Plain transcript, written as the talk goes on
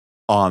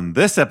On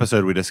this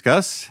episode, we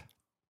discuss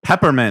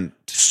Peppermint.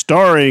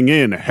 Starring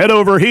in Head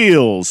Over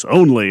Heels,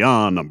 only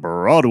on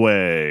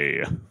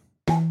Broadway.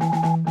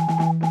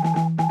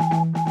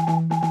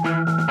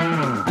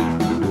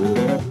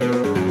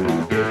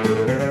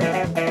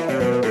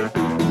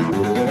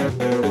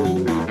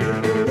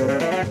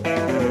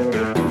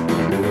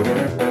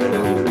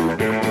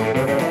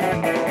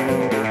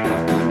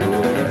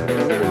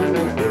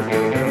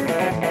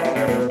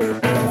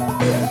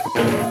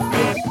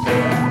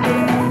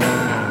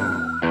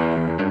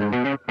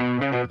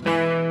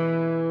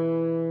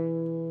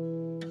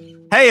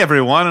 Hey,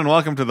 everyone, and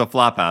welcome to the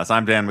Flophouse.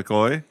 I'm Dan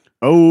McCoy.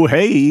 Oh,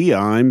 hey,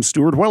 I'm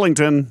Stuart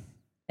Wellington.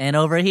 And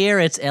over here,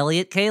 it's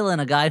Elliot Kalin,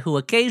 a guy who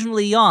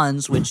occasionally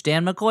yawns, which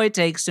Dan McCoy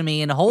takes to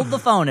me, and hold the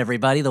phone,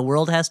 everybody. The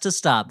world has to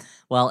stop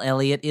while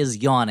Elliot is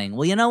yawning.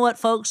 Well, you know what,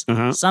 folks?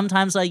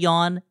 Sometimes I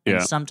yawn,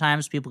 and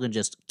sometimes people can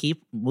just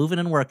keep moving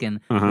and working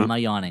with my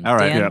yawning. All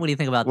right, Dan, what do you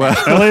think about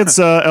that?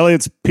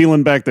 Elliot's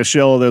peeling back the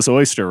shell of this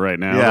oyster right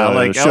now.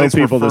 Yeah, to show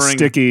people the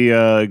sticky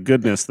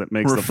goodness that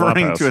makes the Flophouse.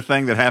 Referring to a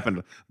thing that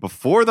happened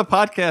before the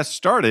podcast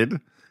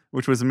started,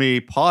 which was me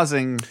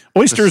pausing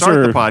Oysters to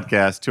start the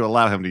podcast to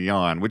allow him to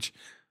yawn, which,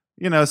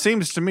 you know,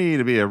 seems to me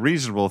to be a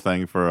reasonable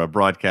thing for a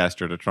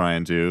broadcaster to try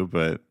and do,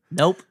 but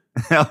Nope.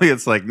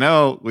 Elliot's like,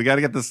 no, we got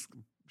to get this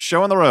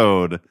show on the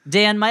road.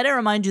 Dan, might I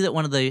remind you that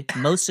one of the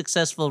most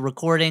successful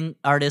recording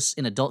artists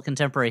in adult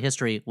contemporary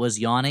history was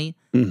Yanni,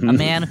 a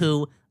man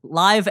who,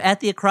 live at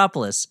the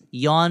Acropolis,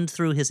 yawned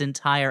through his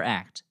entire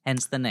act,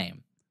 hence the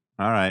name.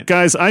 All right.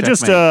 Guys, I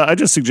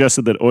just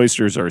suggested that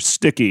oysters are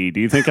sticky.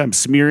 Do you think I'm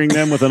smearing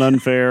them with an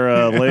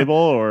unfair label,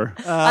 or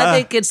I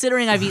think,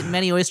 considering I've eaten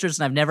many oysters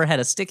and I've never had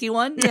a sticky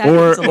one,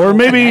 or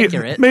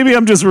maybe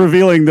I'm just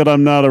revealing that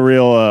I'm not a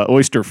real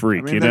oyster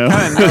freak. I mean,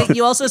 I think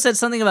you also said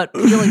something about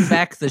peeling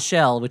back the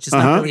shell, which is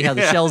not really how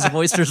the shells of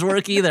oysters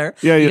work either.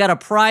 Yeah, you got to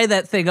pry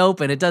that thing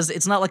open.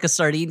 It's not like a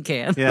sardine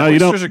can. Yeah,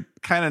 oysters are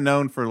kind of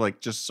known for like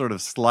just sort of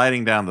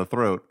sliding down the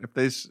throat. If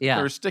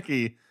they're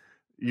sticky,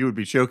 you would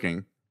be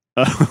choking.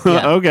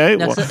 Okay.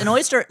 Now, so an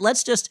oyster,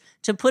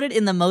 to put it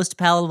in the most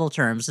palatable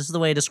terms, this is the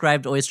way I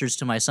described oysters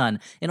to my son.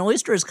 An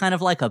oyster is kind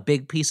of like a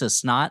big piece of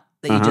snot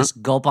that you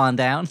just gulp on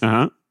down.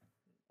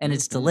 And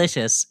it's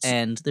delicious,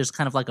 and there's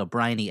kind of like a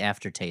briny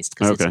aftertaste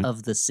because it's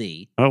of the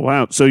sea. Oh,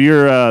 wow. So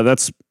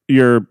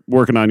you're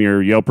working on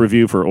your Yelp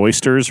review for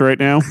oysters right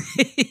now?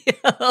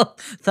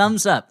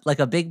 Thumbs up, like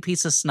a big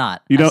piece of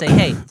snot. I say,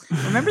 hey,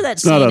 remember that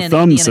scene in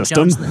thumb Indiana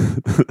system.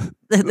 Jones?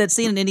 That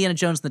scene in Indiana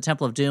Jones and the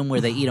Temple of Doom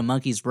where they eat a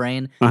monkey's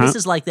brain? This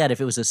is like that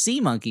if it was a sea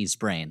monkey's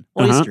brain.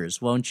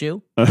 Oysters, won't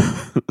you?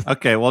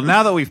 Okay, well,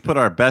 now that we've put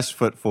our best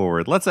foot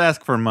forward, let's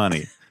ask for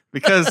money.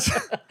 Because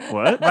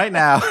right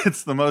now,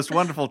 it's the most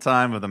wonderful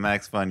time of the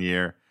Max Fun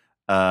year.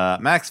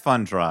 Max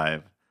Fun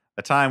Drive,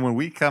 a time when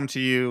we come to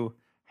you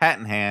hat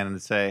in hand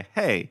and say,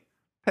 hey,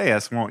 pay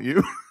us, won't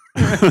you?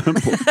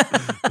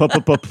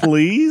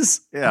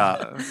 Please?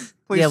 Yeah.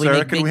 Please, yeah, we sir,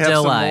 make can big we have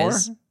doe some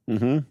eyes.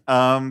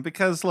 more?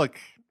 Because, look,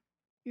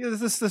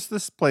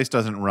 this place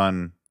doesn't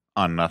run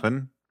on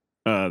nothing.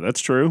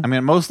 That's true. I mean,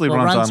 it mostly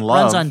runs on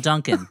love. Runs on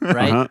Duncan,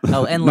 right?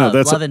 Oh, and love.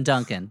 Love and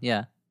Duncan,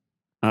 yeah.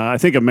 I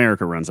think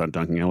America runs on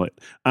Duncan Elliott.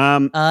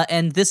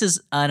 And this is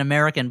an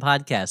American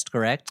podcast,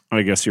 correct?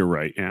 I guess you're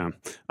right, yeah.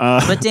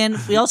 But Dan,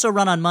 we also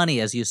run on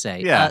money, as you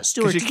say. Yeah,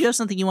 Stuart, did you have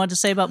something you wanted to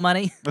say about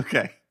money?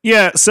 Okay.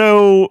 Yeah,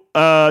 so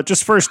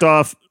just first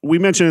off, we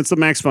mentioned it's the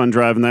Max Fun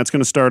Drive, and that's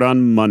going to start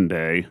on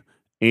Monday.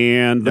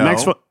 And the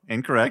Max Fun...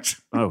 Incorrect.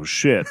 Oh,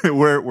 shit.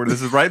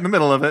 This is right in the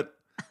middle of it.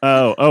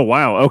 Oh,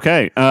 wow.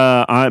 Okay.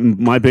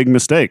 My big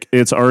mistake.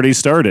 It's already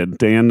started.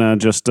 Dan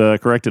just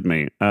corrected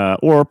me.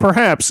 Or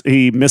perhaps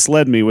he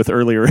misled me with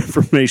earlier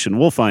information.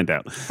 We'll find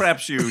out.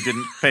 Perhaps you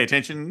didn't pay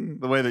attention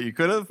the way that you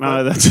could have.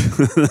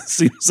 That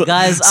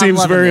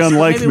seems very this.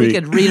 unlike Maybe me. We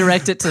could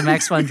redirect it to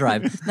Max Fun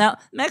Drive. Now,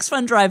 Max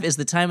Fun Drive is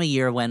the time of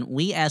year when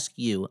we ask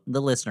you,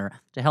 the listener,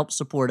 to help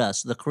support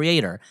us, the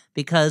creator,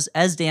 because,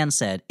 as Dan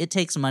said, it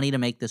takes money to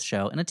make this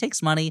show, and it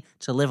takes money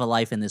to live a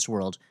life in this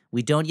world.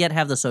 We don't yet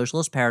have the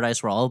socialist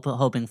paradise we're all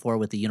hoping for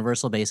with the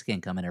universal basic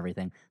income and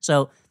everything.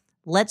 So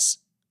let's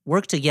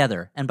work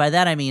together. And by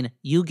that, I mean,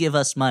 you give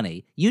us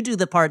money. You do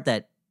the part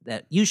that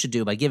you should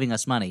do by giving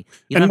us money.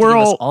 You don't have to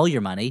give us all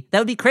your money. That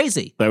would be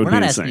crazy. We're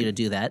not asking you to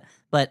do that.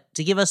 But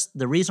to give us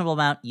the reasonable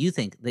amount you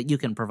think that you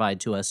can provide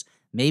to us,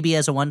 maybe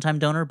as a one-time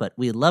donor, but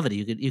we'd love it.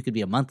 You could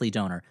be a monthly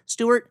donor.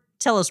 Stuart,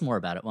 tell us more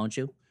about it, won't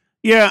you?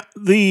 Yeah,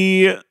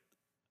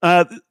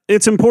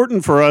 it's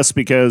important for us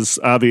because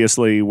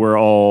obviously we're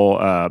all,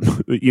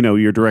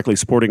 you're directly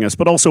supporting us,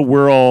 but also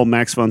we're all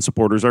Max Fun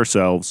supporters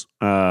ourselves.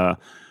 I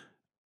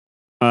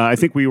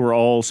think we were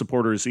all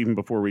supporters even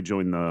before we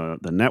joined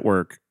the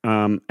network.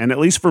 And at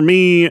least for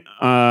me,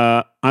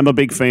 I'm a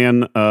big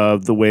fan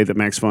of the way that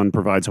Max Fun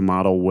provides a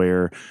model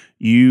where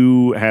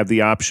you have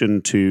the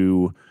option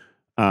to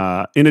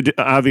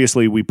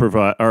obviously we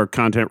provide our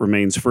content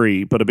remains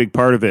free, but a big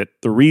part of it,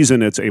 the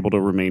reason it's able to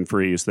remain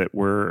free is that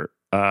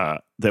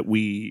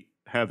we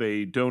have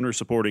a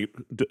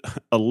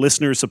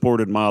listener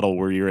supported model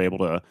where you're able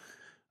to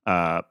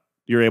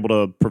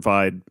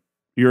provide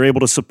you're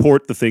able to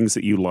support the things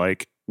that you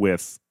like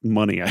with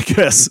money, I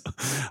guess.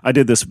 I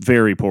did this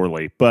very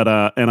poorly, but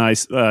and I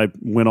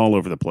went all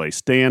over the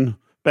place. Dan,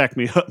 back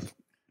me up.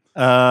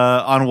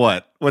 On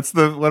what? What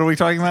are we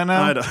talking about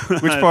now?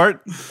 Which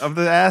part of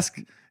the ask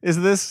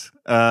is this?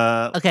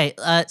 Okay,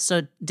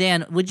 so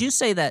Dan, would you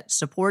say that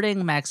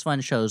supporting Max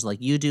Fun shows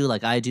like you do,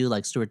 like I do,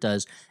 like Stuart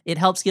does, it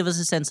helps give us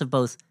a sense of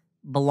both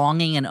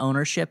belonging and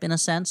ownership in a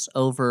sense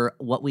over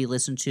what we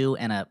listen to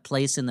and a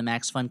place in the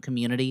Max Fun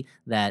community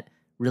that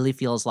really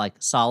feels like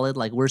solid,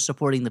 like we're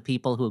supporting the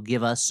people who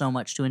give us so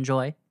much to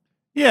enjoy?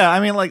 Yeah, I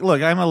mean, like,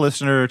 look, I'm a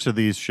listener to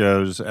these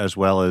shows as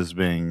well as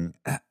being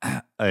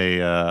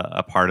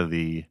a part of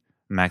the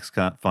Max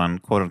Fun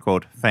quote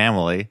unquote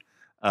family.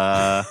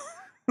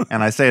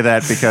 And I say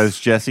that because,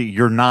 Jesse,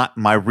 you're not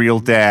my real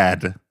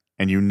dad,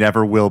 and you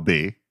never will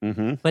be.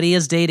 Mm-hmm. But he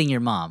is dating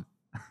your mom.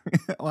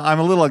 Well, I'm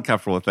a little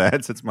uncomfortable with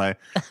that since my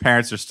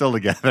parents are still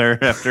together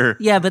after.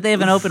 Yeah, but they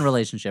have an open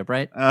relationship,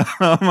 right?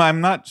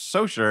 I'm not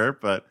so sure,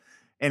 but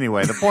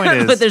anyway, the point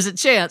is. But there's a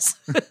chance.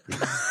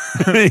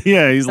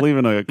 Yeah, he's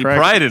leaving a crack. He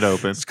pried it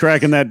open. He's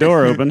cracking that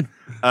door open.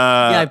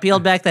 Yeah, I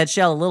peeled back that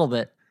shell a little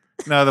bit.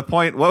 No, the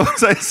point. What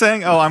was I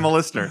saying? Oh, I'm a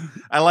listener.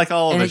 I like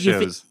all of the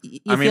shows. You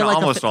I mean, feel like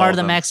almost a all part of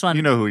the them. Max Fun.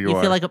 You know who you are.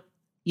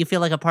 You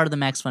feel like a part of the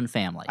Max Fun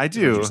family. I is what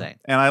do, you're saying.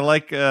 and I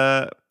like.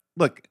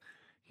 Look,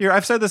 here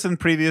I've said this in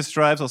previous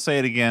drives. I'll say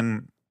it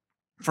again.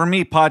 For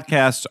me,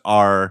 podcasts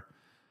are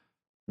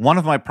one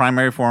of my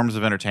primary forms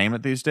of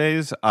entertainment these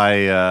days.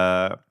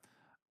 I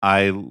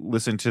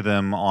listen to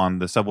them on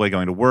the subway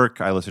going to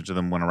work. I listen to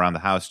them when around the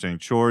house doing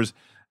chores.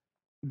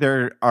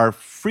 There are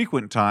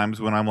frequent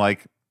times when I'm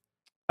like,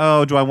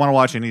 oh, do I want to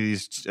watch any of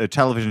these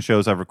television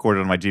shows I've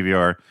recorded on my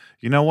DVR?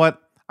 You know what?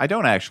 I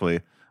don't actually.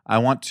 I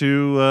want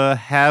to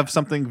have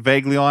something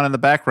vaguely on in the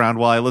background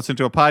while I listen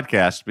to a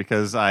podcast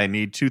because I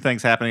need two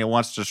things happening at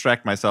once to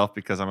distract myself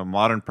because I'm a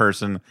modern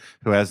person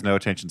who has no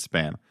attention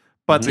span.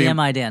 But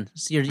TMI, Dan.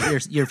 So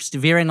you're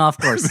veering off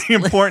course. The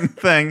important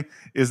thing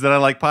is that I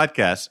like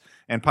podcasts,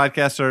 and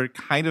podcasts are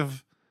kind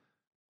of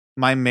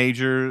my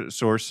major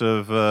source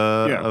of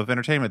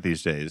entertainment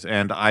these days.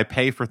 And I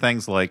pay for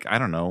things like, I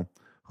don't know,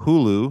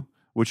 Hulu,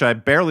 which I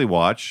barely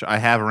watch. I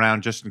have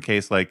around just in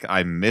case like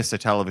I miss a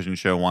television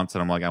show once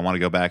and I'm like, I want to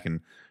go back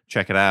and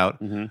check it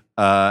out. Mm-hmm.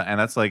 And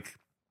that's like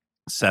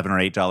 $7 or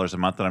 $8 a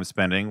month that I'm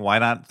spending. Why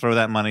not throw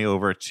that money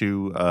over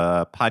to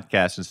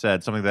podcasts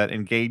instead? Something that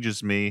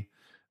engages me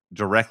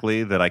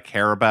directly, that I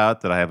care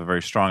about, that I have a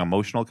very strong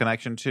emotional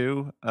connection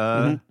to.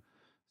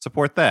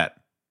 Support that.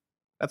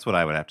 That's what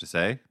I would have to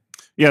say.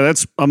 Yeah,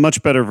 that's a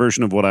much better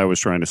version of what I was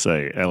trying to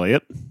say,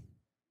 Elliot.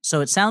 So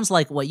it sounds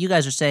like what you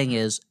guys are saying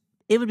is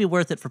it would be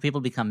worth it for people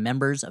to become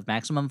members of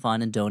Maximum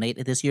Fun and donate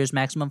at this year's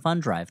Maximum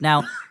Fun Drive.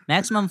 Now,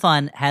 Maximum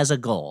Fun has a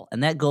goal,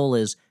 and that goal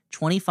is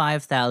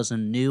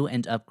 25,000 new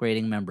and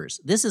upgrading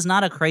members. This is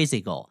not a crazy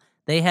goal.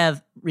 They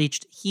have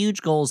reached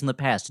huge goals in the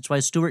past. It's why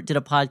Stuart did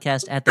a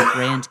podcast at the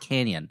Grand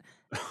Canyon.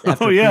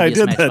 Oh, yeah, I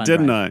did that,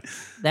 didn't I?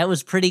 That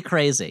was pretty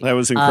crazy. That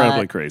was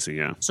incredibly crazy,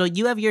 yeah. So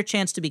you have your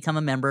chance to become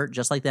a member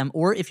just like them,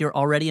 or if you're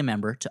already a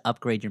member, to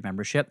upgrade your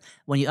membership.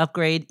 When you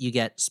upgrade, you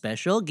get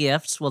special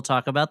gifts. We'll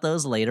talk about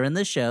those later in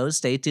the show.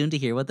 Stay tuned to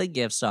hear what the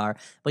gifts are.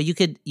 But you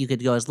could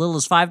go as little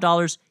as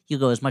 $5. You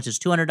go as much as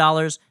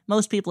 $200.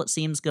 Most people, it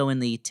seems, go in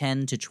the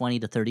 $10 to $20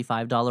 to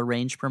 $35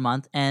 range per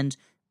month. And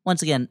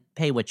once again,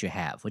 pay what you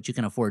have, what you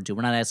can afford to.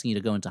 We're not asking you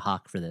to go into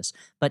hock for this.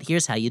 But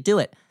here's how you do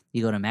it.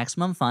 You go to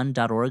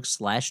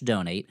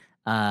MaximumFun.org/donate,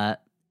 and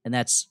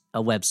that's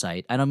a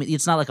website. I don't mean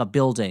it's not like a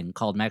building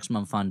called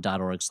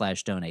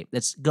MaximumFun.org/donate.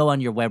 It's go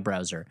on your web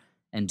browser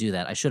and do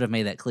that. I should have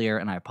made that clear,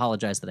 and I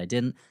apologize that I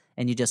didn't.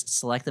 And you just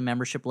select the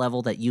membership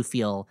level that you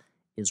feel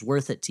is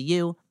worth it to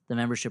you, the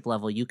membership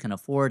level you can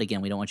afford. Again,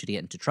 we don't want you to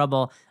get into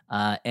trouble,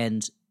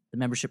 and the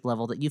membership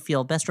level that you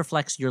feel best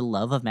reflects your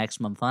love of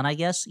Maximum Fun, I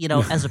guess. You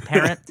know, as a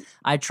parent,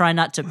 I try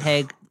not to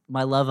peg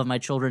my love of my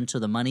children to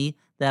the money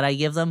that I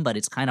give them, but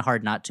it's kind of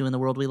hard not to in the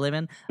world we live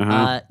in.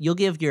 You'll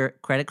give your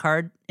credit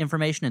card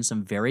information and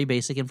some very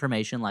basic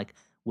information like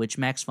which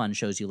Max Fun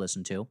shows you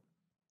listen to.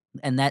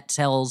 And that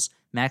tells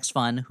Max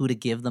Fun who to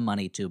give the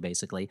money to,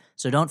 basically.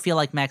 So don't feel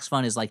like Max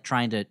Fun is like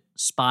trying to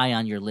spy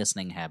on your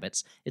listening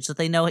habits. It's that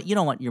they know you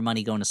don't want your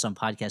money going to some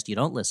podcast you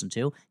don't listen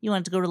to. You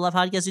want it to go to love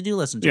podcasts you do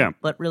listen to. Yeah.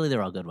 But really,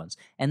 they're all good ones.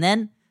 And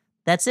then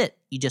that's it.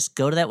 You just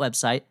go to that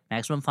website,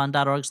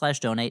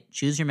 MaximumFun.org/donate,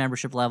 choose your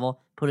membership level,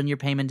 put in your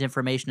payment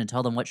information and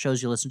tell them what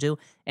shows you listen to,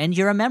 and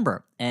you're a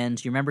member.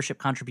 And your membership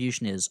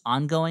contribution is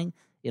ongoing.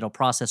 It'll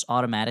process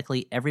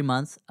automatically every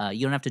month.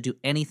 You don't have to do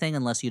anything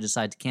unless you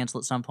decide to cancel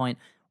at some point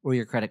or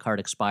your credit card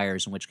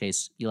expires, in which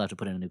case you'll have to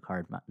put in a new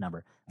card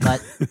number.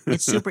 But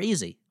it's super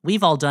easy.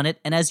 We've all done it,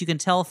 and as you can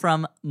tell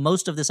from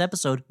most of this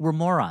episode, we're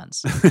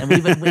morons.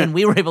 And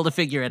we were able to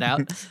figure it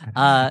out.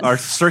 Our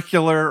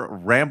circular,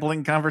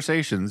 rambling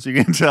conversations,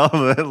 you can tell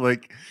that,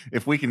 like,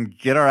 if we can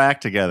get our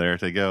act together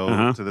to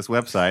go to this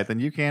website,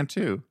 then you can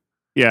too.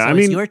 Yeah, so I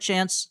mean, it's your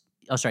chance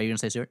Oh, sorry, you're going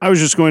to say, Stuart? I was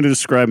just going to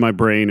describe my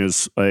brain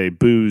as a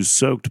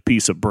booze-soaked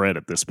piece of bread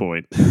at this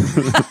point.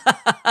 Sounds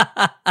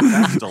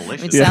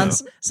delicious.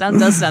 Does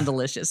sound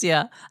delicious.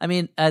 Yeah. I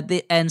mean,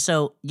 and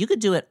so you could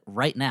do it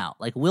right now.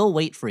 Like, we'll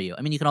wait for you.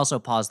 I mean, you can also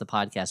pause the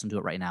podcast and do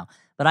it right now.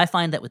 But I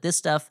find that with this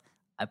stuff,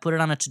 I put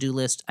it on a to-do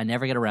list. I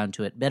never get around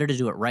to it. Better to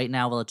do it right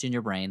now while it's in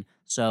your brain.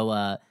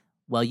 So,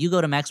 well, you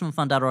go to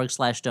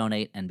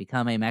MaximumFun.org/donate and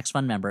become a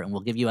MaxFun member, and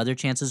we'll give you other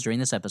chances during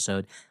this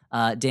episode.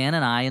 Dan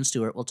and I and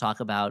Stuart will talk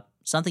about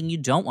something you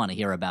don't want to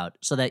hear about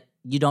so that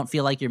you don't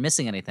feel like you're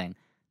missing anything.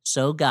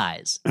 So,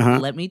 guys,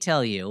 let me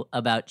tell you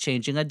about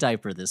changing a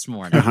diaper this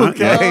morning.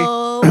 Okay.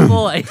 Oh,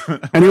 boy.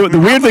 And the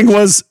weird thing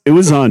was, it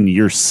was on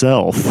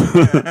yourself.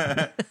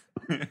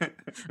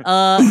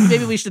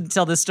 Maybe we should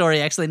tell this story,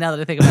 actually, now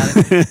that I think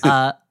about it.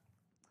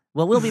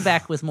 Well, we'll be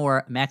back with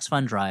more Max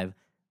Fun Drive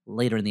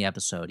later in the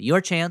episode.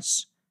 Your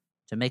chance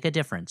to make a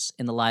difference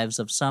in the lives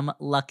of some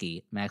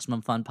lucky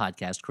Maximum Fun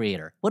podcast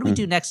creator. What do we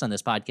do next on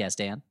this podcast,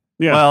 Dan?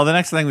 Yeah. Well, the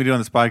next thing we do on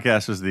this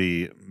podcast is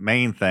the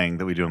main thing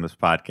that we do on this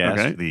podcast,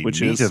 Okay. the Which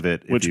meat is- of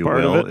it, if which you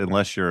part of will, it?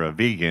 unless you're a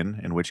vegan,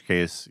 in which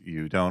case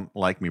you don't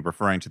like me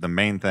referring to the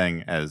main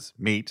thing as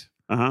meat.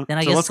 Uh-huh. Then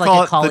I So guess let's it's like call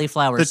a it the-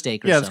 cauliflower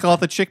steak or Yeah, something. let's call it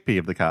the chickpea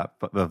of the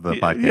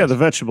podcast. Yeah, the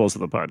vegetables of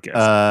the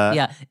podcast.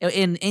 Yeah,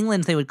 in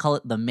England they would call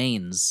it the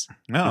mains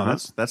No,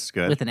 that's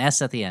good. with an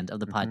S at the end of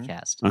the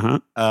podcast.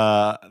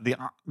 Uh-huh. The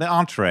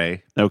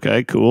entree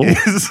Okay, cool.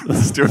 is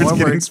Stuart's More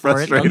getting words for it.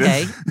 frustrated.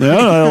 Okay. No,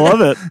 I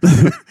love it.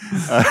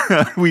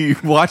 We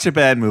watch a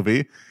bad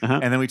movie Uh-huh.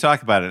 and then we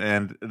talk about it.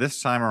 And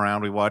this time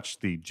around, we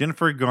watched the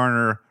Jennifer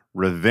Garner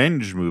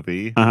revenge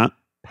movie, Uh-huh.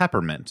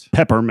 Peppermint.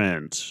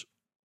 Peppermint.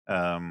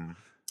 Um,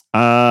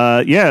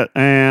 Yeah,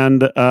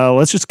 and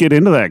let's just get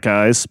into that,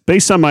 guys.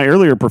 Based on my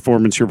earlier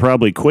performance, you're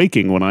probably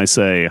quaking when I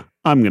say,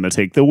 I'm going to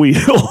take the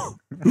wheel.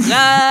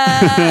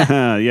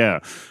 Ah! Yeah.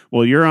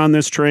 Well, you're on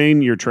this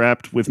train. You're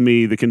trapped with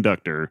me, the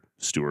conductor,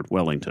 Stuart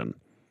Wellington.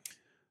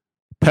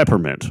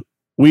 Peppermint.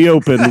 We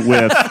open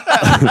with...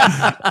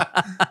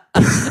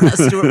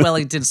 Stuart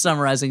Wellington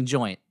summarizing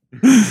joint.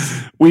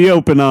 We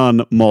open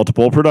on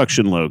multiple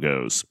production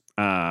logos,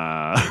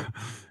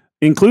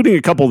 including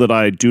a couple that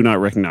I do not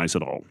recognize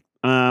at all.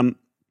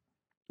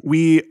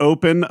 We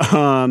open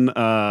on.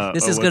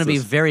 This is going to be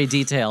very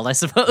detailed, I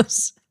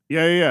suppose.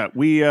 Yeah.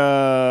 We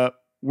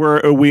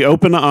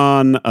open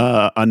on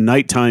a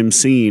nighttime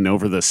scene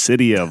over the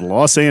city of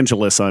Los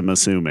Angeles, I'm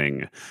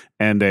assuming,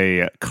 and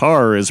a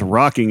car is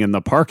rocking in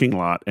the parking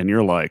lot, and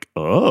you're like,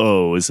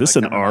 "Oh, is this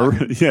an R?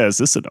 Yeah, is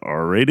this an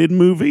R-rated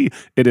movie?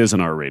 It is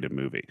an R-rated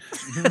movie."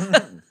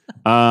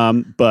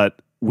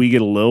 But we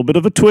get a little bit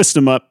of a twist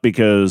 'em up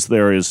because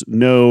there is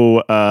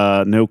no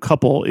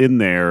couple in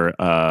there,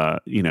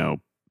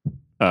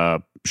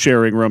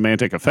 sharing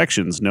romantic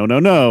affections. No.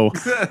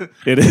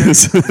 It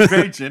is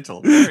very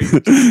gentle. Very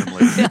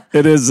gently.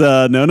 It is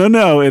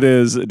no. It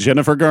is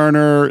Jennifer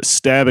Garner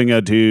stabbing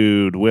a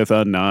dude with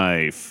a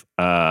knife,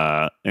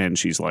 and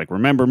she's like,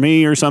 "Remember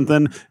me?" or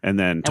something, and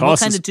then And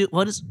tosses. what kind of dude?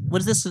 What does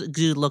this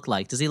dude look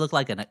like? Does he look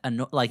like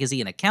like? Is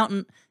he an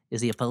accountant? Is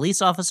he a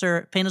police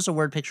officer? Paint us a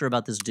word picture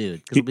about this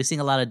dude, because we'll be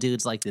seeing a lot of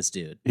dudes like this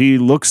dude. He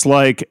looks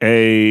like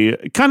a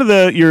kind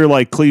of your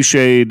like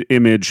cliched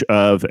image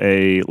of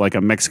a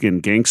Mexican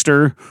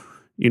gangster,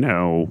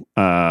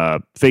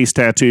 face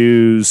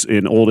tattoos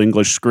in Old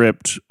English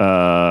script,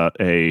 I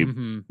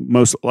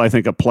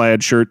think a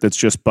plaid shirt that's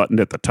just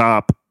buttoned at the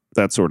top,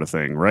 that sort of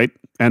thing, right?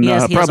 And He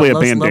has probably a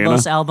a bandana.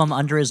 Lobos album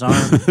under his arm.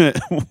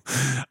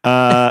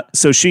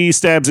 So she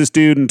stabs this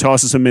dude and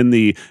tosses him in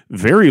the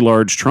very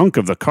large trunk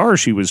of the car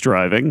she was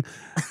driving,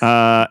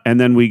 and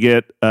then we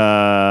get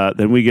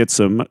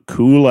some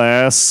cool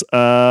ass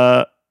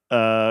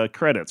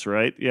credits,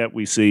 right? Yeah,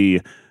 we see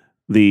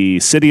the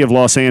city of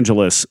Los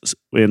Angeles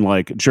in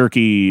like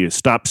jerky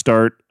stop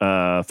start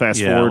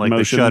fast forward like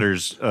motion. the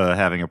shutters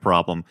having a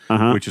problem,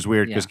 Uh-huh. which is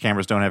weird because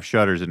cameras don't have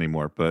shutters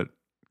anymore. But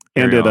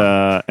And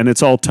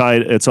it's all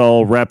tied. It's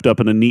all wrapped up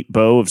in a neat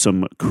bow of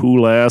some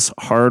cool ass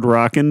hard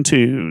rockin'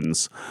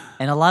 tunes.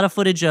 And a lot of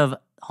footage of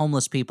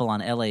homeless people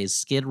on LA's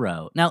Skid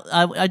Row. Now,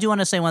 I do want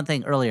to say one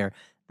thing earlier,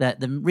 that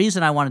the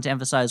reason I wanted to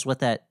emphasize what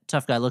that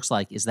tough guy looks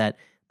like is that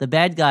the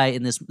bad guys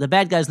in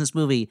this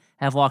movie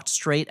have walked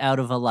straight out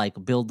of a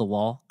Build the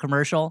Wall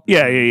commercial.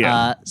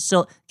 Yeah.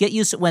 So get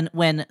used to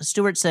when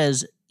Stuart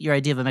says your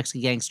idea of a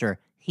Mexican gangster,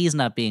 he's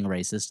not being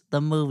racist.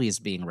 The movie's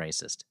being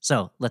racist.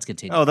 So let's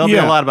continue. there'll be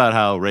a lot about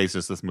how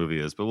racist this movie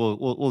is, but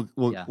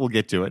we'll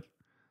get to it.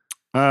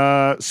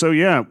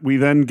 We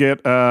then get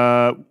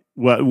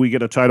we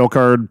get a title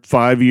card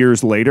 5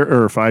 years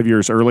later or 5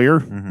 years earlier.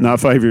 Mm-hmm. Not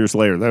 5 years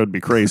later. That would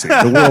be crazy.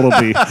 The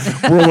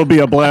world will be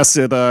a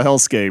blasted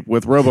hellscape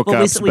with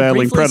RoboCops we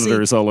battling briefly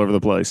predators all over the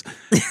place.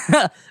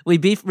 We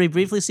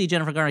briefly see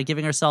Jennifer Garner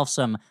giving herself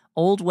some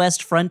Old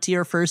West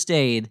frontier first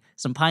aid,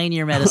 some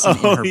pioneer medicine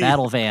in her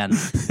battle van,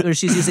 where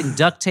she's using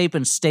duct tape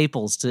and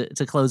staples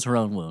to close her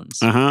own wounds.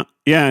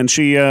 Yeah, and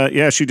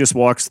she just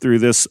walks through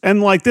this,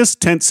 and like this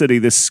tent city,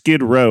 this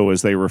Skid Row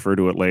as they refer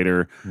to it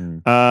later,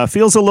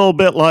 feels a little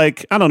bit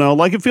like, I don't know,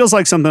 like it feels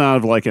like something out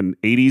of like an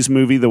 80s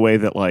movie, the way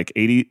that like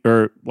 80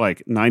 or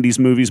like 90s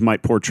movies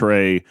might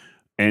portray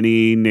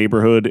any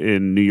neighborhood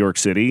in New York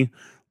City.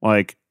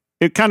 Like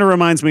it kind of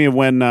reminds me of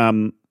when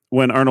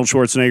Arnold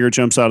Schwarzenegger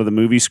jumps out of the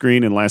movie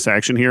screen in Last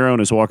Action Hero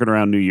and is walking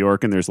around New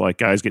York and there's like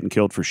guys getting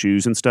killed for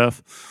shoes and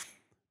stuff.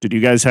 Did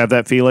you guys have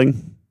that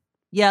feeling?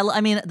 Yeah,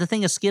 I mean, the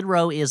thing is, Skid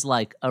Row is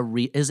like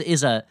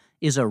is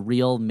a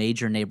real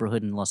major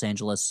neighborhood in Los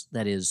Angeles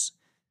that is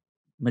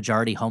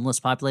majority homeless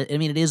populated. I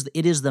mean,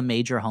 it is the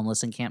major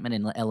homeless encampment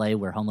in LA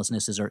where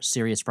homelessness is a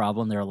serious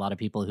problem. There are a lot of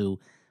people who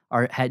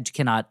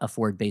cannot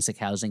afford basic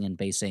housing and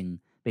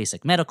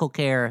basic medical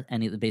care,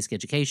 any basic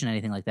education,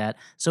 anything like that.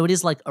 So it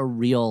is like a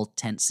real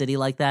tent city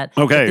like that.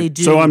 Okay,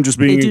 so I'm just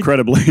being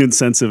incredibly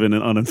insensitive and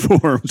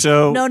uninformed.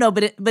 So no,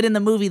 but in the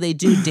movie they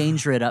do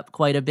danger it up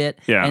quite a bit.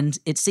 Yeah. And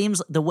it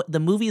seems the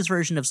movie's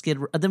version of Skid.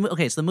 So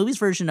the movie's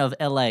version of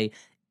L.A.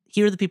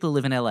 Here are the people who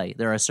live in L.A.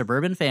 There are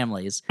suburban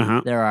families.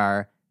 There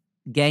are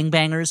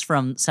gangbangers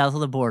from south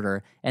of the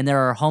border, and there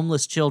are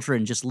homeless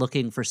children just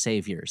looking for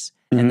saviors.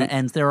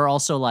 And there are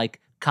also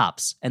like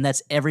cops, and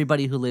that's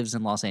everybody who lives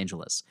in Los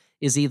Angeles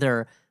is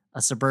either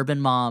a suburban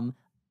mom,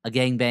 a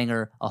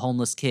gangbanger, a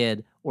homeless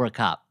kid, or a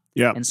cop.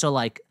 Yeah. And so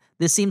like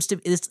this seems to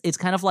it's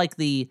kind of like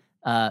the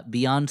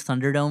Beyond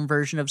Thunderdome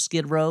version of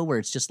Skid Row, where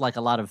it's just like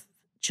a lot of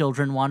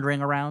children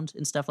wandering around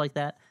and stuff like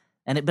that.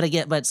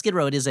 But Skid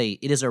Row it is a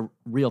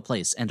real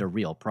place and a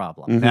real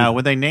problem. Now,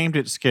 when they named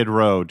it Skid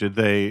Row, did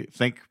they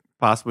think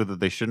possibly that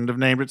they shouldn't have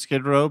named it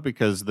Skid Row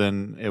because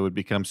then it would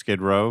become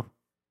Skid Row?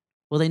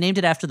 Well, they named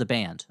it after the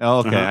band. Oh,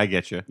 okay, I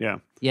get you. Yeah.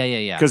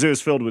 Yeah. Because it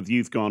was filled with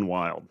youth gone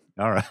wild.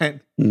 All right, fair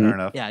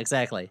enough. Yeah,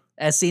 exactly.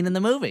 As seen in the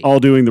movie. All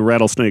doing the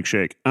rattlesnake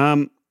shake.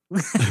 So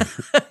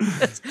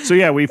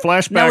yeah, we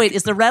flash back. No, wait,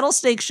 is the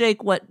rattlesnake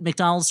shake what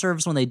McDonald's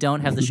serves when they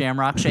don't have the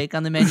Shamrock Shake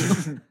on the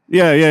menu?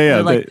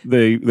 Yeah. Like,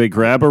 they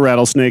grab a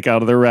rattlesnake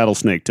out of their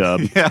rattlesake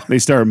tub. Yeah. They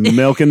start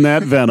milking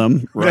that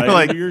venom right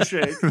like, into your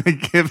shake. They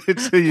give it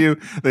to you.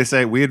 They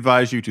say, "We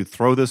advise you to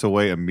throw this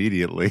away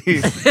immediately.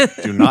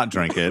 Do not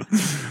drink it,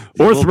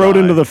 or throw it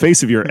into the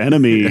face of your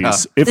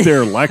enemies if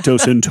they're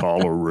lactose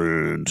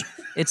intolerant."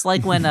 It's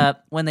like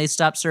when they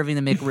stopped serving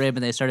the McRib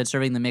and they started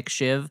serving the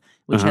McShiv,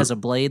 which has a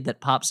blade that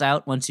pops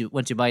out once you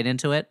bite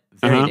into it.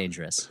 Very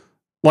dangerous.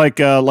 Like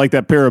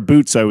that pair of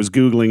boots I was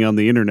Googling on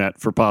the internet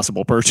for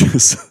possible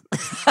purchase.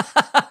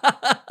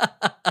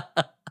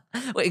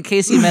 Wait, in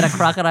case you met a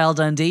Crocodile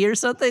Dundee or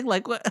something?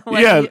 Like what?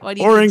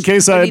 In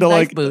case I had to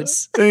like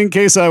boots. In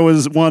case I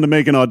wanted to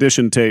make an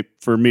audition tape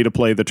for me to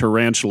play the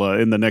tarantula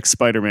in the next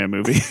Spider-Man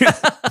movie.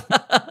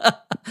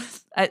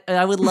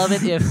 I would love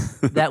it if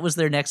that was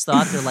their next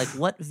thought. They're like,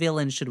 what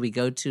villain should we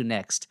go to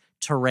next?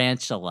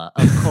 Tarantula,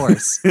 of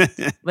course.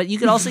 But you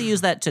could also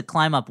use that to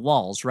climb up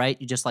walls, right?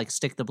 You just like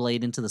stick the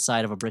blade into the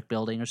side of a brick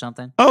building or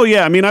something. Oh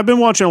yeah, I mean I've been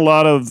watching a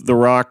lot of The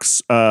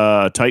Rock's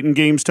Titan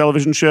Games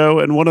television show,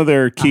 and one of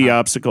their key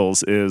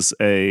obstacles is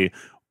a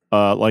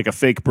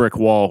fake brick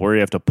wall where you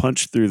have to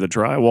punch through the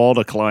drywall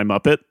to climb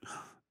up it.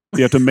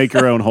 You have to make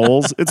your own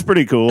holes. It's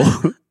pretty cool.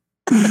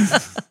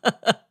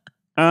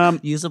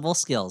 Usable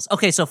skills.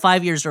 Okay, so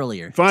 5 years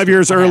earlier. 5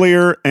 years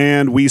earlier,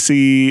 and we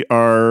see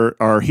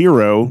our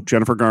hero,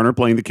 Jennifer Garner,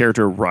 playing the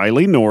character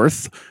Riley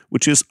North,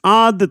 which is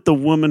odd that the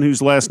woman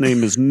whose last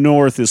name is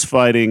North is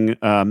fighting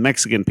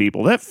Mexican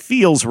people. That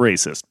feels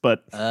racist,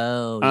 but...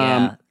 Oh,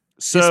 yeah.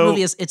 So,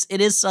 this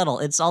movie is subtle.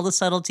 It's all the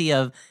subtlety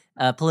of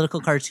a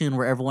political cartoon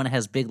where everyone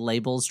has big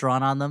labels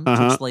drawn on them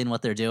to explain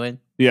what they're doing.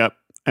 Yeah.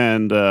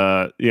 And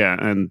I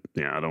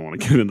don't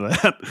want to get into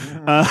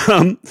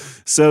that.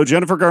 So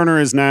Jennifer Garner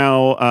is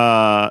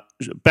now.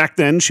 Back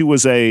then, she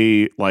was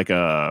a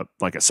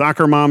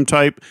soccer mom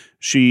type.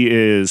 She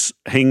is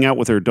hanging out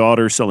with her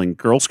daughter, selling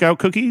Girl Scout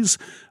cookies.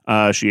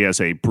 She has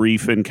a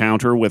brief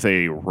encounter with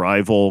a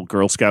rival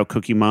Girl Scout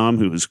cookie mom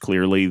who is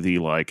clearly the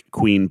like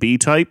queen bee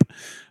type.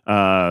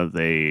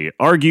 They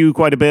argue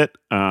quite a bit.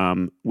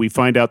 We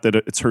find out that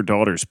it's her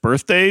daughter's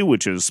birthday,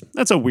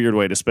 that's a weird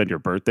way to spend your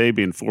birthday,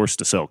 being forced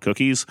to sell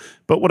cookies.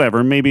 But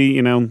whatever, maybe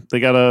they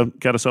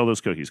gotta sell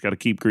those cookies. Got to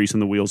keep greasing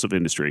the wheels of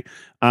industry.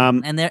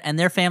 And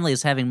their family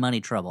is having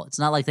money trouble. It's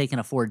not like they can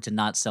afford to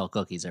not sell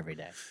cookies every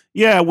day.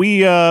 Yeah,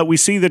 we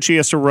see that she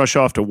has to rush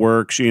off to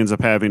work. She ends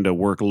up having to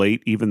work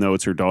late, even though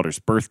it's her daughter's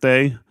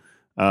birthday.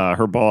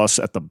 Her boss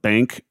at the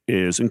bank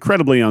is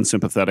incredibly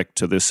unsympathetic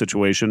to this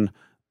situation.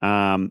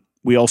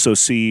 We also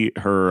see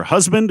her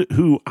husband,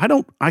 who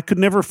I could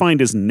never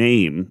find his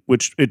name,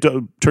 which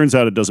turns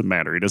out it doesn't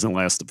matter. He doesn't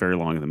last very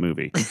long in the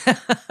movie.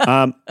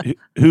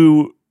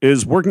 Who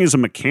is working as a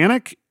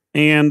mechanic,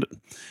 and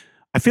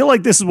I feel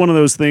like this is one of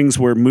those things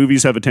where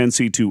movies have a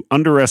tendency to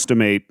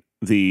underestimate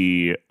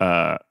the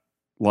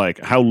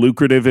how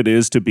lucrative it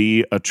is to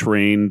be a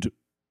trained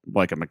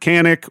like a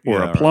mechanic or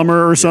Yeah, a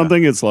plumber or yeah.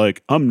 something, it's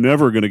like, I'm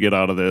never going to get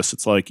out of this.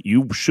 It's like,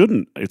 you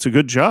shouldn't. It's a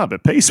good job.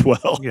 It pays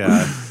well.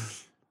 Yeah.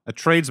 A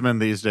tradesman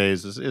these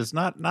days is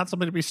not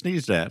something to be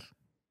sneezed at.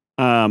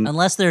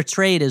 Unless their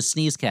trade is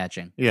sneeze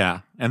catching.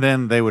 Yeah. And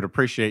then they would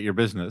appreciate your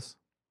business.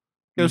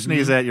 Go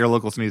sneeze at your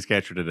local sneeze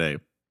catcher today.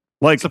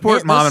 Like,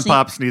 Support mom and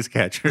pop sneeze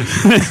catchers.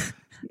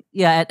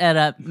 Yeah,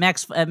 at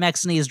Max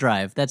Sneeze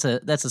Drive. That's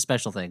a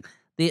special thing.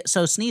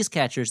 So sneeze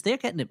catchers, they're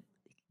getting it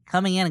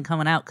coming in and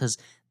coming out because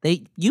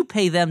you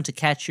pay them to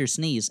catch your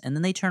sneeze, and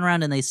then they turn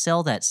around and they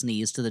sell that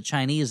sneeze to the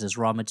Chinese as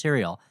raw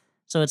material.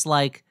 So it's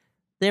like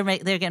they're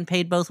getting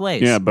paid both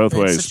ways. Yeah, both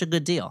ways. It's such a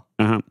good deal.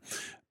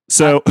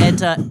 So and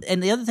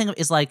the other thing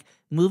is, like,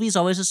 movies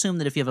always assume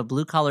that if you have a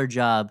blue collar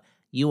job,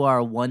 you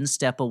are one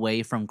step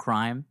away from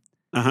crime.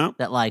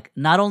 That, like,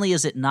 not only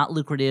is it not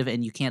lucrative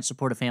and you can't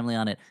support a family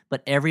on it,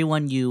 but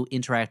everyone you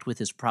interact with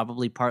is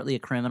probably partly a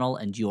criminal,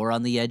 and you're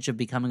on the edge of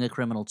becoming a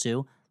criminal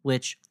too.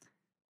 Which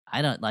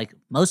I don't like.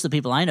 Most of the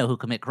people I know who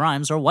commit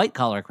crimes are white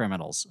collar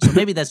criminals. So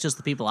maybe that's just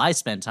the people I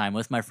spend time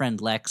with. My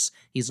friend Lex,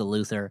 he's a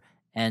Luther,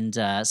 and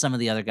some of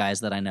the other guys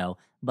that I know.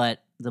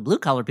 But the blue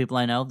collar people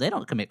I know, they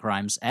don't commit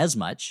crimes as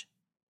much.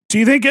 do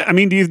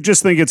you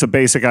just think it's a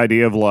basic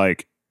idea of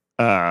like,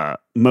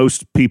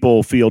 most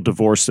people feel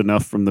divorced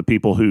enough from the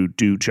people who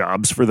do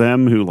jobs for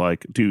them, who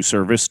like do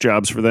service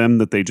jobs for them,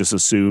 that they just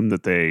assume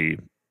that they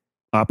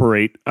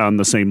operate on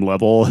the same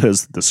level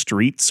as the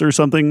streets or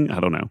something? I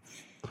don't know.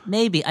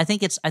 Maybe. I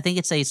think it's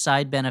a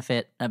side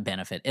benefit. I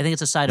think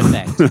it's a side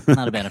effect,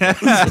 not a benefit.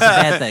 It's a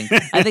bad thing.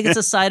 I think it's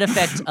a side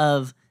effect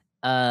of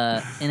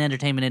an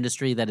entertainment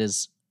industry that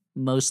is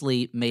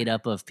mostly made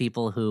up of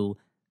people who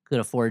could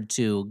afford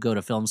to go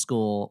to film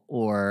school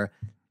or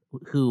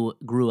who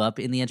grew up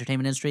in the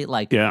entertainment industry.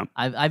 Like, Yeah.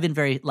 I've been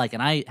very, like,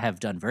 and I've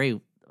been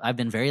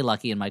very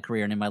lucky in my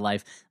career and in my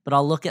life, but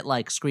I'll look at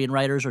like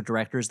screenwriters or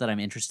directors that I'm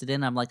interested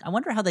in. I'm like, I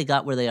wonder how they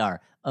got where they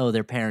are. Oh,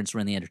 their parents were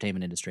in the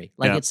entertainment industry.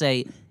 Like, Yeah.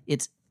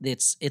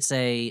 it's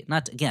a,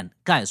 not, again,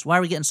 guys, why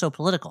are we getting so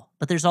political?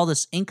 But there's all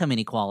this income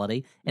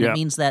inequality, and Yeah. it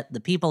means that the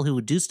people who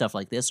do stuff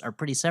like this are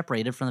pretty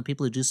separated from the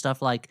people who do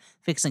stuff like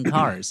fixing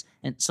cars.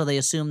 And so they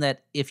assume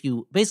that if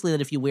you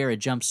wear a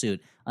jumpsuit,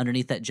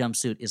 underneath that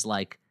jumpsuit is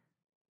like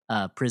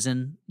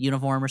prison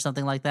uniform or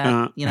something like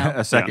that.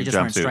 A second you're just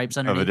wearing stripes jumpsuit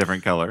of underneath. a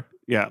different color.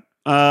 Yeah.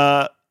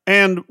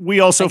 And we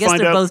also I guess find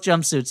they're out. both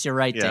jumpsuits. You're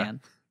right, Yeah. Dan.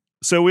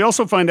 So we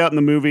also find out in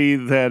the movie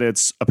that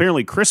it's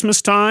apparently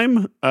Christmas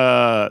time.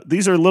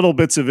 These are little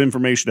bits of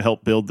information to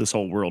help build this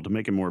whole world to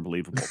make it more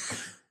believable.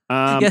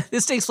 Yeah,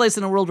 this takes place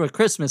in a world where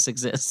Christmas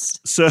exists.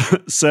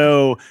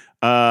 So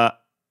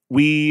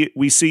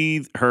we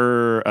see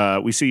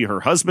her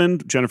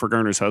husband, Jennifer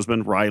Garner's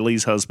husband,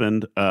 Riley's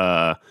husband.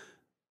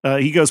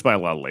 He goes by a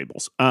lot of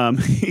labels.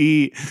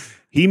 He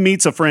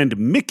meets a friend,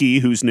 Mickey,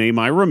 whose name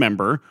I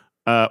remember,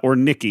 or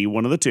Nikki,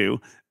 one of the two,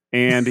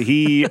 and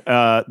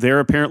they're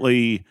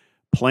apparently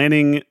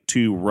planning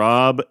to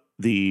rob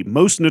the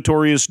most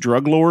notorious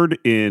drug lord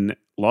in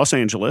Los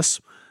Angeles.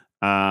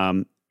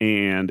 And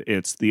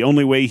it's the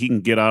only way he can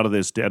get out of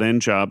this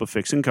dead-end job of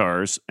fixing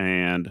cars.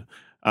 And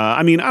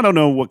I don't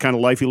know what kind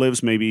of life he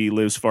lives. Maybe he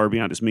lives far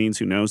beyond his means.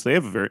 Who knows? They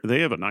have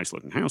a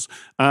nice-looking house.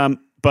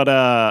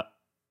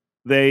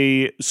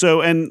 They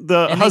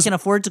can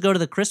afford to go to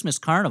the Christmas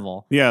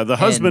carnival. Yeah, the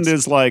husband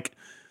is like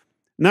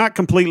not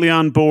completely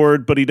on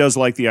board, but he does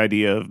like the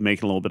idea of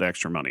making a little bit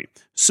extra money.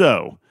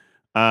 So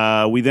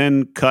we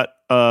then cut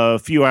a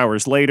few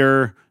hours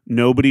later.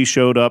 Nobody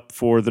showed up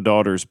for the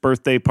daughter's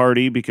birthday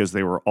party because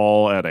they were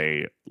all at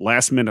a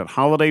last-minute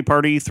holiday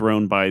party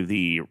thrown by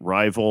the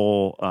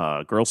rival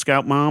Girl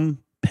Scout mom,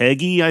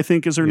 Peggy, I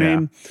think is her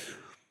name.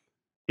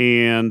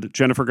 And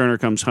Jennifer Garner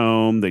comes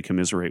home. They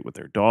commiserate with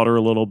their daughter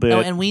a little bit. Oh,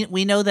 and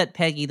we know that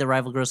Peggy, the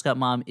rival Girl Scout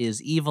mom,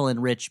 is evil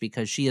and rich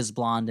because she is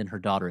blonde and her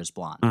daughter is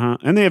blonde.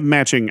 And they have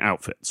matching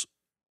outfits.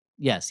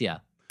 Yes, yeah.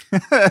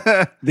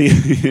 Anyone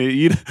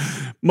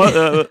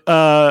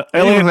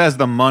who has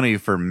the money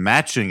for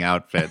matching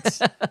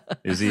outfits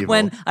is evil.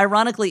 When,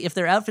 ironically, if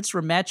their outfits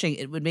were matching,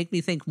 it would make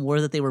me think more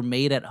that they were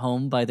made at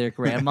home by their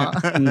grandma.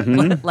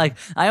 Like,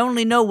 I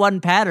only know one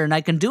pattern.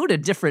 I can do it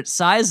in different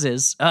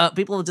sizes.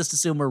 People will just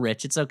assume we're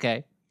rich. It's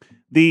okay.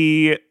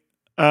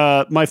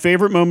 My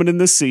favorite moment in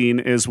this scene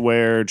is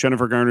where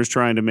Jennifer Garner's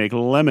trying to make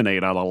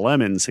lemonade out of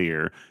lemons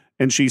here.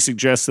 And she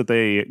suggests that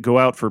they go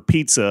out for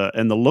pizza,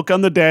 and the look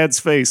on the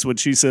dad's face when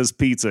she says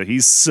pizza,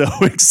 he's so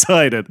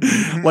excited.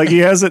 Like he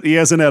hasn't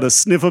had a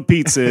sniff of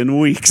pizza in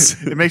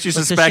weeks. It makes you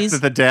suspect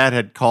that the dad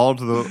had called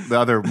the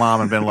other mom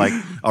and been like,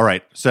 all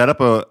right, set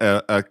up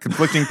a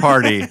conflicting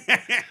party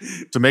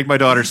to make my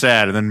daughter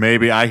sad, and then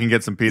maybe I can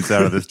get some pizza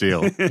out of this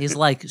deal. He's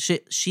like,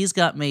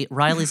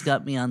 Riley's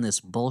got me on this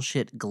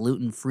bullshit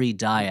gluten-free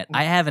diet.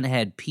 I haven't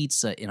had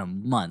pizza in a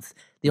month.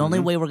 The only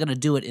way we're going to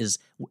do it is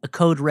a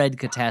code red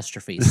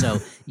catastrophe. So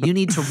you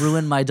need to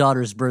ruin my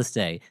daughter's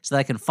birthday so that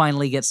I can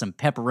finally get some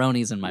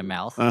pepperonis in my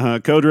mouth.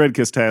 Code red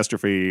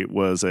catastrophe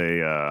was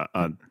a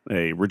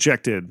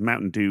rejected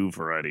Mountain Dew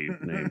variety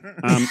name.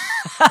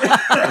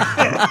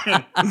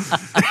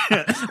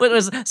 It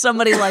was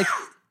somebody like,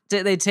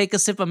 they take a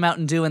sip of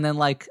Mountain Dew and then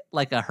like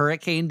a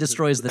hurricane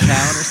destroys the town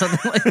or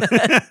something like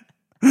that.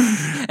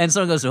 And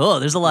someone goes, "Oh,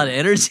 there's a lot of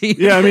energy."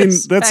 Yeah, I mean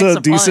Packs a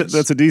punch.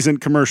 that's a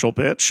decent commercial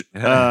pitch.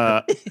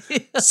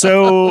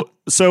 So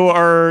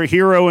our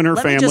hero and her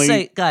Let family. me just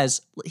say,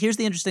 guys, here's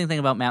the interesting thing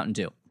about Mountain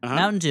Dew. Uh-huh.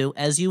 Mountain Dew,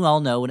 as you all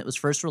know, when it was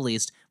first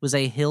released, was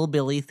a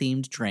hillbilly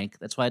themed drink.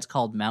 That's why it's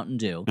called Mountain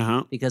Dew,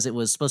 because it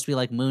was supposed to be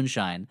like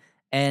moonshine,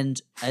 and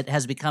it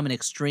has become an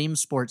extreme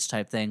sports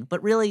type thing.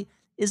 But really,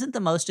 isn't the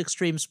most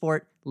extreme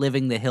sport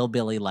living the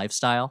hillbilly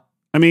lifestyle?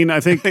 I mean, I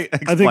think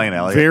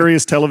Elliot.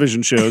 various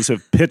television shows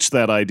have pitched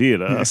that idea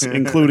to us,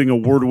 including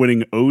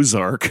award-winning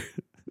Ozark.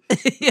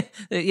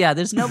 Yeah,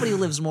 there's nobody who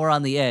lives more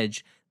on the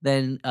edge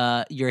than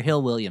your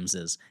Hill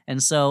Williamses.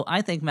 And so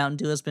I think Mountain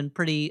Dew has been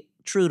pretty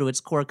true to its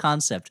core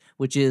concept,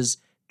 which is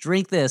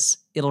drink this,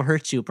 it'll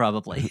hurt you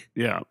probably.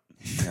 Yeah.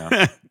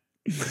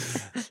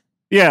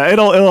 Yeah,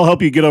 it'll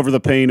help you get over the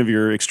pain of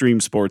your extreme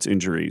sports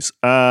injuries.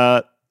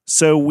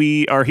 So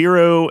our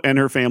hero and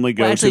her family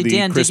go to the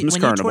Dan, Christmas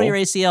when carnival. you tore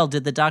your ACL,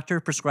 did the doctor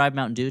prescribe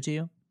Mountain Dew to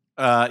you?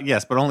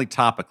 Yes, but only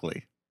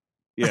topically.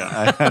 Yeah.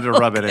 I had to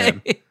rub it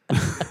in.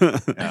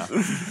 Yeah.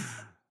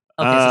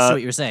 Okay, so that's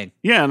what you were saying.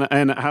 Yeah,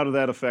 and how did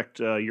that affect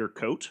your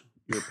coat,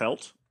 your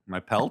pelt? My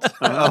pelt?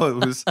 Oh,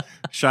 it was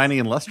shiny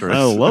and lustrous.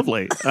 Oh,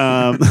 lovely.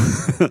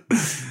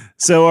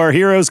 So our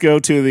heroes go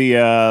to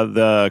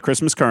the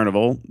Christmas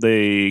carnival.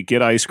 They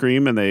get ice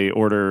cream and they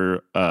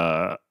order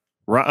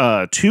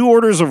 2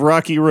 orders of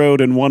Rocky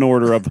Road and 1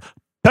 order of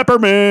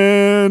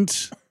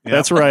Peppermint. Yep.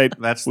 That's right.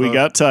 We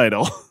got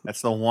title.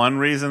 That's the one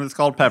reason it's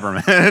called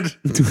Peppermint.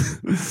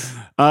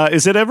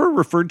 Is it ever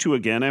referred to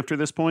again after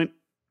this point?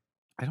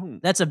 I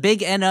don't. That's a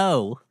big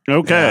NO.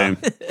 Okay,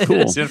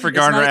 cool. Jennifer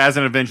Garner as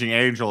an avenging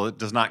angel. It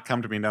does not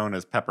come to be known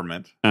as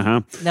Peppermint.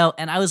 No,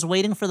 and I was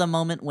waiting for the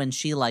moment when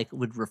she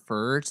would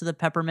refer to the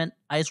peppermint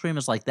ice cream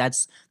as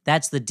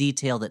that's the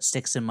detail that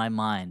sticks in my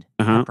mind.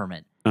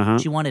 Peppermint.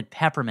 She wanted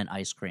peppermint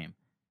ice cream.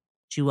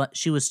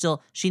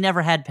 She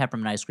never had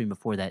peppermint ice cream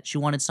before that. She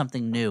wanted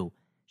something new.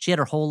 She had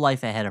her whole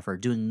life ahead of her,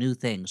 doing new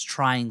things,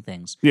 trying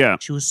things. Yeah.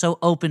 She was so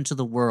open to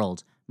the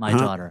world, my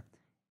daughter.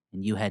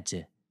 And you had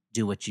to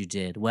do what you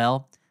did.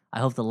 Well, I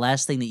hope the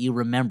last thing that you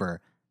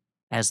remember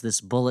as this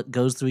bullet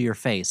goes through your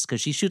face,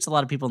 because she shoots a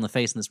lot of people in the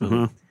face in this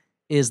movie,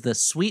 is the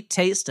sweet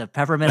taste of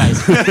peppermint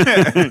ice cream. And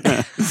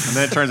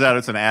then it turns out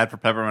it's an ad for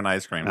peppermint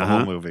ice cream, the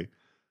whole movie.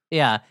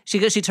 Yeah. She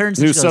turns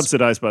and she goes,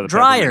 subsidized by the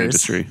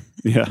dryers. Peppermint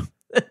industry. Yeah.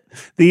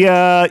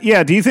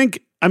 Do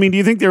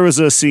you think there was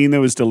a scene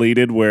that was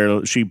deleted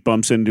where she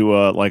bumps into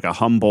a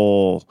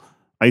humble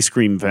ice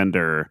cream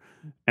vendor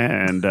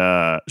and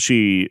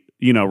she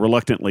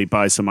reluctantly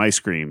buys some ice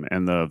cream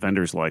and the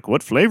vendor's like,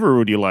 "What flavor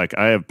would you like?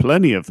 I have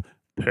plenty of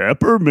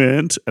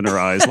peppermint," and her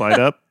eyes light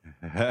up.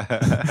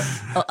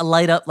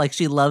 Light up like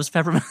she loves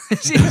peppermint.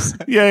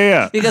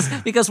 Yeah.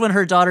 Because when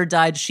her daughter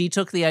died, she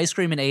took the ice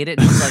cream and ate it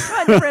and was like,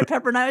 "I never had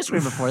peppermint ice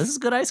cream before. This is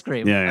good ice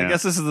cream." Yeah. I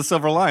guess this is the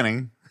silver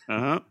lining.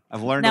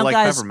 I've learned to like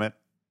guys, peppermint.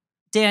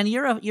 Dan,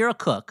 you're a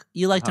cook.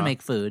 You like to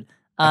make food.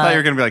 I thought you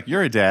were going to be like,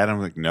 "You're a dad." I'm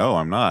like, "No,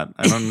 I'm not.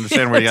 I don't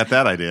understand where you got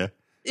that idea."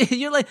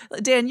 You're like,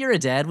 Dan, you're a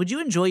dad. Would you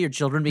enjoy your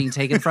children being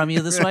taken from you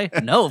this way?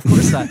 No, of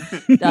course not.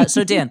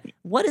 So, Dan,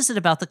 what is it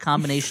about the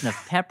combination of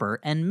pepper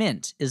and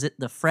mint? Is it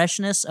the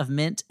freshness of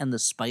mint and the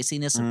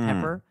spiciness of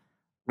pepper?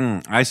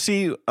 I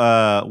see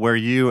where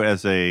you,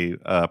 as a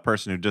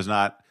person who does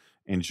not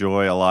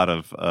enjoy a lot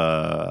of,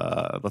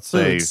 let's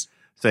Foods.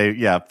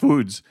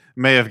 foods,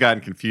 may have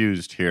gotten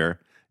confused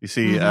here. You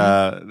see,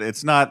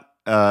 it's not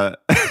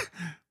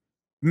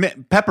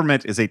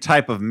peppermint is a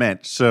type of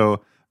mint,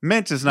 so.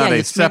 Mint is not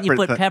a separate.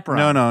 You put pepper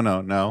on.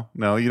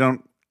 No. You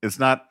don't. It's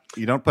not.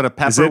 You don't put a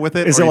pepper with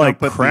it. Is or it you like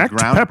don't put cracked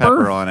ground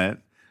pepper? on it?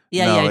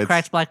 Yeah,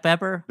 cracked black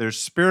pepper. There's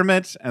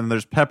spearmint and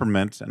there's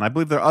peppermint, and I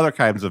believe there are other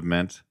kinds of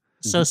mint.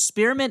 So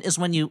spearmint is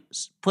when you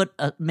put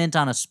a mint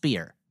on a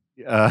spear.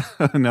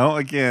 No,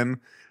 again,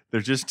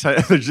 they're just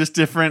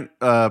different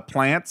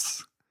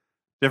plants,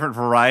 different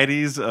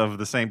varieties of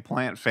the same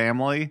plant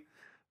family.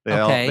 They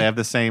have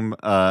the same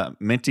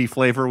minty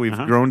flavor we've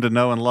grown to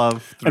know and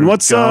love through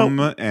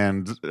gum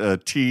and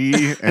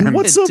tea and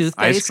what's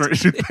ice cream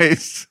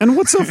toothpaste. And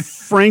what's a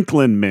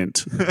Franklin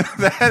mint?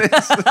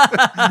 That's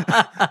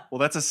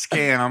a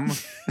scam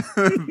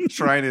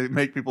trying to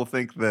make people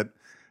think that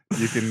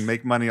you can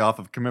make money off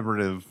of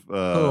commemorative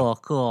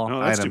cool. Oh,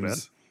 that's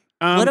items. Too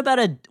bad.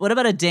 What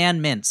about a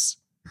Dan Mintz?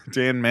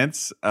 Dan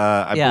Mintz,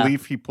 I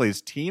believe he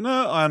plays Tina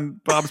on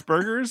Bob's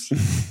Burgers.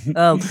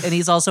 Oh, and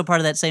he's also part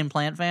of that same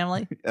plant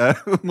family?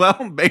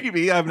 Well,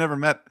 maybe. I've never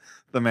met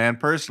the man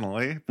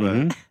personally,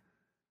 but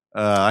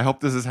I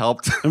hope this has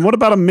helped. And what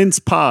about a mince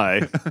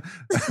pie?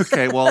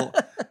 Okay, well,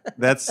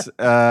 that's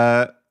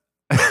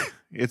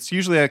it's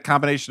usually a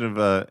combination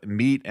of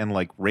meat and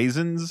like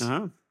raisins.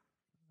 And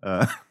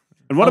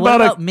what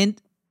about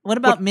mint? What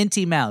about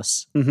Minty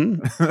Mouse?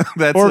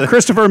 That's or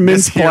Christopher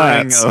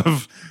Mintz-Platts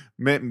of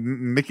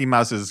Mickey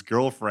Mouse's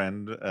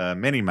girlfriend,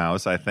 Minnie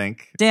Mouse, I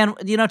think. Dan,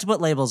 you don't have to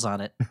put labels on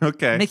it.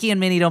 Okay. Mickey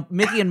and Minty don't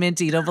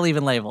believe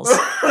in labels.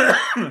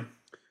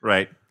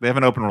 Right. They have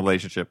an open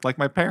relationship, like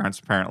my parents,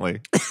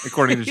 apparently,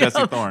 according to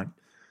Jesse Thorne.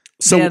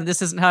 So Dan,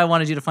 this isn't how I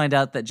wanted you to find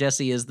out that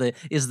Jesse is the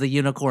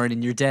unicorn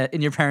in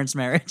your parents'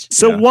 marriage.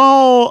 So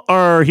while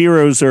our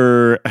heroes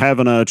are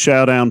having a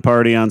chow down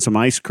party on some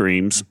ice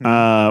creams,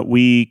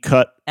 we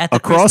cut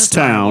across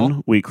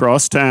town. We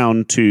cross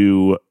town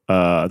to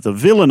the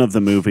villain of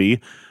the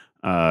movie,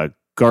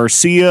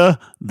 Garcia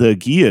the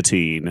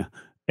Guillotine,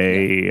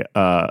 a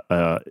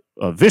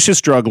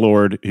vicious drug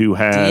lord who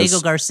has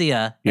Diego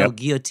Garcia, El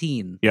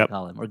Guillotine,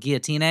 call him, or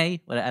Guillotine. I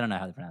don't know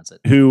how to pronounce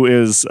it.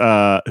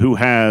 Who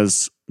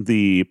has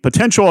the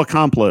potential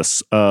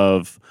accomplice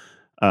of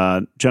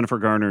Jennifer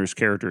Garner's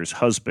character's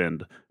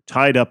husband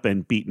tied up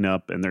and beaten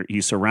up, and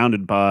he's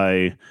surrounded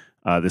by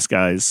this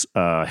guy's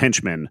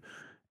henchmen,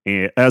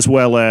 as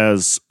well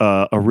as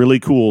a really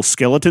cool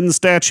skeleton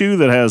statue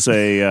that has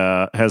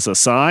a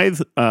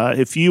scythe.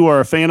 If you are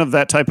a fan of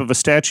that type of a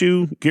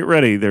statue, get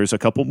ready. There's a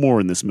couple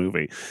more in this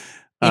movie.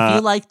 If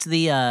you liked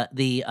the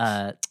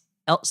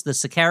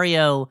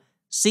Sicario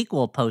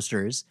sequel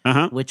posters,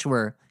 which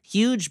were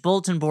huge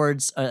bulletin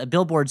boards,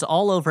 billboards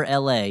all over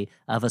LA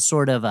of a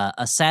sort of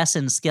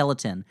assassin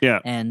skeleton. Yeah.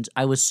 And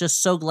I was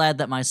just so glad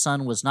that my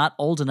son was not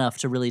old enough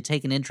to really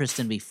take an interest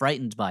and be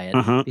frightened by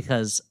it,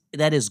 because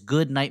that is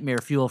good nightmare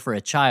fuel for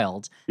a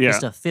child. Yeah.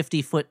 Just a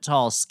 50-foot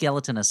tall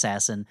skeleton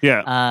assassin.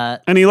 Yeah.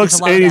 And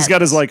he's got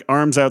his like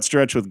arms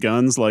outstretched with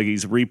guns, like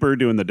he's Reaper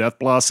doing the Death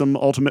Blossom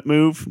ultimate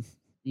move.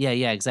 Yeah,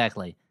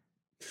 exactly.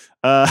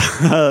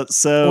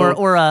 So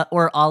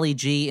or Ollie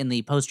G in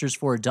the posters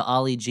for the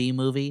Ollie G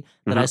movie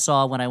that I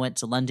saw when I went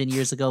to London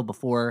years ago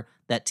before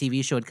that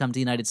TV show had come to the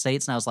United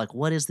States, and I was like,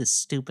 what is this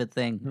stupid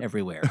thing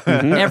everywhere?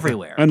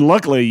 Everywhere. And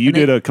luckily you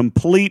did a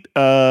complete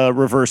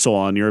reversal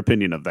on your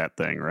opinion of that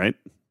thing, right?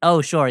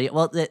 Oh, sure. Yeah.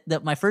 Well,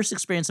 my first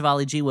experience of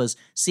Ollie G was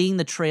seeing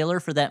the trailer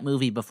for that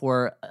movie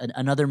before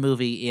another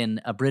movie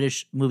in a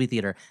British movie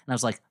theater, and I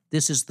was like,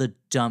 this is the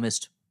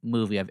dumbest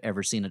movie I've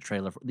ever seen a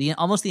trailer for.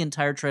 Almost the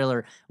entire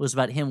trailer was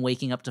about him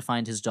waking up to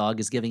find his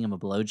dog is giving him a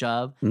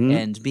blowjob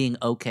and being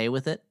okay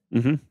with it.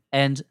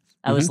 And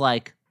I was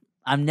like,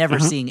 I'm never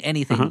seeing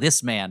anything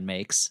this man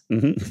makes.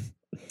 And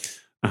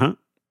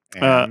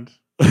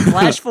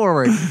Flash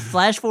forward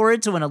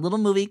to when a little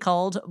movie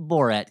called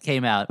Borat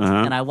came out,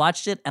 and I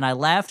watched it and I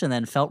laughed and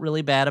then felt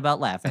really bad about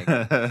laughing.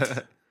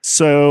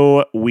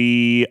 So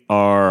we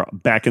are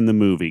back in the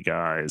movie,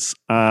 guys.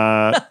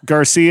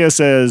 Garcia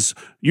says,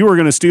 "You were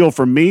going to steal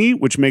from me,"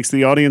 which makes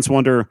the audience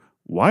wonder,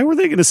 why were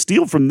they going to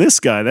steal from this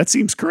guy? That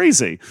seems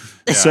crazy.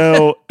 Yeah.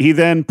 So he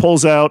then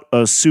pulls out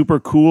a super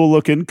cool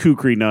looking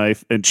kukri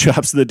knife and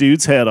chops the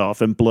dude's head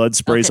off, and blood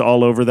sprays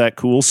all over that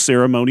cool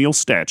ceremonial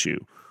statue.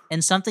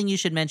 And something you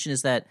should mention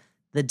is that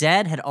the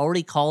dad had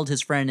already called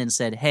his friend and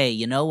said, hey,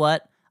 you know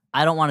what?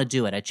 I don't want to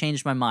do it. I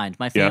changed my mind.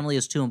 My family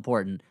is too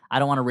important. I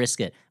don't want to risk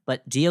it.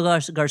 But Diego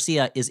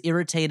Garcia is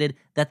irritated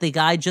that the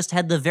guy just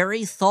had the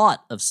very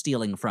thought of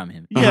stealing from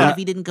him, even if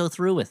he didn't go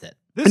through with it.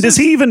 Does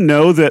he even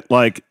know that,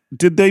 like,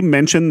 did they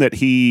mention that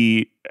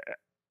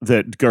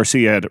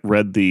Garcia had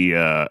heard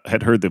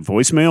the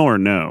voicemail or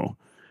no?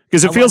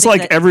 Because it feels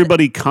like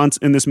everybody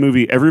in this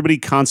movie, everybody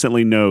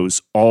constantly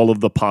knows all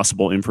of the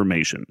possible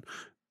information.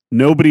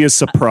 Nobody is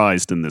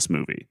surprised in this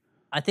movie.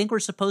 I think we're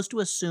supposed to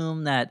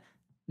assume that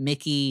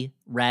Mickey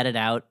ratted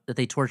out, that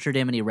they tortured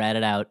him and he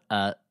ratted out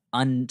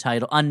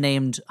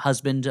unnamed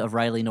husband of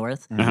Riley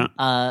North.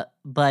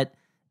 But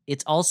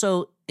it's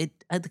also,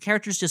 the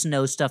characters just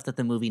know stuff that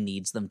the movie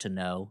needs them to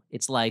know.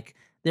 It's like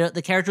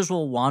the characters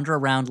will wander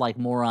around like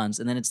morons,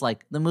 and then it's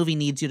like, the movie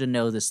needs you to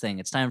know this thing.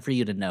 It's time for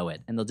you to know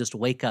it. And they'll just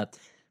wake up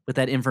with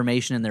that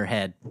information in their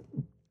head,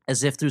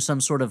 as if through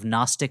some sort of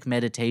Gnostic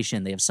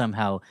meditation, they have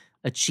somehow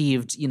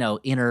achieved,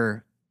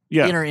 inner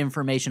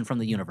information from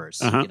the universe,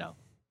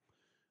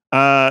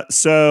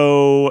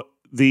 So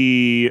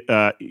he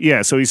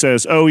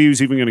says, he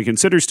was even going to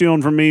consider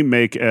stealing from me,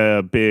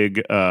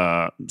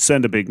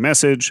 send a big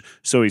message.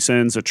 So he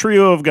sends a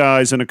trio of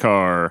guys in a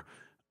car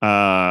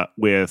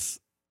with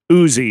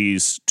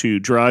Uzis to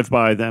drive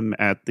by them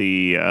at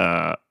the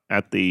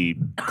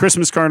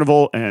Christmas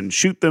carnival and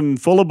shoot them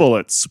full of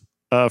bullets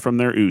from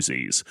their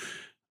Uzis.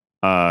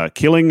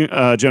 Killing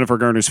Jennifer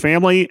Garner's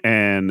family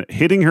and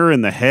hitting her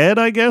in the head,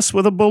 I guess,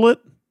 with a bullet.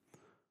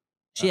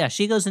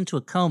 She goes into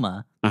a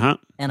coma, and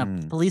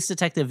a police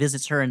detective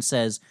visits her and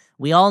says,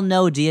 we all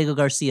know Diego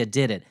Garcia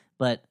did it,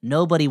 but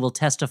nobody will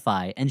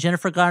testify. And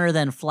Jennifer Garner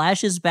then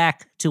flashes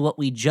back to what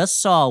we just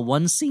saw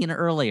one scene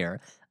earlier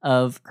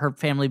of her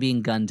family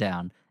being gunned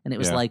down. And it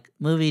was like,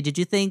 movie, did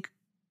you think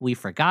we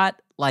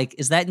forgot? Like,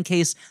 is that in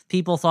case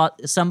people thought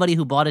somebody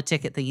who bought a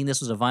ticket thinking this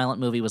was a violent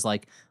movie was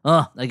like,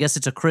 I guess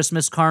it's a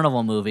Christmas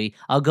carnival movie.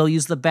 I'll go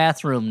use the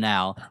bathroom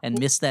now, and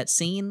miss that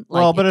scene?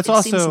 Like, but it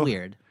also seems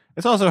weird.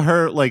 It's also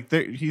her, like,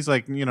 he's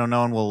like, no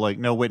one will, like,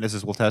 no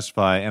witnesses will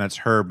testify, and it's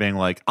her being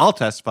like, I'll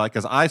testify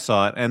because I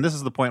saw it, and this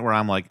is the point where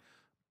I'm like,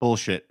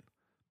 bullshit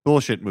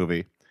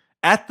movie.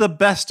 At the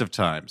best of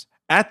times,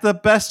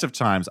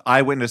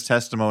 eyewitness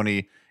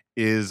testimony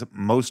is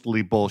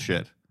mostly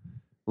bullshit.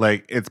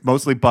 Like, it's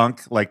mostly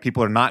bunk. Like,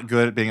 people are not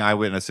good at being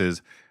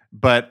eyewitnesses,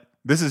 but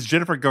this is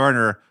Jennifer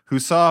Garner, who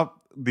saw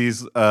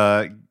these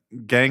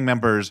gang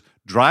members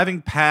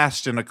driving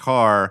past in a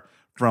car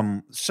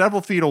from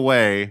several feet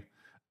away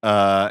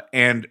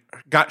and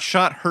got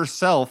shot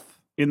herself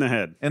in the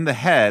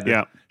head.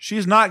 Yeah.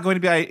 She's not going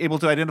to be able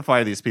to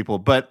identify these people,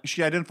 but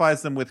she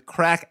identifies them with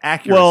crack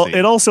accuracy. Well,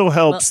 it also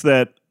helps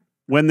that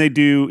when they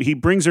do, he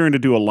brings her in to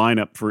do a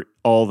lineup for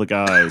all the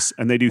guys,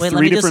 and they do Wait,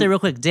 let me just say real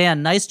quick,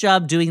 Dan, nice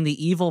job doing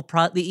the evil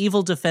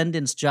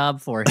defendant's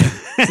job for him,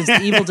 since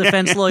the evil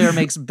defense lawyer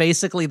makes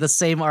basically the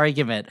same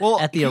argument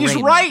at the arraignment.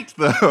 He's right,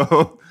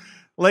 though.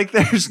 Like,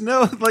 there's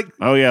no, like...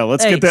 Oh, yeah,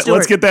 let's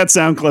get that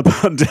sound clip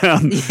on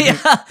down. Yeah,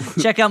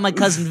 check out my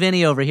cousin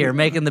Vinny over here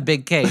making the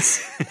big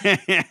case.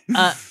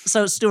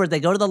 So, Stuart, they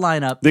go to the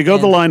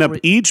lineup.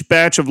 Each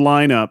batch of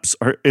lineups,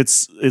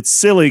 it's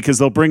silly because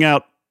they'll bring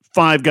out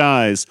 5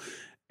 guys,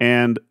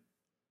 and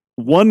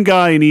one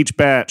guy in each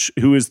batch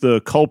who is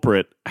the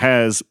culprit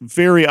has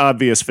very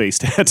obvious face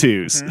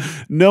tattoos.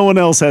 No one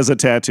else has a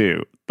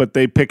tattoo, but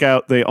they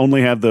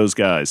only have those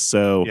guys.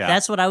 So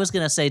that's what I was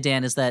going to say,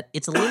 Dan, is that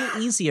it's a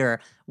little easier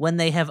when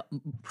they have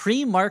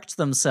pre-marked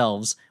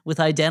themselves with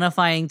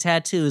identifying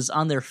tattoos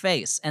on their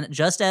face. And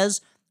just as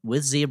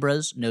with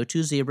zebras, no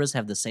 2 zebras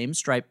have the same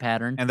stripe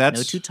pattern. And no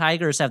 2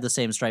 tigers have the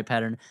same stripe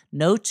pattern.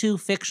 No 2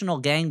 fictional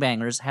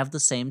gangbangers have the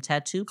same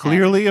tattoo pattern.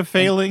 Clearly a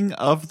failing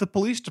of the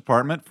police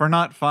department for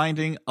not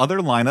finding other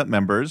lineup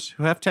members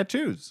who have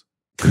tattoos.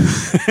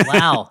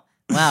 Wow.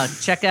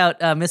 Check out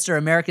Mr.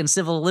 American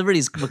Civil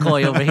Liberties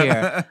McCoy over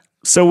here.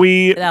 So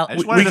I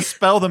just wanted to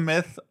spell the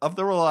myth of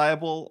the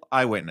reliable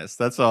eyewitness.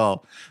 That's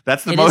all.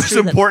 That's the most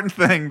important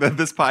thing that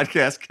this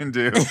podcast can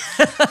do.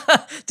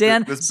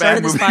 Dan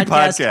started this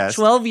podcast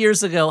 12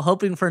 years ago,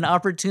 hoping for an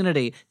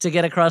opportunity to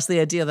get across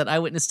the idea that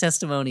eyewitness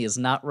testimony is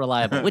not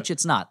reliable, which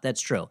it's not. That's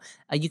true.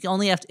 You can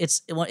only have to,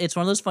 it's one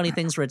of those funny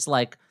things where it's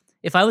like,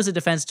 if I was a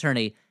defense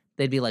attorney,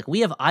 they'd be like, we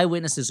have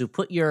eyewitnesses who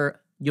put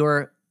your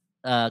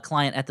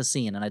client at the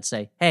scene, and I'd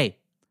say, hey,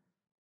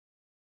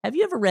 have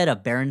you ever read a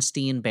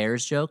Berenstein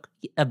Bears joke?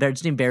 A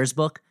Berenstein Bears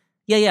book?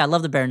 Yeah, I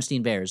love the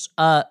Berenstein Bears.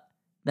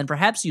 Then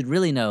perhaps you'd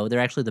really know they're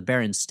actually the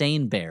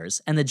Berenstain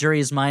Bears, and the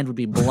jury's mind would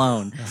be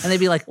blown. And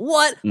they'd be like,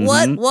 what?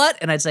 What?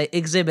 And I'd say,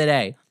 Exhibit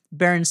A,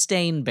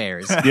 Berenstain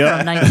Bears from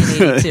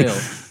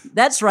 1982.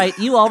 That's right,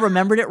 you all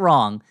remembered it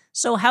wrong.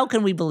 So how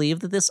can we believe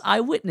that this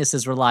eyewitness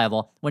is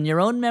reliable when your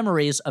own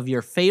memories of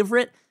your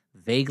favorite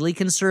vaguely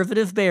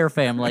conservative bear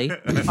family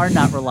are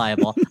not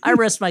reliable? I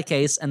rest my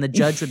case, and the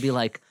judge would be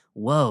like,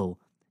 whoa.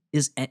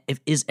 Is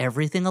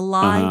everything a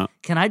lie?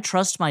 Can I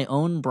trust my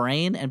own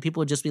brain? And people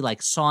would just be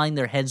like sawing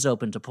their heads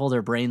open to pull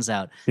their brains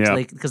out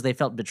because they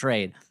felt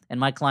betrayed. And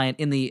my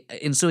client, in the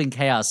ensuing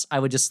chaos, I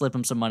would just slip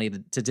him some money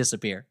to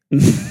disappear.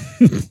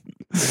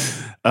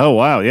 Oh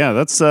wow, yeah,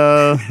 that's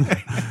I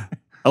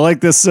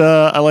like this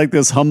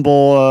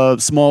humble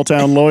small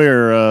town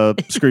lawyer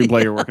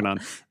screenplay you're working on.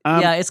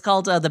 Yeah, it's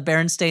called The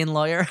Berenstain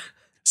Lawyer.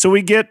 So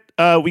we get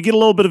a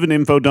little bit of an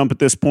info dump at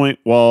this point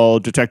while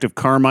Detective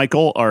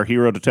Carmichael, our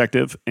hero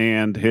detective,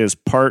 and his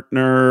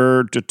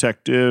partner,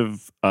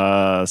 Detective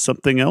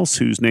something else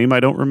whose name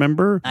I don't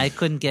remember. I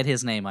couldn't get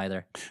his name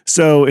either.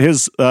 So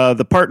his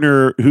the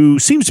partner, who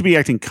seems to be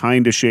acting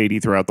kind of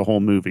shady throughout the whole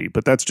movie,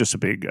 but that's just a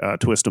big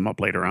twist him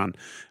up later on.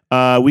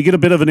 We get a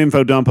bit of an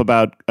info dump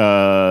about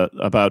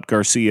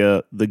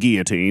Garcia the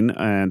Guillotine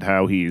and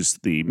how he's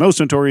the most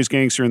notorious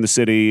gangster in the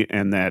city,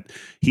 and that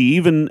he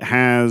even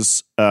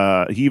has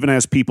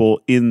people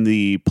in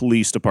the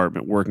police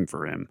department working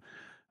for him.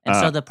 And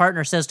so the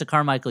partner says to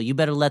Carmichael, "You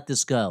better let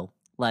this go.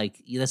 Like,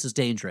 this is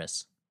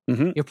dangerous.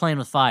 You're playing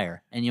with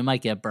fire, and you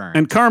might get burned."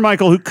 And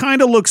Carmichael, who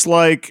kind of looks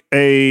like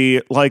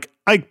Ike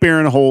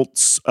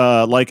Barinholtz,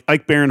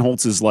 Ike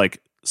Barinholtz's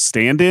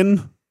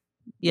stand-in.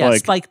 Yeah,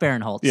 Spike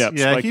Barinholtz. Yeah,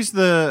 Spike. He's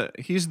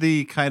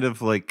the kind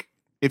of like,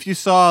 if you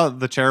saw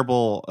the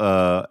terrible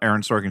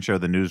Aaron Sorkin show,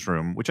 The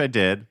Newsroom, which I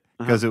did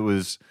because it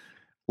was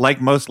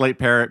like most late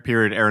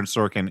period Aaron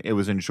Sorkin, it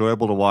was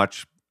enjoyable to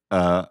watch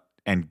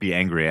and be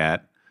angry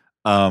at.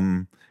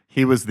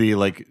 He was the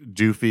like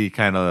doofy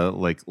kind of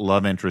like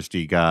love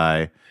interesty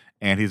guy,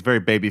 and he's very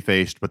baby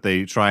faced, but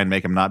they try and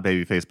make him not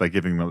baby faced by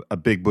giving him a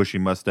big bushy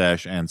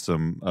mustache and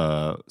some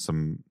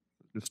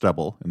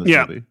stubble in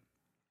this movie.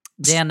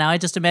 Dan, now I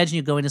just imagine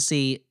you going to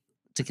see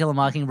To Kill a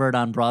Mockingbird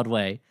on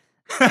Broadway,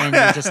 and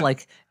you're just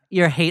like,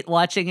 you're hate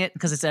watching it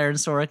because it's Aaron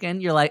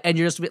Sorkin. You're like, and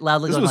you're just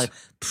loudly going like,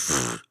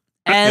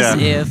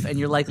 if, and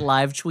you're like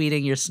live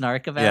tweeting your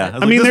snark about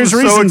it. I mean, there's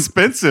reason. So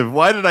expensive.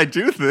 Why did I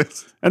do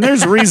this? And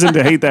there's reason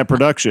to hate that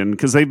production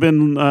because they've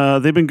been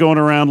going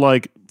around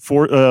like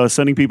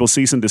sending people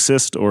cease and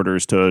desist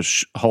orders to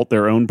halt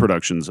their own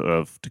productions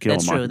of To Kill a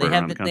Mockingbird.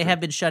 That's true. They have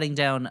been shutting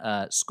down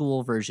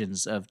school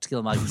versions of To Kill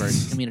a Mockingbird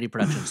community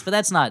productions, but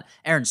that's not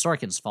Aaron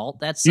Sorkin's fault.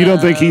 That's you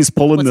don't think he's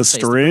pulling the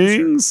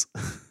strings?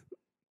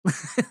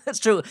 That's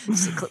true.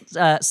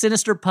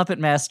 Sinister puppet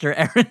master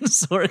Aaron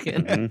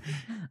Sorkin.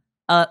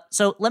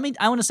 So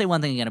I want to say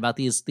one thing again about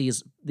these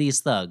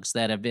thugs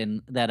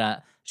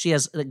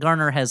that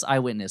Garner has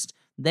eyewitnessed.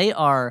 They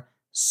are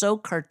so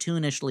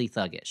cartoonishly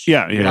thuggish.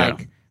 Yeah.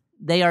 Like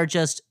they are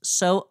just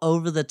so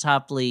over the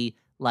toply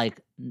like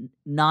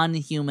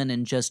non-human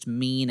and just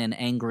mean and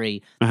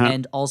angry,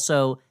 and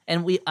also,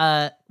 and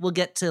we'll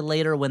get to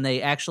later when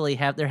they actually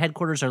have their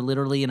headquarters are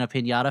literally in a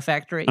piñata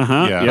factory.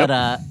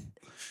 But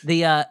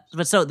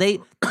so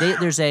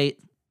there's an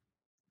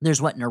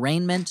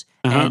arraignment,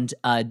 and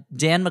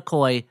Dan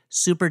McCoy,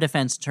 super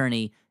defense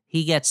attorney,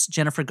 he gets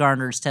Jennifer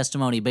Garner's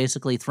testimony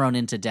basically thrown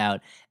into doubt,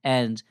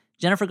 and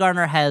Jennifer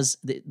Garner has,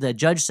 the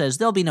judge says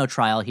there'll be no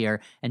trial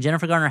here, and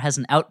Jennifer Garner has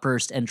an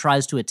outburst and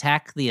tries to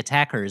attack the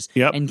attackers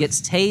and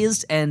gets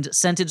tased and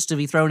sentenced to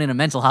be thrown in a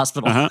mental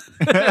hospital.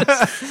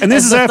 And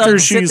this is after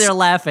she's... sit there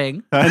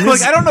laughing.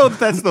 Like, I don't know if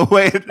that's the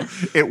way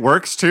it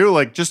works, too.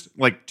 Like, just,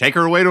 like, take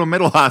her away to a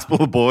mental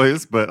hospital,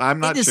 boys, but I'm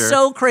not sure. It is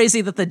so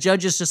crazy that the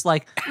judge is just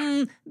like,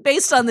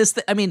 based on this...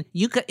 I mean,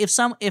 you could, if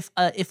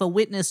a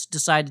witness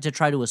decided to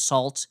try to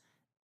assault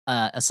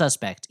a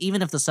suspect,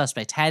 even if the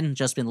suspect hadn't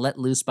just been let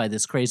loose by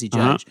this crazy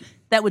judge,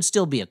 that would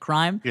still be a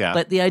crime. Yeah.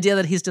 But the idea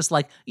that he's just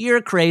like,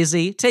 you're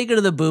crazy, take her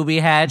to the booby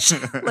hatch,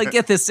 like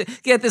get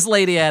this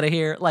lady out of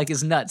here, like,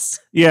 is nuts.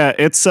 Yeah,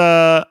 it's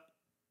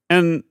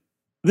and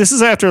this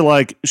is after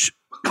like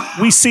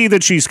we see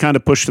that she's kind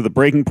of pushed to the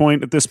breaking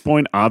point at this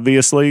point.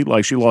 Obviously,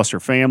 like she lost her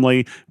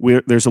family.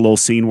 There's a little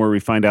scene where we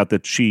find out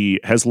that she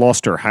has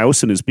lost her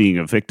house and is being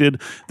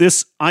evicted.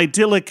 This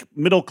idyllic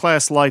middle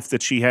class life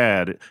that she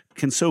had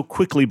can so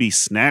quickly be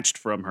snatched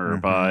from her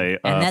by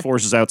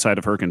forces outside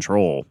of her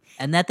control.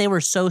 And that they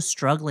were so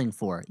struggling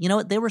for. You know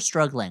what? They were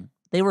struggling.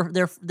 They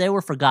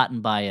were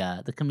forgotten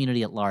by the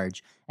community at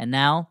large, and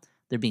now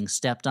they're being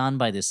stepped on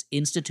by this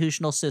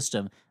institutional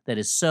system that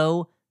is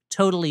so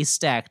totally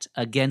stacked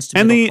against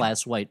middle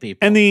class white people.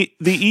 And the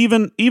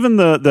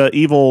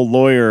evil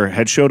lawyer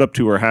had showed up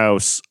to her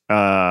house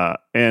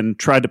and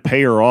tried to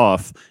pay her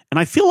off. And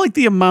I feel like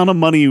the amount of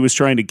money he was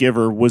trying to give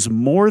her was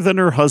more than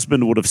her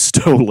husband would have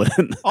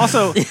stolen.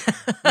 Also,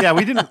 yeah,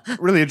 we didn't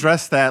really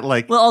address that.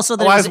 Like, well, also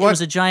that it was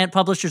a giant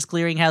Publishers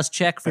Clearinghouse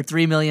check for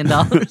 $3 million.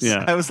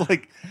 Yeah, I was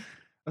like,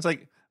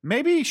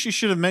 maybe she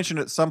should have mentioned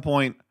at some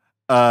point,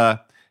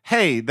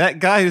 hey, that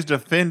guy who's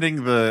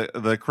defending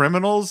the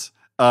criminals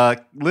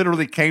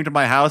literally came to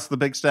my house with a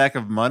big stack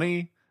of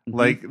money.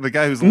 Like the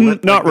guy who's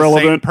not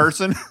relevant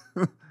person.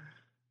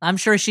 I'm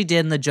sure she did,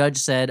 and the judge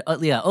said,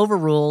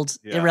 overruled.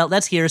 Yeah.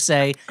 That's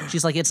hearsay.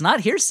 She's like, it's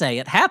not hearsay.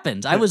 It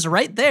happened. I was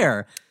right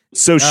there.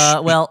 So,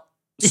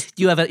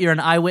 you're an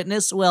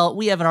eyewitness? Well,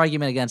 we have an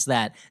argument against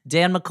that.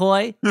 Dan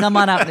McCoy, come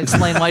on out and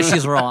explain why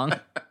she's wrong.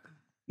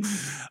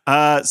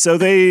 So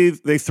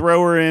they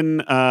throw her in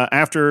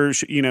after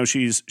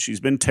she's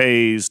been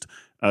tased.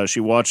 She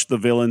watched the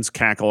villains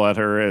cackle at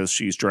her as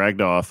she's dragged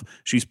off.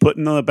 She's put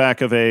in the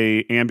back of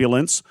a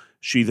ambulance.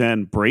 She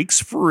then breaks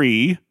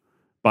free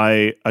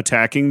by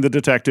attacking the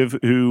detective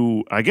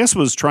who I guess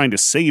was trying to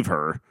save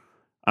her.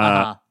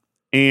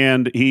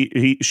 And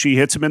she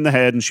hits him in the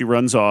head and she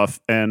runs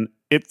off. And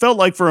it felt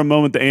like for a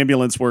moment the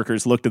ambulance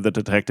workers looked at the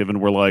detective and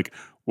were like,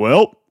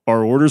 well,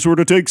 our orders were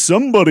to take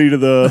somebody to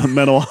the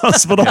mental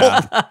hospital.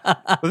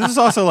 But this is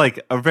also like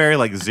a very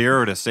like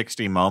 0 to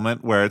 60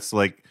 moment where it's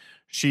like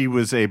she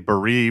was a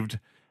bereaved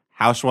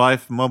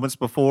housewife moments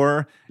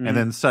before, and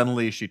then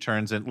suddenly she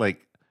turns in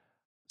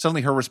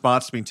suddenly her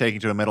response to being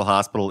taken to a mental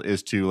hospital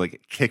is to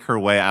like kick her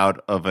way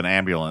out of an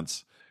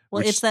ambulance.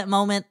 Well, it's that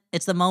moment.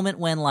 It's the moment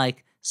when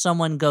like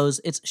someone goes.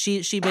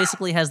 She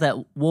basically has that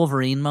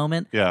Wolverine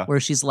moment where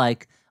she's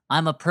like,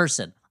 I'm a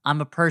person.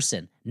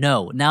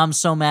 No, now I'm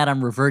so mad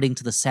I'm reverting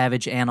to the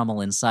savage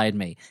animal inside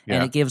me. Yeah.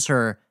 And it gives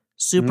her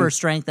super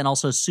strength and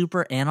also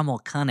super animal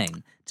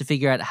cunning to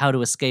figure out how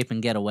to escape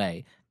and get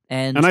away.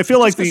 And I feel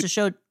like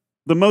the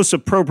most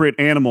appropriate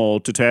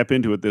animal to tap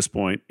into at this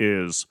point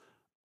is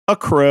a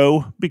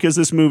crow, because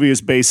this movie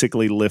is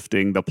basically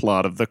lifting the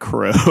plot of The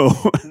Crow.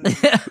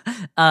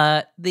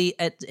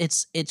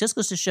 It just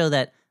goes to show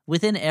that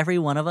within every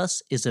one of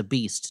us is a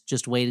beast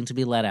just waiting to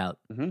be let out.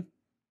 Mm-hmm.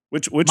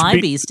 Which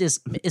beast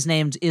is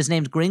named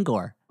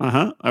Gringor.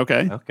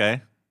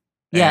 Okay.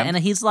 Yeah, and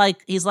he's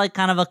like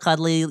kind of a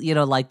cuddly,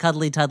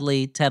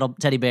 cuddly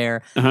teddy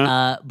bear.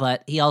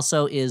 But he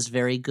also is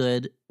very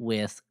good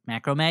with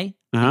macrame,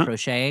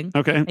 crocheting.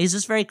 Okay. He's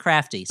just very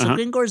crafty. So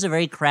Gringor is a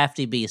very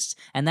crafty beast,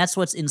 and that's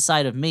what's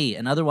inside of me,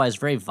 an otherwise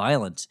very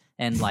violent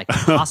and like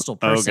hostile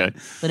person. Okay.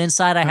 But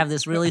inside I have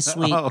this really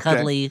sweet,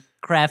 cuddly,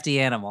 crafty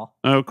animal.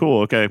 Oh,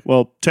 cool. Okay.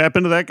 Well, tap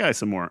into that guy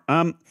some more.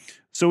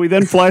 So we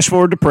then flash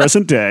forward to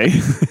present day.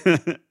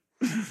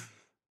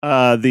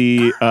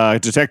 The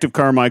Detective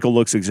Carmichael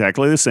looks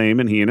exactly the same,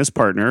 and he and his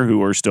partner,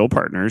 who are still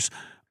partners,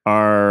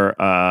 are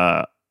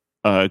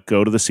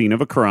go to the scene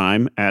of a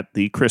crime at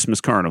the Christmas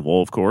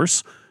Carnival, of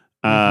course,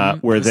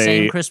 where the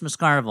same Christmas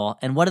Carnival.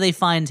 And what do they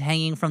find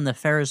hanging from the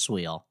Ferris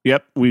wheel?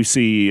 Yep, we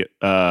see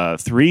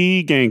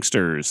 3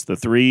 gangsters, the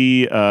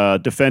 3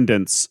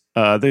 defendants,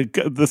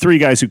 the 3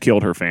 guys who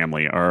killed her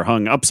family are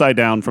hung upside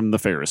down from the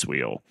Ferris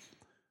wheel.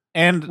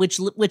 And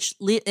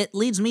it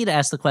leads me to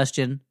ask the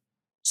question: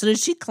 so did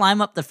she climb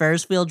up the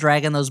Ferris wheel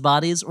dragging those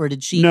bodies, or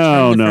did she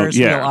turn the Ferris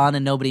wheel on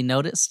and nobody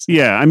noticed?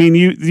 Yeah, I mean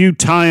you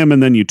tie them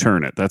and then you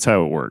turn it. That's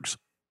how it works.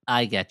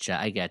 I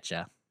getcha.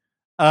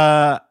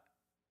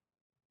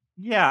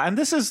 Yeah, and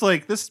this is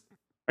like this.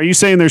 Are you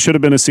saying there should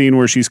have been a scene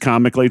where she's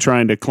comically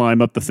trying to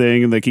climb up the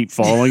thing and they keep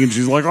falling and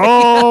she's like,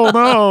 "Oh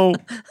no!"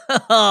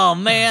 Oh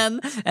man!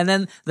 And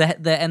then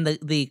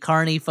the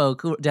carny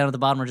folk who down at the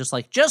bottom are just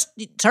like, just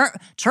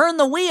turn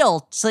the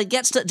wheel so it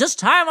gets to just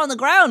time on the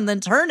ground and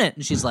then turn it.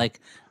 And she's like,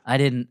 I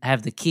didn't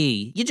have the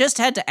key. You just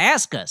had to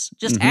ask us.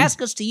 Just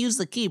ask us to use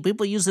the key.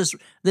 People use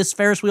this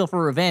Ferris wheel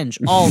for revenge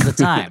all the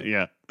time.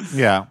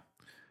 Yeah.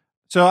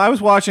 So I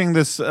was watching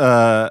this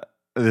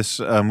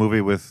movie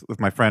with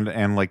my friend,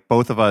 and like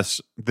both of us,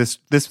 this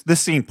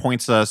scene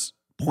points up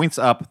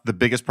the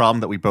biggest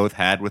problem that we both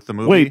had with the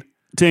movie. Wait,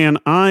 Dan,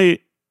 I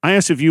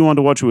asked if you wanted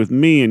to watch it with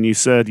me, and you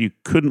said you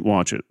couldn't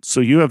watch it.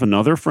 So you have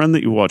another friend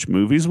that you watch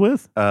movies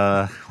with?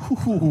 So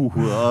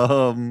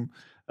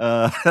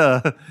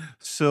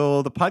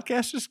the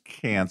podcast is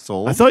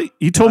canceled. I thought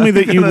you told me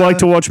that you like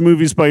to watch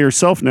movies by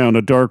yourself now in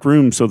a dark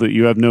room so that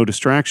you have no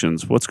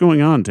distractions. What's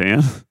going on,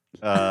 Dan?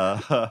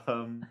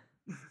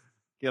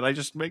 Can I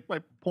just make my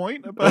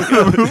point about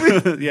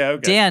the movie? Yeah,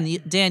 okay.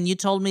 Dan, you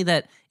told me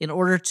that in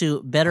order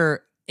to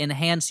better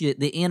enhance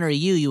the inner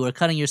you were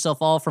cutting yourself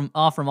off from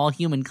all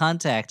human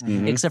contact,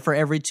 except for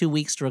every 2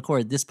 weeks to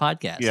record this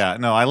podcast. Yeah,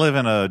 no, I live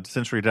in a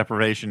sensory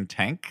deprivation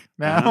tank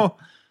now.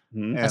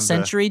 Mm-hmm. A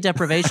sensory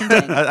deprivation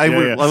tank? I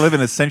live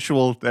in a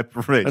sensual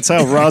deprivation. That's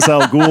how Ra's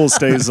al Ghul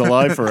stays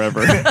alive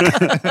forever.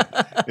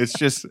 It's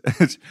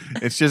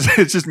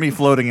just me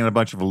floating in a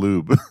bunch of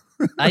lube.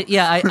 I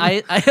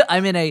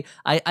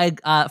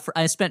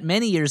spent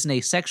many years in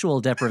a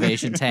sexual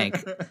deprivation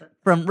tank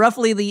from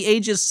roughly the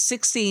ages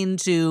 16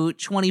 to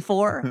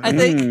 24, I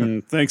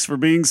think. Thanks for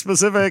being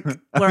specific.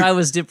 Where I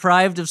was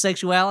deprived of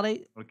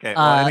sexuality. Okay.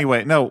 Well,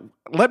 anyway, no.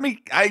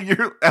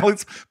 You're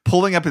Alex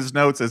pulling up his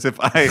notes as if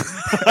I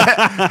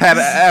had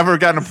ever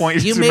gotten a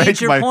point. You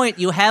made your point.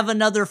 You have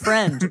another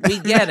friend. We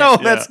get it. No,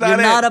 that's not You're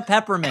it. not a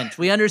peppermint.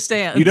 We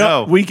understand. You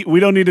don't. We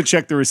don't need to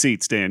check the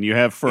receipts, Dan. You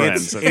have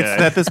friends. It's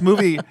that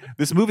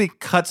this movie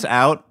cuts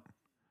out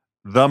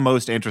the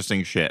most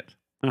interesting shit.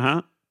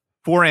 Uh-huh.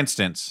 For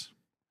instance,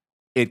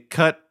 it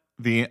cut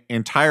the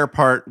entire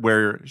part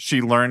where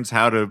she learns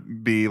how to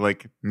be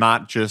like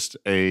not just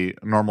a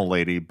normal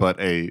lady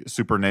but a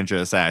super ninja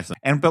assassin.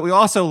 But we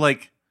also,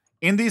 like,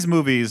 in these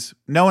movies,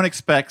 no one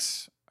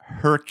expects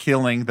her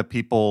killing the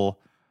people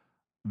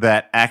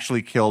that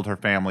actually killed her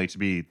family to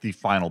be the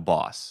final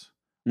boss.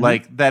 Mm-hmm.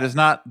 Like, that is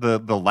not the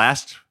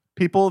last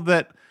people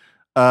that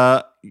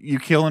you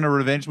kill in a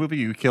revenge movie.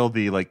 You kill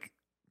the like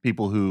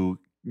people who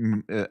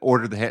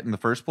ordered the hit in the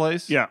first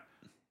place. Yeah.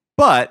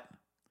 But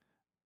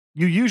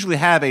you usually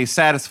have a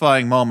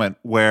satisfying moment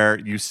where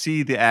you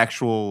see the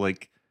actual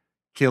like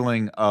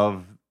killing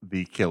of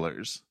the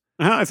killers.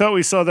 I thought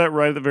we saw that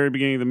right at the very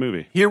beginning of the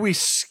movie. Here we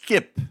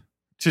skip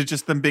to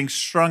just them being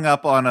strung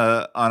up on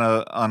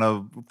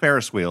a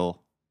Ferris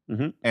wheel,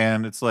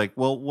 and it's like,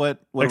 well, what are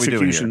we doing here?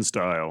 Execution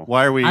style.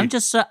 Why are we? I'm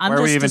just even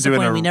doing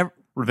disappointed.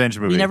 Revenge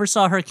movie? We never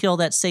saw her kill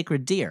that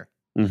sacred deer.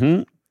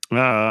 Mm-hmm.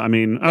 I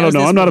mean, I don't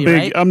know. I'm not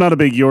a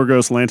big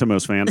Yorgos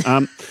Lanthimos fan.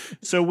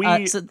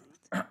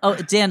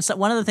 Dan, so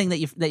one other thing that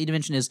you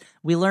mentioned is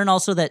we learn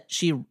also that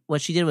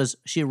what she did was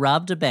she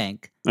robbed a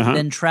bank,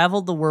 then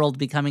traveled the world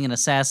becoming an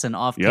assassin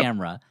off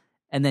camera,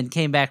 and then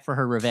came back for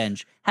her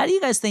revenge. How do you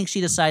guys think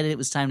she decided it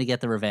was time to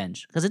get the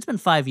revenge? Because it's been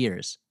 5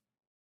 years.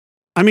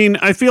 I mean,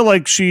 I feel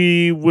like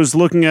she was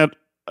looking at.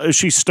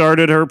 She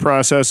started her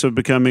process of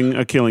becoming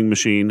a killing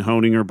machine,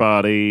 honing her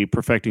body,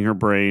 perfecting her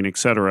brain,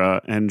 etc.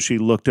 And she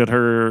looked at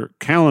her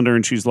calendar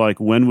and she's like,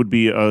 when would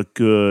be a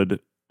good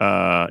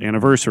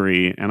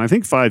anniversary? And I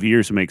think 5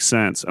 years makes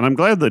sense. And I'm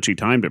glad that she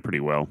timed it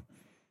pretty well.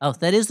 Oh,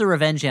 that is the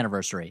revenge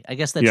anniversary. I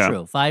guess that's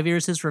true. 5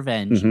 years is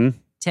revenge.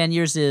 10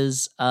 years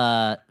is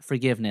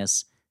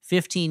forgiveness.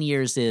 15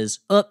 years is,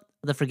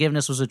 the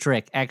forgiveness was a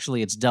trick.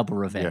 Actually, it's double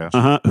revenge.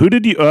 Yeah. Who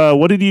did you?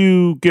 What did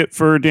you get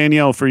for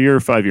Danielle for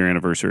your 5-year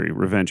anniversary?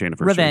 Revenge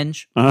anniversary.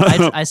 Revenge.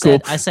 I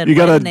said. You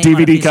got a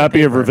DVD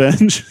copy of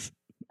Revenge.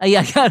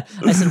 I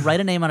said, write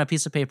a name on a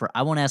piece of paper.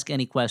 I won't ask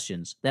any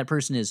questions. That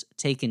person is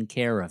taken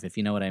care of, if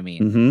you know what I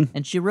mean.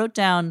 And she wrote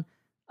down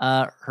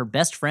her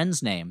best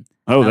friend's name.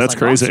 Oh, that's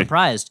crazy. I'm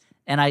surprised.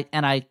 And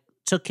I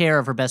took care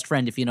of her best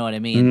friend, if you know what I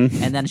mean.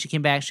 And then she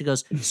came back. She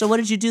goes, "So what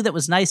did you do that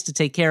was nice to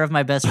take care of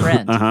my best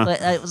friend?"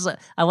 I was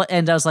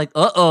like,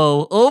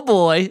 oh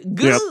boy.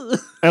 Yep.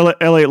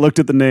 Elliot looked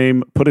at the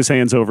name, put his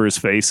hands over his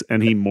face,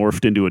 and he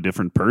morphed into a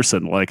different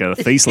person, like a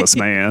faceless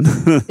man.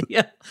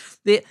 Yeah.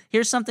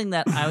 Here's something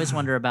that I always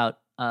wonder about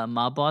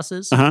mob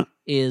bosses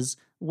is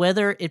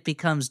whether it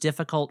becomes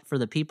difficult for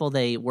the people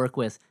they work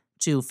with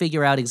to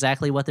figure out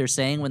exactly what they're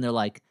saying when they're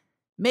like,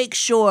 "Make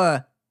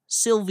sure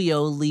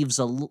Silvio leads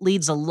a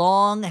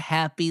long,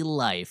 happy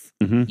life."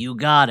 You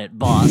got it,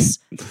 boss.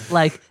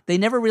 Like, they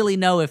never really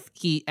know if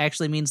he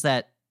actually means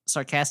that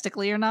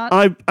sarcastically or not.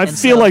 I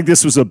feel like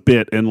this was a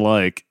bit in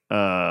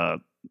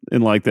that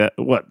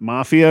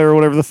Mafia or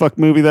whatever the fuck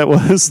movie that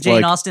was.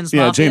 Jane Austen's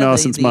Mafia. Yeah, Jane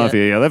Austen's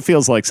Mafia. Yeah, that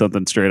feels like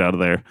something straight out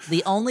of there.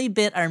 The only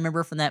bit I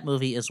remember from that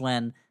movie is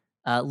when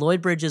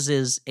Lloyd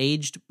Bridges'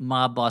 aged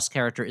mob boss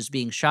character is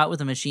being shot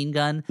with a machine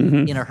gun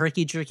Mhm. in a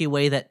herky-jerky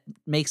way that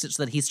makes it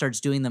so that he starts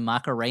doing the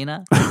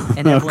Macarena,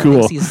 and Oh, everyone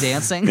cool. thinks he's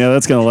dancing. Yeah,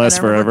 that's going to last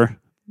And I remember forever.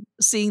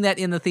 Seeing that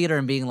in the theater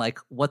and being like,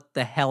 what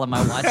the hell am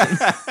I watching?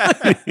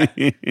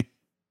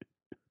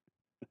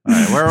 All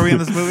right, where are we in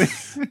this movie?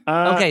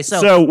 Okay,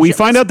 so we she-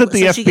 find out that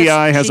the so she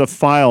FBI gets- has she- a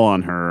file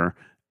on her,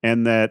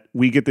 and that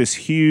we get this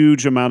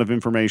huge amount of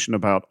information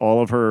about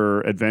all of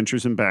her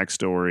adventures and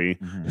backstory.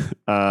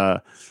 Uh,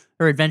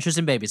 Her adventures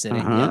in babysitting.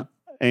 Uh-huh.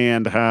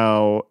 And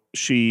how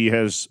she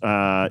has,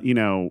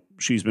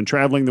 she's been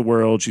traveling the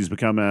world. She's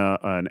become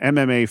an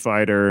MMA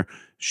fighter.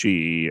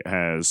 She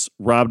has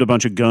robbed a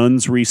bunch of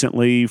guns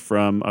recently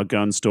from a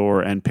gun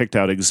store and picked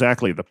out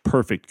exactly the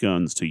perfect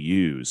guns to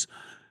use.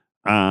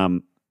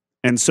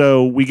 And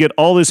so we get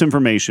all this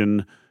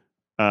information.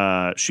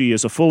 She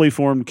is a fully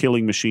formed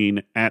killing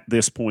machine at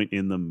this point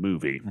in the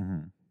movie. Mm-hmm.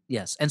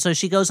 Yes. And so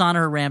she goes on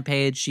her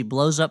rampage. She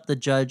blows up the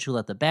judge who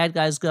let the bad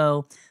guys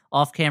go.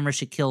 Off camera,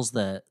 she kills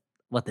the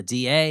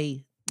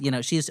DA,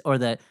 or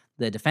the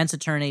defense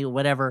attorney,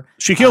 whatever.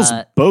 She kills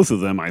both of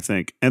them, I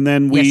think. And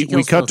then we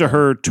kills cut both to of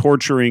her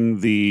torturing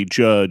the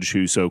judge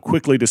who so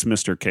quickly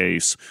dismissed her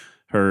case.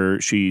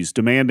 She's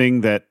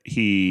demanding that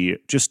he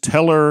just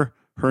tell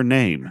her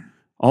name.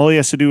 All he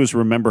has to do is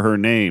remember her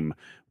name,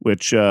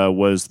 which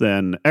was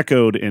then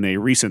echoed in a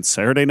recent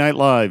Saturday Night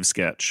Live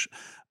sketch.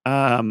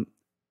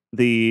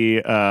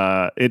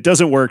 It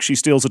doesn't work. She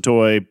steals a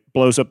toy,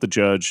 blows up the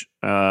judge,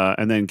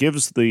 and then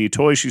gives the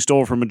toy she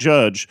stole from a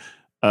judge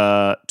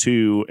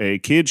to a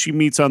kid she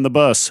meets on the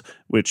bus,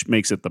 which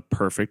makes it the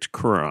perfect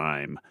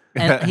crime.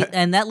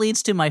 And that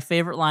leads to my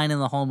favorite line in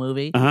the whole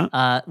movie,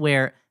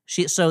 where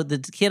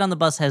the kid on the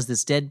bus has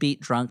this deadbeat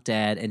drunk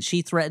dad, and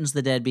she threatens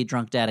the deadbeat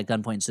drunk dad at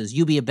gunpoint and says,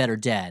 "You be a better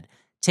dad.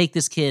 Take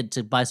this kid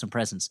to buy some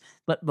presents."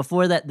 But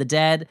before that, the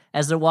dad,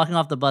 as they're walking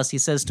off the bus, he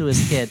says to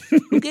his kid,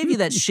 "Who gave you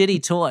that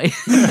shitty toy?"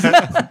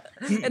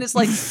 And it's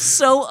like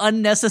so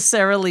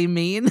unnecessarily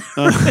mean.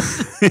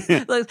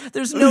 Like,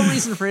 there's no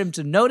reason for him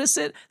to notice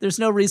it. There's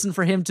no reason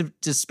for him to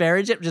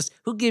disparage it. Just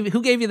who gave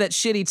you that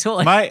shitty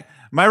toy?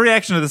 My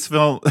reaction to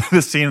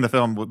this scene in the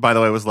film, by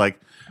the way, was like,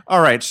 all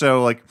right,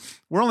 so like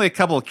we're only a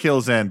couple of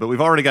kills in, but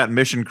we've already got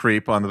mission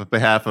creep on the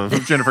behalf of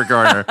Jennifer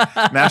Garner.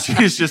 Now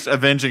she's just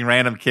avenging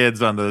random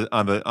kids on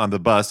the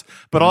bus.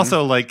 But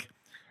also, like,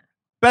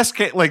 best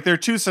case, like there are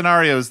two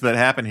scenarios that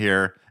happen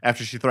here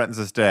after she threatens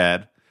his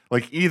dad.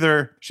 Like,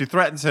 either she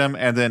threatens him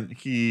and then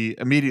he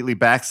immediately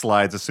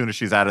backslides as soon as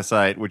she's out of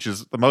sight, which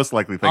is the most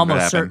likely thing to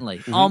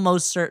happen.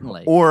 Almost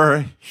certainly.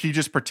 Or he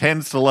just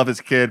pretends to love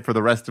his kid for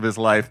the rest of his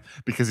life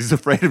because he's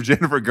afraid of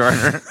Jennifer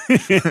Garner.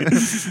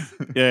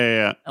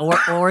 Yeah.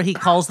 Or he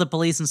calls the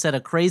police and said, "A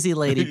crazy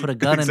lady put a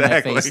gun in my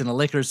face in a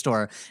liquor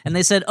store." And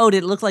they said, "Oh,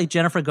 did it look like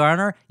Jennifer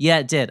Garner?" "Yeah,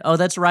 it did." "Oh,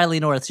 that's Riley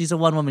North. She's a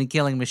one-woman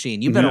killing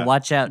machine. You better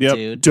watch out,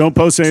 dude." Don't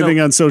post anything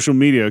on social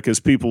media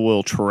because people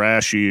will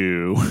trash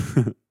you.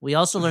 We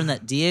also learned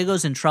that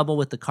Diego's in trouble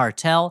with the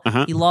cartel.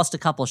 He lost a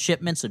couple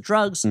shipments of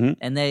drugs, and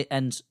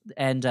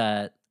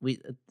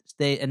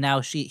now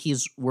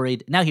he's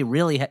worried. Now he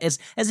really it's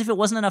as if it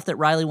wasn't enough that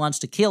Riley wants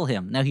to kill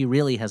him. Now he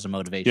really has a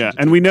motivation. Yeah,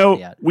 to and we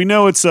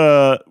know it's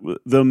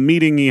the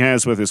meeting he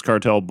has with his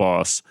cartel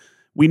boss.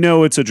 We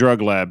know it's a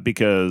drug lab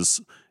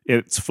because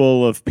it's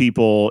full of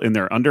people in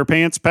their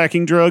underpants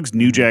packing drugs,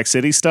 New Jack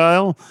City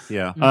style.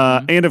 Yeah.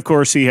 And of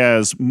course, he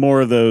has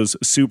more of those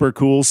super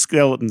cool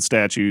skeleton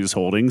statues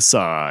holding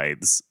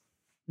scythes.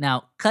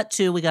 Now, cut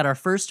to, we got our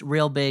first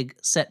real big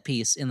set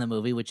piece in the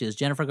movie, which is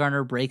Jennifer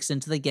Garner breaks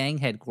into the gang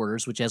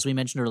headquarters, which, as we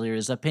mentioned earlier,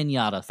 is a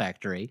piñata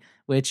factory,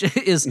 which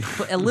is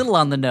a little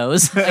on the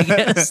nose, I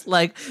guess.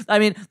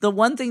 The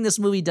one thing this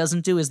movie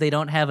doesn't do is they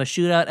don't have a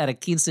shootout at a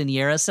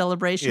quinceañera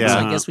celebration, so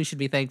I guess we should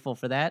be thankful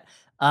for that.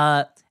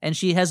 And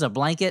she has a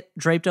blanket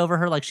draped over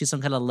her like she's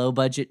some kind of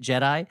low-budget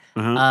Jedi.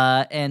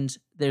 And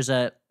there's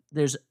a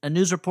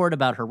news report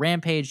about her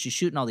rampage. She's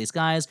shooting all these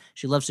guys.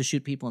 She loves to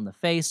shoot people in the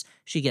face.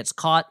 She gets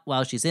caught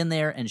while she's in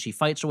there, and she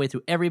fights her way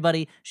through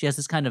everybody. She has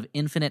this kind of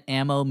infinite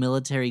ammo,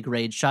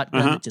 military-grade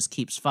shotgun that just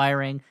keeps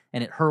firing,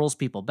 and it hurls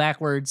people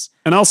backwards.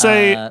 And I'll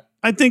say,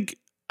 I think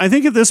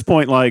at this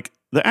point, like,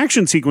 the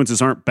action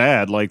sequences aren't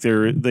bad. Like,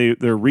 they're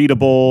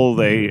readable.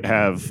 They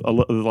have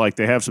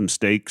some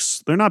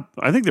stakes. They're not.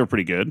 I think they're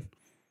pretty good.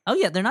 Oh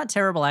yeah, they're not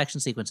terrible action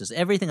sequences.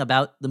 Everything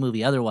about the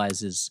movie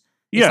otherwise is.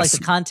 It's like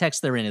the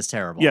context they're in is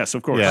terrible. Yes,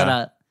 of course.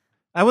 Yeah.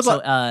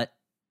 But,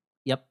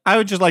 yep. I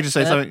would just like to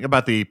say something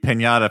about the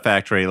piñata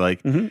factory.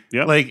 Like,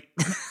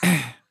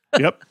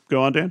 Yep.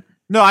 Go on, Dan.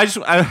 No,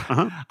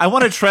 I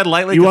want to tread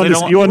lightly. You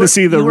want to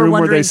see the room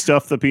where they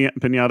stuff the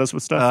piñatas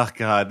with stuff? Oh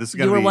God, this is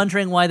going to be. You were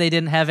wondering why they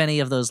didn't have any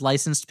of those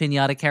licensed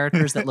piñata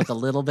characters that look a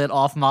little bit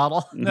off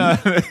model? No,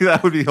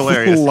 that would be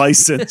hilarious.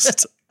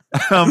 Licensed.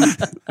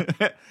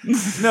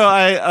 No,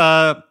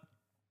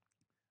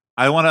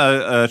 I want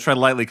to tread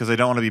lightly because I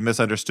don't want to be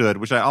misunderstood,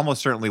 which I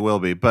almost certainly will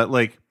be. But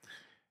like,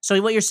 so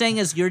what you're saying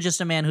is you're just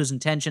a man whose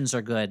intentions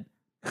are good.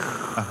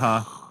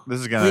 This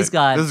is gonna. Please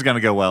God. This is gonna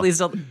go well. Please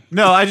don't.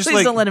 No, I just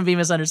please don't let him be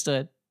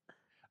misunderstood.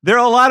 There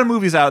are a lot of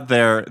movies out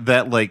there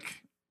that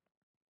like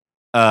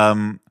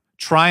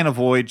try and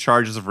avoid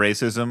charges of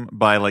racism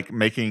by like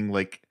making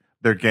like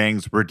their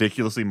gangs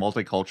ridiculously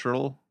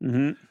multicultural,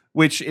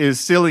 which is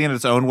silly in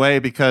its own way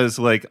because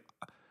like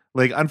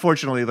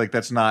unfortunately like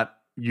that's not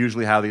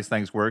usually how these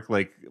things work.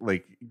 Like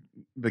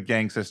the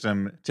gang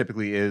system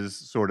typically is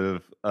sort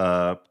of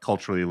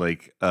culturally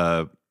like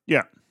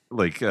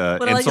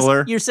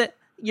insular.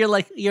 You're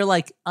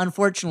like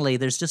unfortunately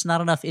there's just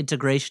not enough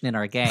integration in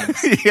our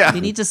gangs. Yeah.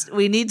 We need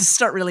to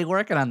start really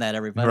working on that,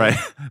 everybody. Right.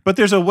 But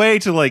there's a way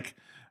to like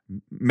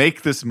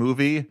make this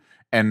movie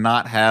and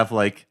not have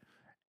like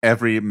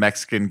every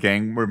Mexican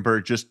gang member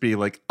just be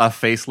like a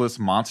faceless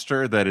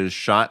monster that is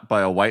shot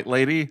by a white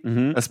lady,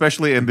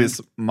 especially in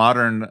this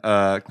modern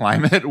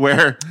climate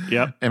where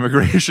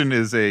immigration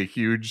is a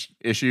huge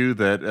issue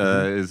that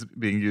is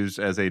being used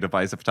as a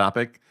divisive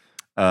topic.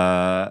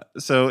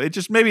 So it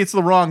just maybe it's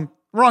the wrong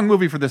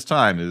movie for this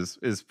time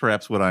is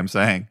perhaps what I'm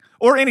saying,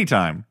 or any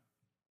time.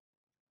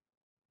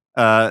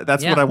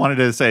 That's what I wanted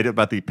to say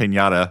about the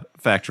Piñata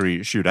Factory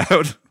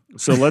shootout.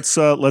 So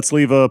let's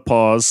leave a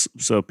pause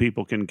so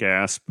people can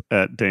gasp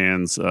at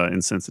Dan's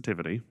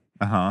insensitivity.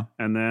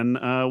 And then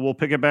we'll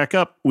pick it back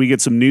up. We get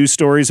some news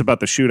stories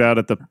about the shootout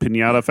at the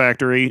Piñata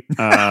Factory.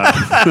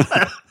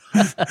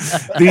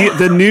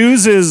 The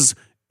news is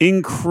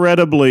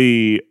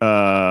incredibly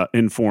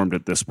informed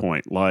at this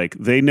point. Like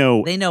they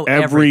know every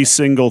everything.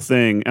 single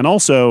thing, and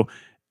also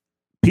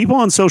people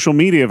on social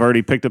media have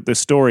already picked up this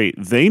story.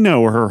 They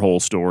know her whole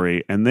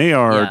story, and they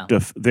are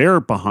they're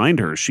behind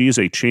her. She is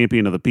a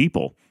champion of the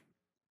people.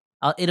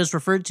 It is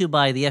referred to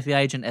by the FBI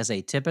agent as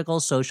a typical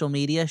social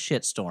media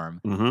shitstorm.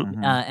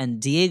 And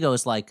Diego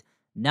is like,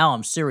 now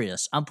I'm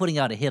serious. I'm putting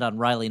out a hit on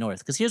Riley North.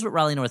 Because here's what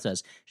Riley North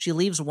does. She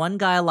leaves one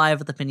guy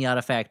alive at the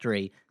Piñata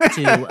Factory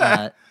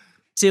to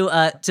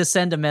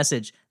send a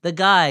message. The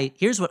guy,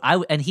 here's what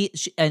and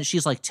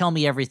she's like, tell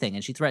me everything.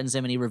 And she threatens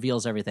him and he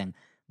reveals everything.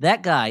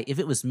 That guy, if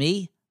it was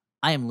me,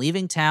 I am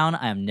leaving town.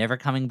 I am never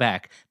coming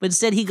back. But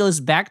instead, he goes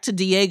back to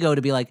Diego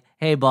to be like,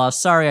 hey, boss,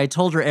 sorry, I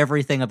told her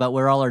everything about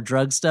where all our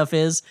drug stuff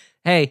is.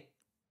 Hey,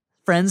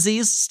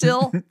 frenzies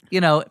still?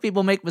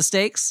 People make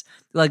mistakes.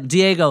 Like,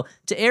 Diego,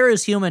 to err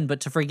is human, but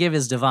to forgive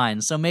is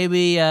divine. So maybe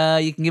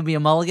you can give me a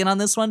mulligan on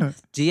this one.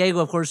 Diego,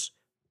 of course,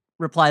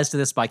 replies to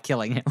this by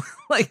killing him.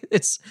 Like,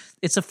 it's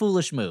a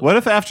foolish move. What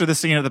if after the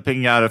scene of the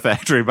Piñata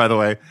Factory, by the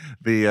way,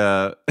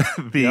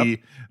 the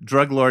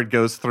drug lord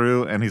goes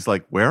through and he's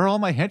like, where are all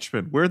my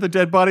henchmen? Where are the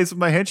dead bodies of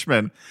my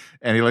henchmen?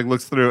 And he like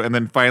looks through and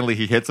then finally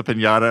he hits a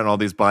piñata and all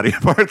these body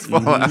parts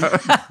fall out.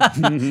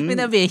 I mean,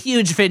 that'd be a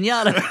huge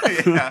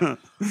piñata.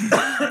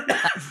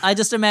 I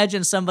just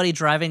imagine somebody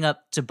driving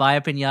up to buy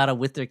a piñata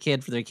with their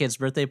kid for their kid's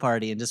birthday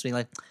party and just being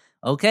like,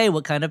 okay,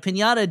 what kind of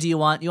piñata do you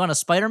want? You want a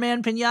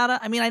Spider-Man piñata?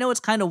 I mean, I know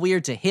it's kind of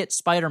weird to hit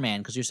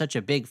Spider-Man because you're such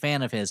a big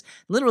fan of his,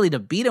 literally to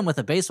beat him with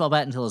a baseball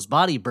bat until his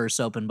body bursts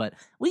open, but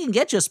we can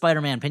get you a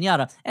Spider-Man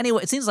piñata.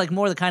 Anyway, it seems like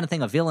more the kind of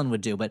thing a villain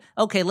would do, but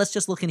okay, let's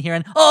just look in here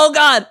and, oh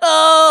God,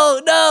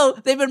 oh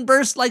no, they've been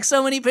burst like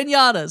so many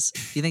piñatas. Do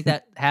you think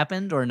that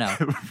happened or no?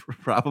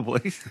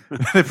 Probably.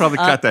 They probably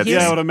cut that.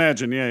 Yeah, I would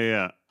imagine.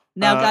 Yeah.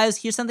 Now, guys,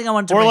 here's something I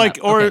wanted to bring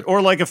up.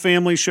 Or like a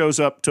family shows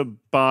up to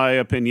buy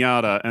a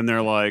piñata and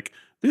they're like,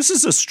 this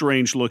is a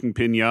strange looking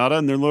piñata.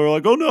 And they're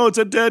like, oh no, it's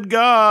a dead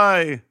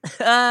guy.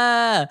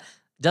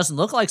 Doesn't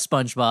look like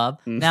SpongeBob.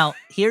 Now,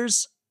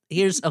 here's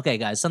okay,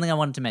 guys, something I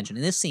wanted to mention.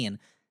 In this scene,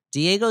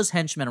 Diego's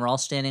henchmen are all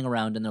standing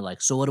around and they're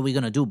like, so what are we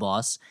going to do,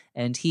 boss?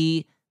 And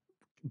he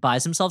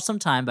buys himself some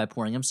time by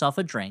pouring himself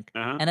a drink.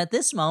 And at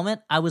this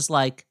moment, I was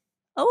like,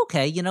 oh,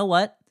 okay, you know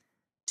what?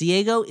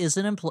 Diego is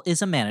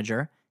a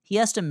manager. He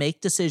has to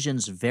make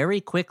decisions very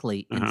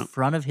quickly in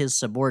front of his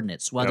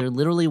subordinates while they're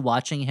literally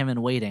watching him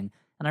and waiting.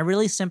 And I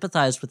really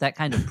sympathized with that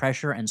kind of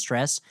pressure and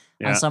stress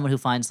on someone who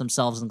finds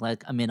themselves in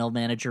like a middle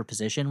manager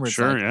position where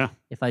it's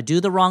if I do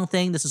the wrong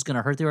thing, this is going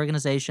to hurt the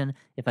organization.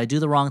 If I do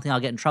the wrong thing, I'll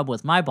get in trouble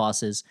with my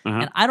bosses.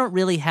 And I don't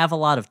really have a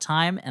lot of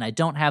time and I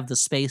don't have the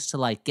space to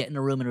like get in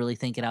a room and really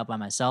think it out by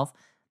myself.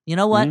 You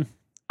know what?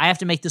 I have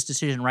to make this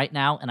decision right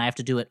now and I have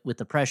to do it with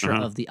the pressure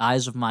of the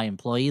eyes of my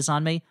employees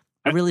on me.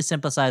 I really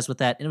sympathized with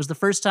that. And it was the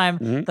first time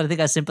that I think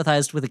I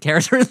sympathized with a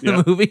character in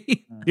the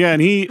movie. Yeah, and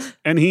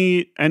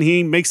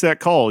he makes that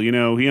call. You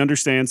know, he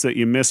understands that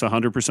you miss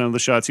 100% of the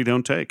shots you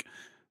don't take.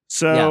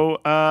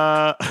 So,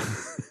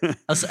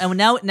 and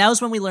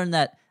now's when we learn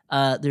that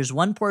there's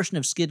one portion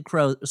of Skid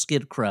Crow.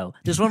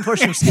 There's one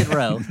portion of Skid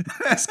Row.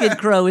 Skid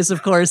Crow is,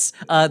 of course,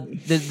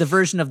 the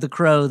version of the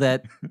crow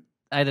that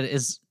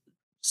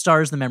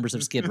stars the members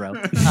of Skid Row.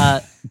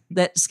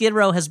 That Skid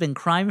Row has been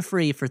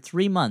crime-free for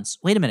 3 months.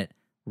 Wait a minute.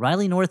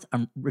 Riley North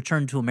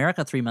returned to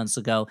America 3 months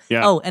ago.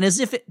 Yeah. Oh, and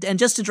and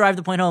just to drive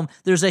the point home,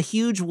 there's a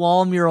huge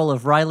wall mural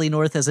of Riley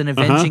North as an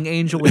avenging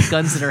angel with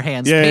guns in her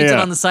hands, painted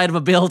on the side of a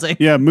building.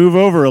 Yeah, move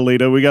over,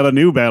 Alita. We got a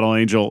new battle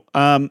angel.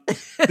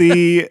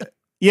 This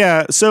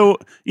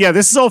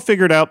is all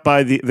figured out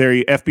by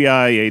their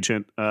FBI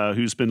agent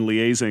who's been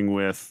liaising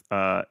with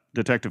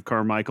Detective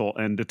Carmichael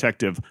and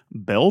Detective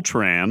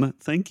Beltran.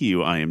 Thank you,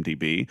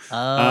 IMDb.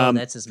 Oh,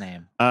 that's his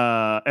name.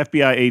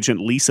 FBI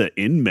agent Lisa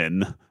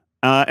Inman.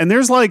 And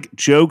there's like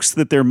jokes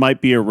that there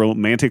might be a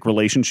romantic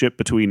relationship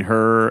between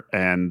her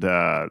and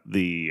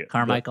the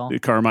Carmichael. the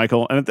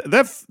Carmichael, and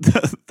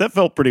that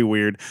felt pretty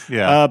weird.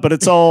 Yeah. But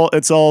it's all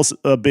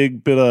a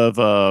big bit of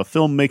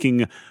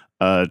filmmaking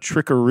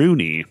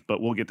trickeroony.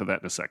 But we'll get to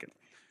that in a second.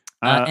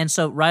 And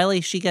so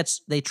Riley,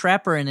 they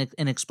trap her in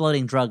an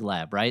exploding drug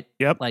lab, right?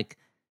 Yep. Like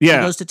Yeah.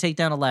 she goes to take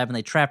down a lab and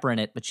they trap her in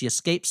it, but she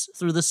escapes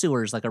through the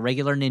sewers like a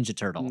regular Ninja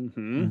Turtle.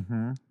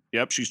 Mm-hmm.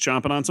 Yep, she's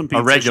chomping on some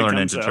pizza. A regular She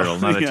comes Ninja out. Turtle,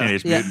 not a Yeah.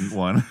 Teenage Mutant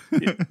one.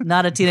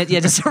 Not a teenage,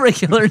 just a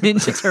regular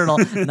Ninja Turtle.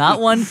 Not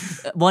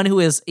one who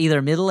is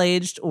either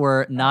middle-aged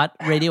or not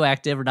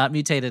radioactive or not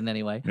mutated in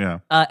any way. Yeah.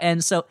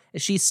 And so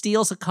she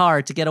steals a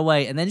car to get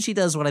away, and then she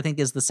does what I think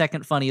is the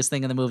second funniest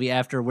thing in the movie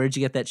after, where'd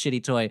you get that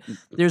shitty toy?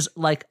 There's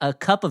like a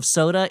cup of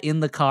soda in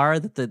the car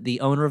that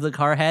the owner of the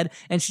car had,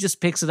 and she just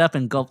picks it up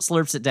and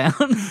slurps it down.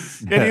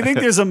 Yeah, do you think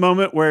there's a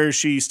moment where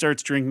she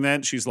starts drinking that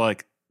and she's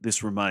like,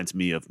 this reminds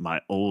me of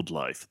my old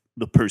life,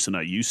 the person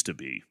I used to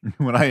be.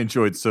 When I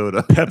enjoyed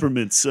soda.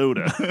 Peppermint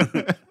soda.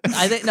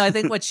 I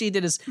think what she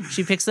did is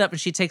she picks it up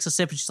and she takes a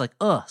sip and she's like,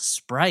 ugh,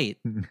 Sprite.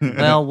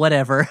 Well,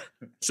 whatever.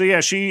 So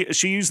yeah, she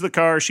used the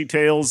car. She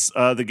tails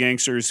the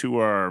gangsters, who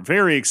are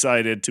very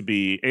excited to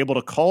be able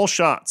to call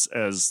shots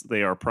as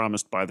they are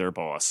promised by their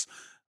boss.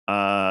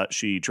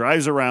 She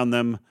drives around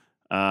them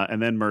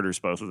and then murders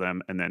both of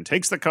them, and then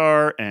takes the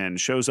car and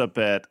shows up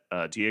at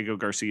Diego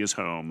Garcia's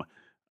home.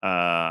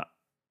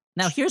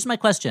 Now, here's my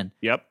question.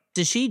 Yep.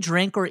 Does she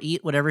drink or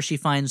eat whatever she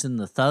finds in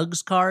the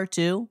thug's car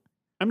too?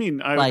 I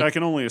mean, I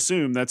can only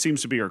assume that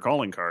seems to be her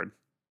calling card.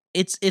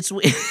 It's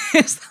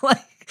it's like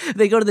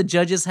they go to the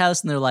judge's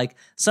house and they're like,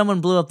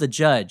 someone blew up the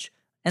judge,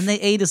 and they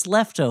ate his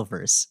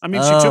leftovers. I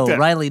mean, she took that.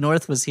 Riley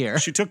North was here.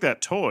 She took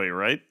that toy,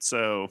 right?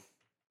 So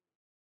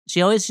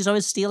she's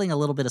always stealing a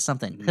little bit of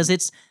something, because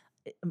it's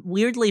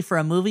weirdly, for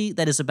a movie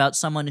that is about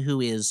someone who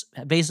is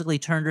basically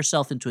turned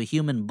herself into a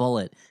human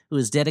bullet, who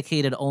is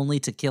dedicated only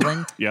to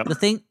killing. Yep.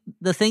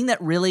 The thing that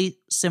really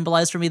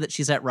symbolized for me that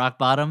she's at rock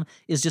bottom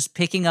is just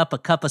picking up a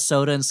cup of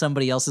soda in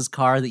somebody else's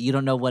car that you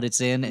don't know what it's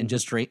in, and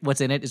just drink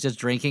what's in it, is just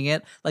drinking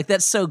it. Like,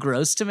 that's so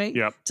gross to me.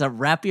 Yep. To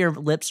wrap your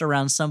lips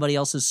around somebody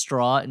else's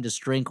straw and just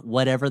drink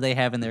whatever they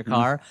have in their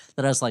car,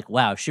 that I was like,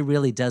 wow, she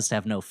really does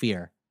have no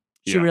fear.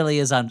 She really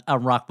is on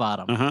rock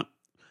bottom. Uh-huh.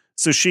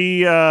 So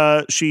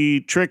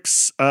she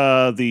tricks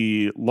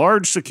the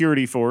large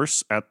security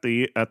force at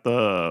the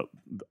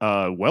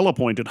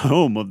well-appointed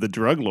home of the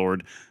drug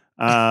lord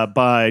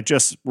by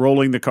just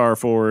rolling the car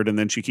forward, and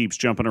then she keeps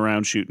jumping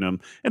around shooting them.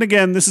 And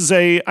again,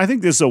 I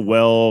think this is a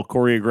well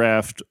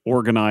choreographed,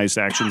 organized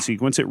action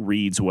sequence. It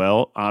reads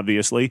well,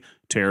 obviously.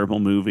 Terrible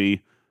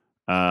movie.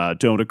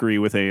 Don't agree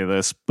with any of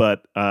this,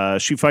 but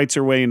she fights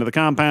her way into the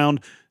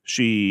compound.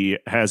 She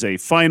has a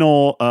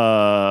final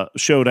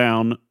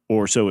showdown,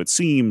 or so it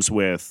seems,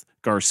 with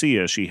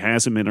Garcia. She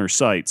has him in her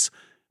sights,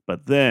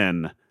 but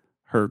then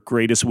her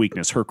greatest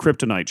weakness, her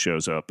kryptonite,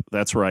 shows up.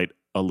 That's right,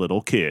 a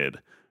little kid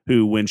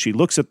who, when she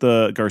looks at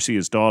the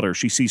Garcia's daughter,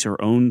 she sees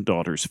her own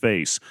daughter's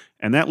face,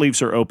 and that leaves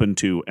her open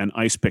to an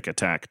ice pick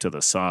attack to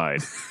the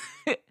side.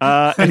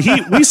 And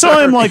we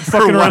saw him like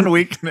fucking around. One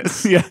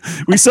weakness. Yeah,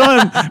 we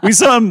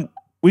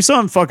saw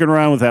him fucking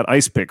around with that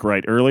ice pick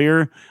right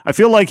earlier. I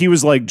feel like he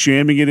was like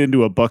jamming it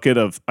into a bucket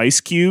of ice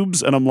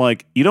cubes, and I'm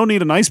like, you don't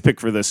need an ice pick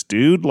for this,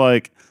 dude.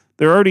 Like,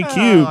 they're already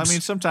cubes. I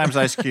mean, sometimes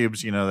ice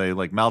cubes, they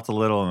like melt a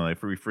little and they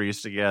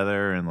refreeze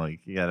together, and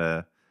like you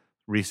gotta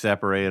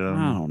reseparate them.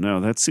 I don't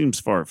know. That seems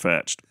far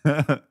fetched.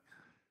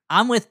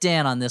 I'm with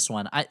Dan on this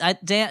one.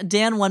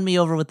 Dan won me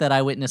over with that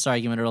eyewitness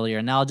argument earlier,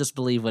 and now I'll just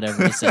believe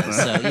whatever he says.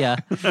 So yeah,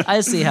 I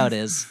see how it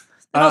is.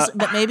 But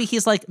maybe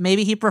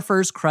he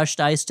prefers crushed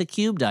ice to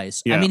cubed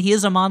ice. Yeah. I mean, he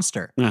is a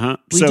monster. Uh-huh.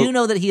 We do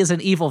know that he is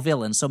an evil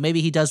villain, so maybe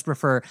he does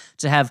prefer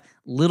to have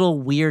little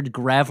weird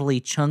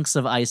gravelly chunks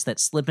of ice that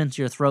slip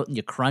into your throat and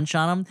you crunch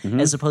on them,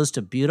 as opposed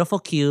to beautiful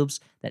cubes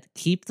that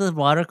keep the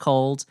water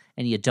cold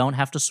and you don't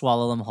have to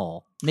swallow them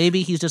whole.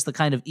 Maybe he's just the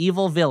kind of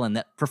evil villain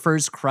that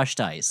prefers crushed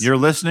ice. You're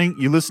listening?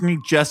 You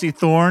listening, Jesse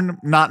Thorne?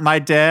 Not my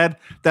dad?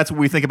 That's what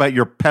we think about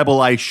your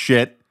pebble ice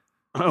shit.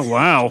 Oh,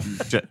 wow.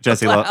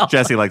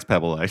 Jesse likes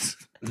pebble ice.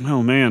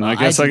 Oh, man. I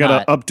guess I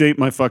got to update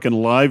my fucking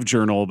live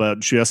journal about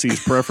Jesse's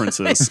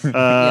preferences.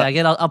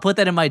 I'll put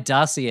that in my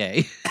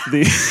dossier.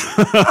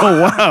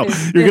 Oh, wow.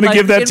 You're going to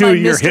give that to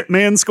your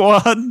Hitman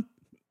squad?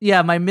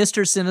 Yeah, my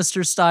Mr.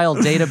 Sinister style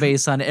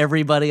database on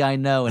everybody I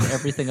know and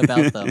everything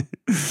about them.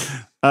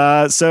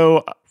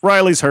 So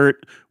Riley's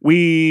hurt.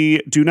 We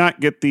do not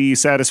get the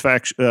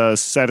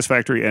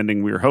satisfactory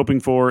ending we were hoping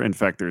for. In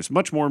fact, there's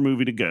much more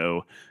movie to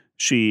go.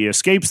 She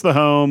escapes the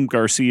home.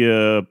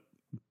 Garcia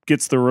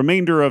gets the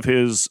remainder of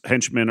his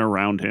henchmen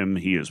around him.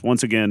 He is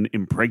once again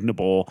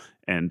impregnable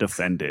and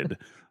defended.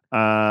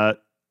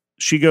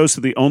 She goes to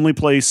the only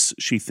place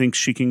she thinks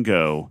she can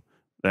go.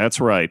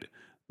 That's right,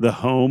 the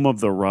home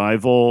of the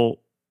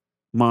rival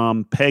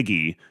mom,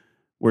 Peggy,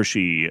 where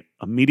she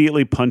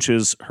immediately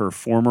punches her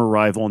former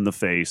rival in the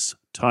face,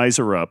 ties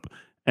her up,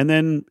 and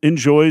then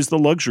enjoys the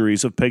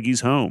luxuries of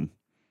Peggy's home.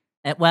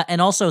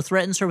 and also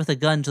threatens her with a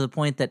gun to the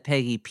point that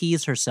Peggy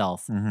pees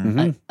herself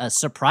Mhm. a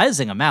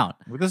surprising amount.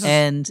 Well, this is-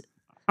 And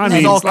I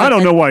mean, it's like- I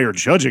don't know why you're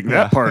judging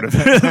that part of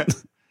it.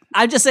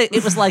 I'm just saying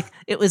it was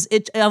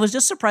I was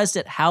just surprised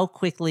at how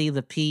quickly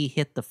the pee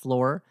hit the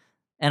floor.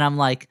 And I'm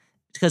like,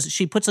 because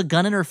she puts a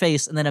gun in her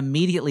face and then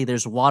immediately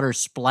there's water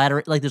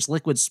splattering, like there's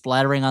liquid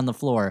splattering on the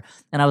floor.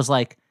 And I was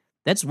like,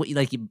 that's what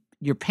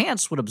your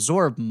pants would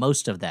absorb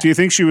most of that. Do you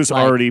think she was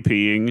Like- already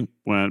peeing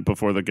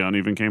before the gun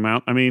even came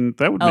out? I mean,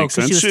 that would make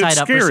 'cause she sense. was tied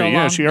It's up for scary. so Yeah,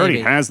 long? she already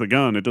Maybe. has the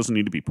gun. It doesn't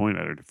need to be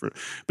pointed at her.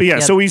 But yeah, Yeah,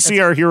 so we see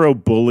our hero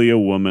bully a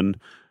woman.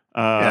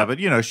 yeah, but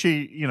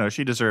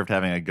she deserved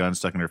having a gun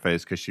stuck in her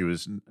face because she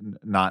was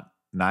not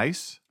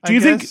nice. Do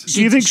you think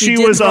she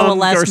did was throw a on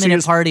last minute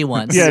Garcia's party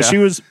once? Yeah, she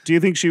was. Do you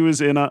think she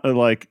was in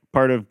like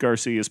part of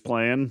Garcia's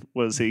plan?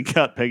 Was he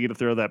got Peggy to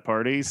throw that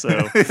party? So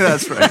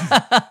That's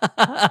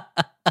right.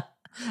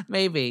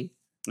 Maybe.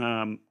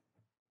 So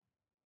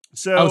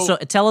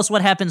Tell us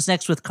what happens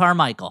next with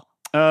Carmichael.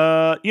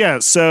 yeah.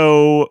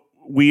 So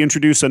we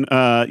introduce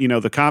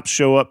the cops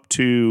show up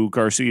to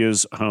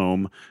Garcia's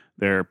home.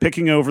 They're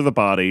picking over the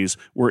bodies.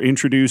 We're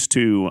introduced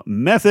to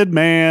Method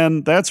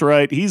Man. That's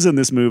right. He's in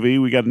this movie.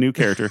 We got a new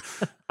character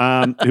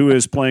who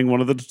is playing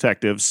one of the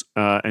detectives,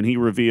 and he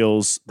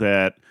reveals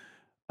that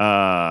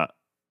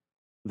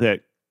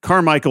that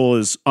Carmichael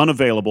is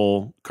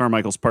unavailable.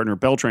 Carmichael's partner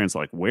Beltran's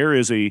like, where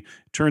is he?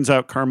 Turns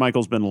out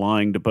Carmichael's been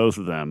lying to both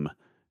of them,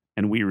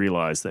 and we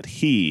realize that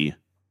he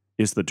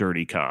is the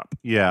dirty cop.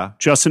 Yeah.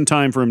 Just in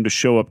time for him to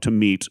show up to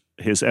meet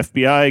his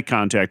FBI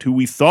contact, who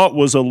we thought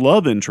was a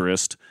love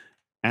interest,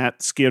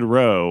 at Skid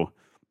Row,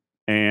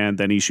 and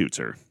then he shoots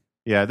her.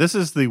 Yeah, this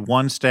is the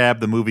one stab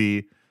the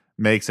movie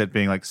makes at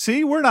being like,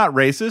 see, we're not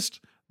racist.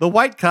 The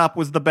white cop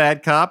was the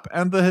bad cop,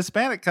 and the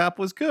Hispanic cop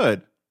was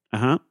good.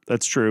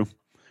 That's true.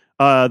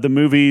 The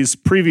movie's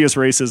previous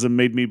racism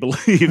made me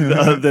believe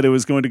that it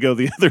was going to go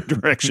the other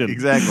direction.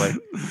 Exactly.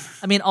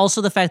 I mean,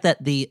 also the fact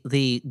that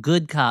the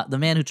good cop, the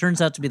man who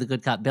turns out to be the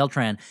good cop,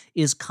 Beltran,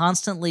 is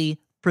constantly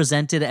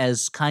presented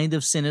as kind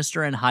of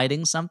sinister and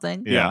hiding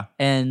something. Yeah.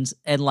 And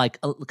like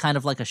kind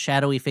of like a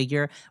shadowy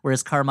figure,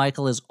 whereas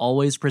Carmichael is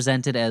always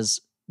presented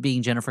as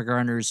being Jennifer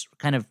Garner's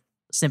kind of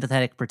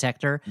sympathetic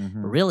protector.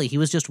 Mhm. But really, he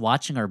was just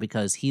watching her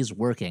because he's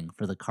working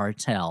for the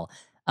cartel.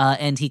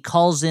 And he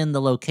calls in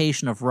the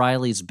location of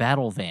Riley's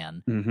battle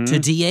van to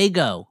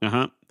Diego.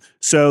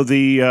 So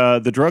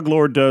the drug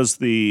lord does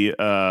the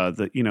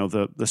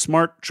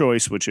smart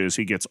choice, which is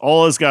he gets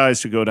all his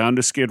guys to go down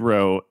to Skid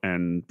Row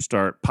and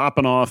start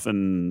popping off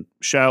and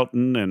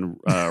shouting and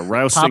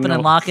rousing, Popping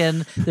and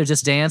locking. They're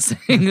just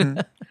dancing.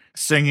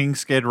 Singing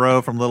Skid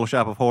Row from Little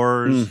Shop of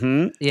Horrors.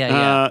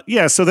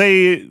 Yeah. So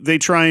they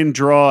try and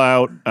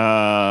draw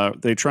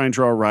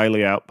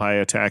Riley out by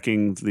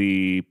attacking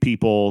the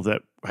people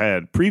that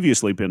had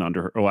previously been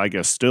under her. Oh, I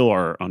guess still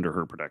are under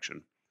her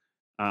protection.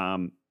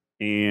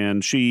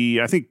 And she,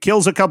 I think,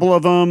 kills a couple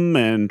of them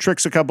and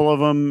tricks a couple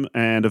of them,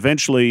 and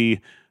eventually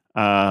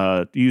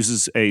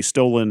uses a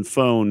stolen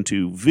phone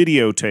to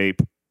videotape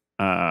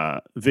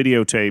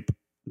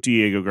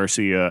Diego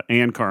Garcia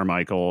and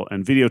Carmichael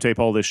and videotape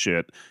all this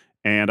shit.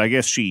 And I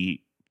guess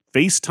she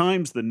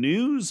FaceTimes the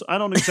news. I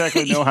don't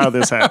exactly know how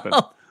this happened.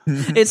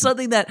 It's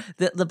something that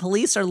the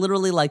police are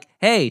literally like,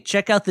 hey,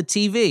 check out the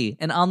TV.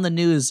 And on the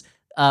news,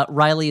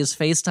 Riley is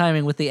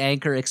FaceTiming with the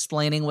anchor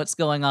explaining what's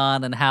going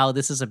on and how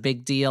this is a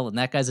big deal and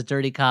that guy's a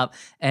dirty cop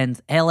and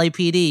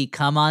LAPD,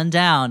 come on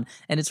down.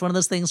 And it's one of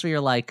those things where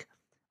you're like,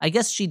 I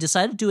guess she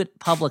decided to do it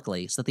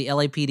publicly so that the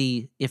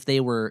LAPD, if they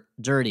were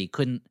dirty,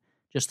 couldn't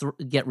just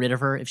get rid of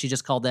her if she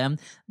just called them.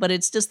 But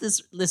it's just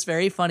this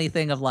very funny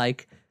thing of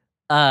like,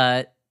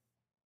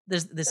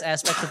 there's this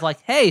aspect of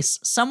like, hey,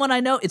 someone I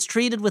know. It's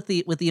treated with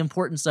the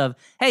importance of,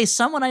 hey,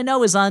 someone I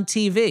know is on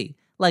TV.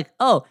 Like,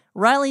 oh,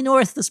 Riley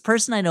North, this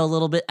person I know a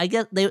little bit. I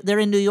get they're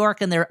in New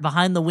York and they're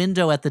behind the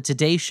window at the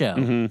Today Show,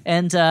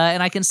 and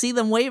I can see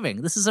them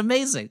waving. This is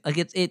amazing. Like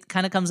it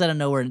kind of comes out of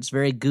nowhere and it's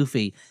very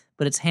goofy,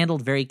 but it's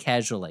handled very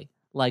casually.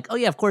 Like, oh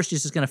yeah, of course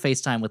she's just going to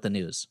FaceTime with the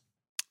news.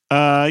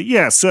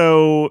 Yeah.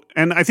 So,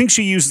 and I think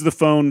she uses the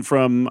phone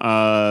from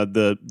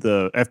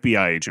the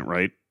FBI agent,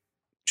 right?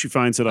 She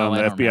finds it on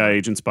the FBI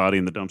agent's body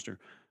in the dumpster.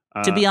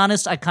 To be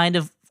honest,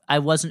 I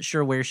wasn't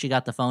sure where she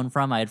got the phone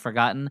from. I had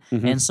forgotten.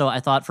 And so I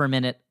thought for a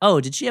minute, oh,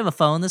 did she have a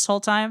phone this whole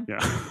time? Yeah.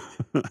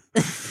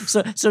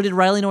 So did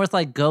Riley North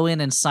like go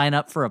in and sign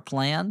up for a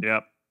plan?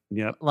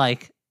 Yep.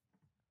 Like,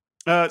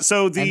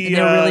 so and they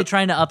were really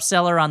trying to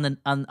upsell her on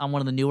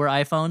one of the newer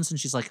iPhones. And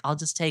she's like, I'll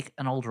just take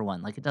an older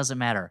one. Like, it doesn't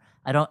matter.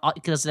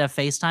 Does it have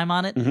FaceTime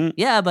on it?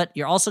 Yeah, but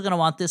you're also going to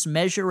want this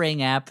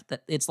measuring app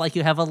that it's like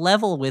you have a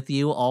level with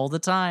you all the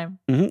time.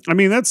 I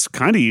mean, that's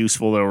kind of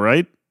useful though,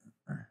 right?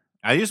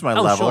 I use my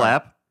Level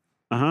app.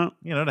 To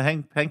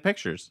hang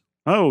pictures.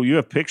 Oh, you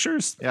have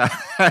pictures? Yeah,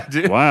 I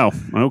do. Wow.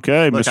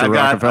 Okay, Look, Mr.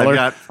 Rockefeller. I've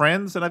got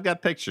friends and I've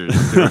got pictures.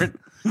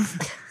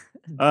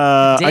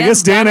 I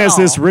guess Dan has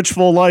this rich,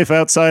 full life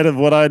outside of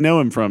what I know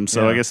him from.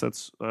 So I guess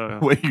that's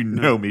what you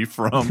know me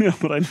from.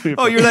 What I know you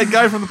Oh, you're that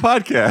guy from the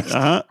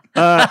podcast.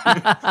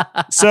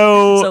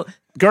 So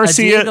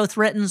Garcia Diego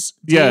threatens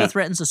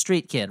a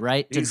street kid,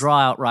 right, to draw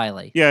out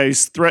Riley. Yeah,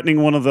 he's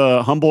threatening one of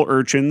the humble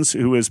urchins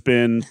who has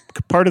been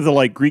part of the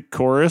like Greek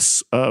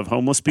chorus of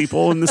homeless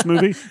people in this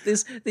movie.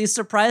 These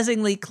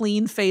surprisingly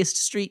clean-faced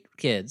street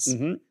kids.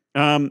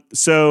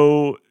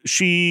 So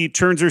she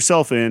turns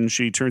herself in.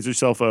 She turns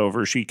herself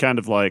over. She kind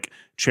of like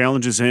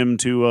challenges him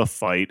to a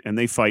fight, and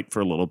they fight for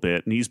a little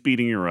bit, and he's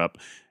beating her up.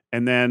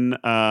 And then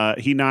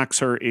he knocks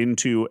her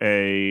into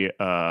a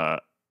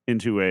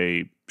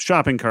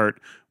shopping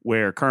cart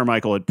where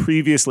Carmichael had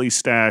previously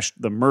stashed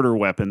the murder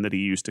weapon that he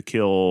used to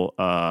kill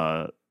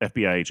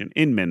FBI agent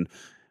Inman.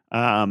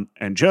 And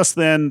just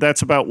then,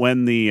 that's about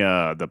when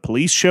the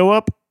police show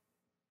up.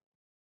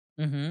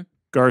 Mm-hmm.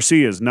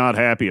 Garcia is not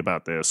happy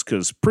about this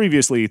because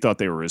previously he thought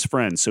they were his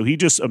friends. So he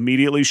just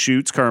immediately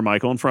shoots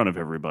Carmichael in front of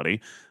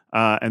everybody.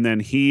 And then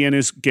he and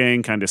his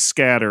gang kind of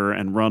scatter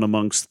and run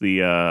amongst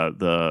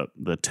the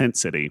tent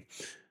city.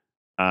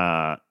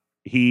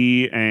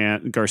 He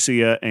and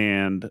Garcia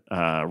and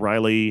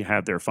Riley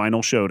have their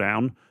final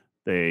showdown.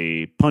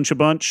 They punch a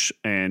bunch,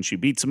 and she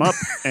beats him up,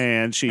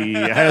 and she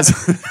has.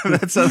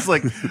 That sounds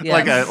like a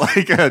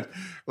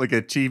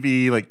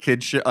TV like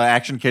kid show,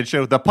 action kid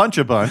show. The Punch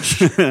a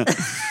Bunch.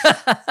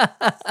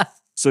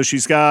 So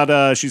she's got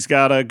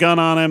a gun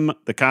on him.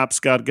 The cops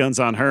got guns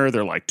on her.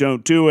 They're like,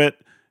 "Don't do it,"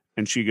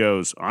 and she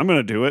goes, "I'm going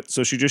to do it."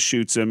 So she just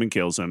shoots him and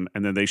kills him,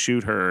 and then they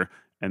shoot her,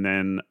 and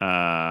then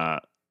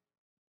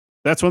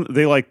that's when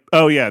they like,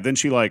 oh yeah, then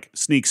she like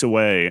sneaks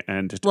away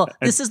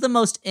this is the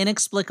most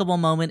inexplicable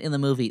moment in the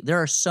movie.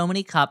 There are so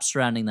many cops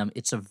surrounding them.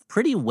 It's a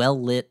pretty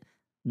well lit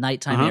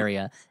nighttime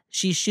area.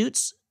 She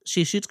shoots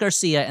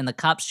Garcia, and the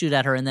cops shoot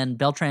at her, and then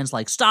Beltran's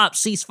like, "Stop,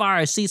 cease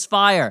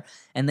fire,"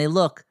 and they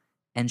look,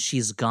 and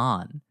she's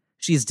gone.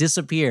 She's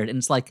disappeared, and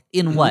it's like,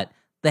 in what?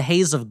 The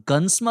haze of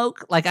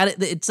Gunsmoke? Like, how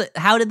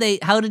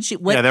did she?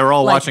 Yeah, they were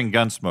all watching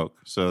Gunsmoke,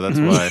 so that's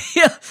why.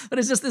 Yeah, but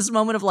it's just this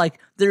moment of like,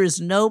 there is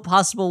no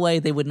possible way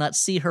they would not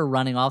see her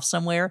running off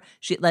somewhere.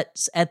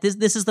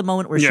 This is the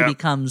moment where she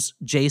becomes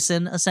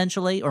Jason,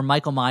 essentially, or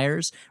Michael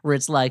Myers, where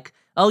it's like,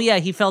 oh yeah,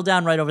 he fell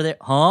down right over there.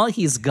 Huh?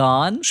 He's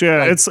gone?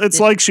 Yeah, like, it's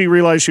like she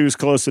realized she was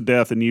close to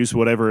death and used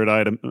whatever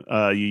item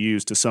you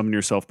use to summon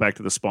yourself back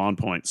to the spawn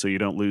point so you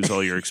don't lose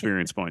all your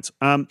experience points.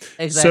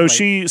 Exactly. So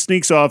she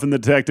sneaks off, and the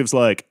detective's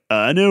like,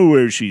 I know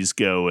where she's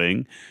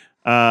going,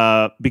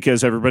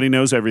 because everybody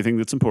knows everything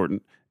that's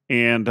important.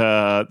 And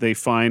they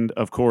find,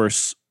 of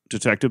course,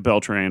 Detective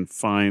Beltran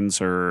finds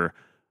her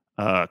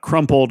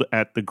crumpled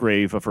at the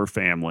grave of her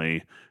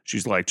family.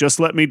 She's like, just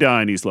let me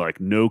die. And he's like,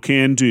 no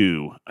can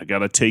do. I got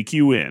to take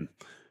you in.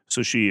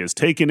 So she is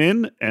taken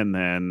in, and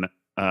then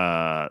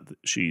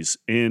she's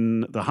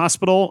in the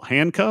hospital,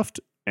 handcuffed,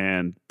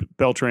 and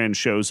Beltran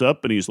shows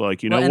up, and he's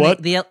like, you know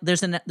what?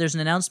 There's an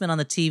announcement on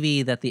the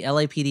TV that the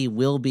LAPD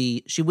will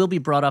be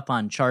brought up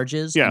on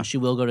charges, and she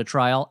will go to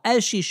trial,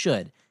 as she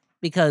should,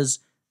 because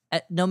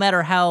no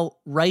matter how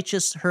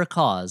righteous her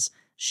cause,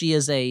 she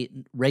is a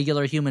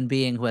regular human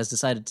being who has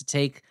decided to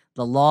take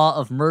the law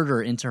of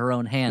murder into her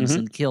own hands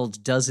and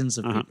killed dozens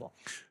of people.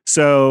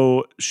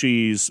 So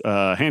she's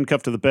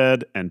handcuffed to the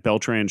bed, and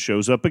Beltran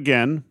shows up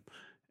again,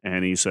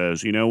 and he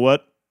says, you know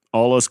what?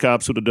 All us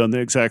cops would have done the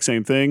exact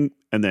same thing,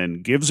 and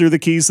then gives her the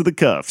keys to the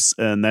cuffs,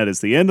 and that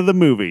is the end of the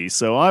movie.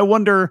 So I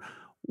wonder,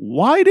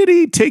 why did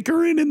he take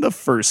her in the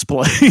first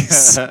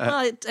place?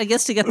 Well, I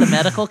guess to get the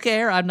medical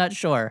care. I'm not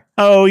sure.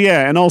 Oh,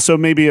 yeah, and also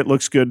maybe it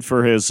looks good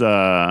for his...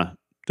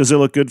 does it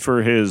look good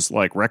for his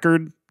like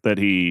record that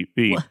he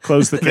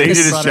closed the They case?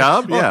 did his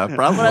job? Well, Yeah,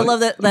 probably. But I love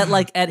that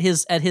like at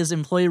his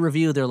employee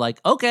review, they're like,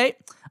 okay,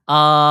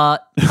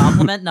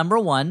 compliment number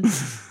one.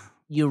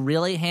 You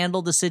really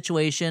handled the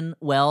situation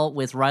well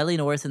with Riley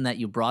North in that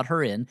you brought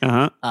her in.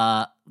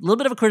 A little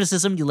bit of a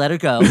criticism, you let her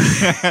go. You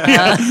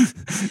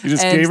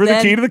just gave her the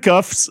key to the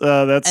cuffs.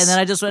 And then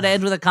I just want to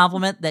end with a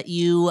compliment that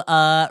you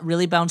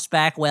really bounced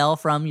back well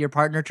from your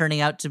partner turning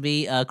out to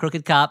be a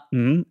crooked cop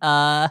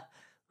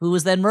who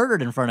was then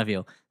murdered in front of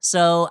you.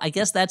 So I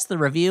guess that's the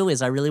review,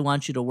 is I really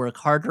want you to work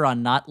harder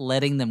on not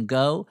letting them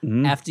go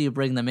after you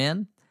bring them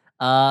in.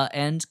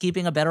 And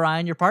keeping a better eye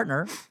on your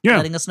partner,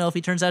 letting us know if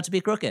he turns out to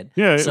be crooked.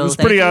 Yeah, so it was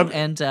pretty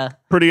obvious.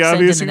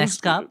 The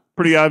next cop.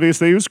 Pretty obvious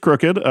that he was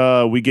crooked.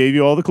 We gave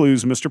you all the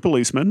clues, Mr.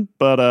 Policeman.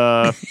 But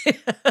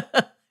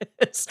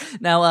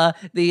now,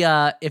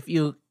 if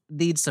you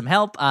need some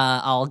help,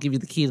 I'll give you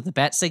the key to the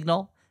bat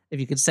signal. If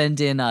you could send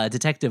in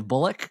Detective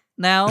Bullock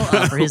now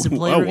for his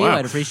employee review,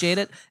 I'd appreciate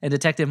it. And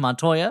Detective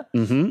Montoya.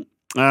 So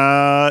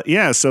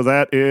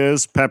that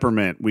is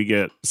Peppermint. We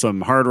get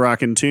some hard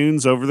rockin'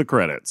 tunes over the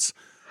credits.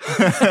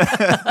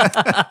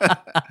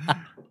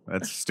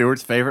 That's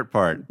Stuart's favorite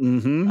part.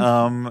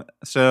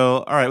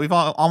 So, all right, we've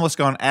almost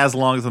gone as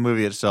long as the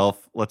movie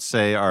itself. Let's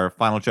say our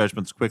final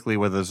judgments quickly,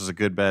 whether this is a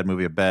good, bad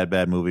movie, a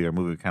bad movie, or a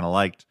movie we kind of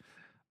liked.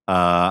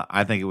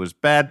 I think it was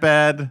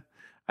bad.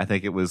 I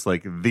think it was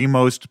like the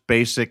most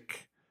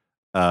basic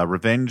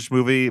revenge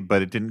movie,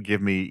 but it didn't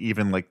give me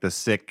even like the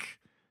sick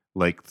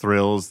like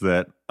thrills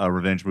that a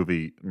revenge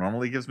movie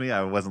normally gives me.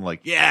 I wasn't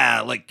like,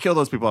 yeah, like kill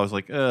those people. I was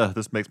like,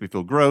 this makes me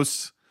feel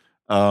gross.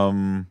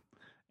 And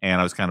and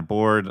I was kind of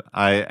bored.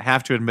 I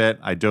have to admit,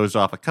 I dozed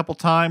off a couple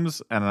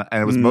times, and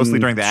it was mostly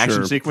during the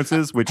action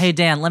sequences. Which hey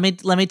Dan, let me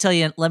let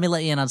you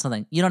in on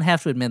something. You don't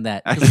have to admit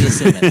that because we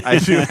assume it. I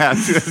do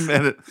have to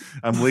admit it.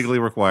 I'm legally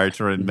required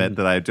to admit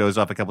that I dozed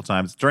off a couple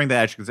times during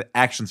the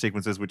action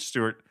sequences, which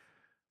Stuart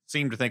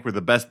seemed to think were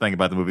the best thing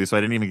about the movie. So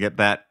I didn't even get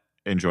that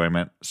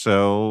enjoyment.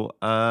 So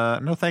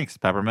no thanks,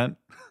 Peppermint.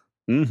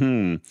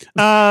 Mm-hmm.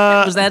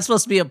 Was that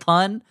supposed to be a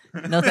pun?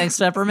 No thanks,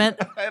 Peppermint.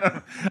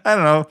 I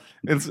don't know.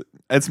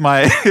 It's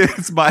my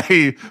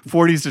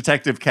 40s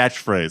detective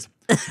catchphrase.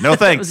 No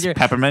thanks,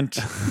 Peppermint.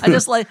 I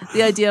just like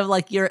the idea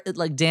of you're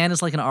like Dan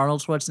is like an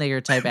Arnold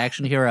Schwarzenegger type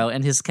action hero,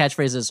 and his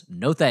catchphrase is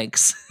no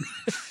thanks.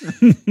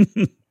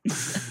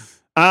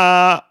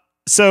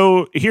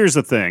 So here's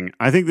the thing.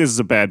 I think this is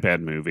a bad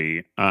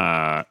maybe.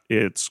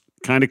 It's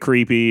kind of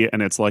creepy,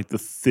 and it's like the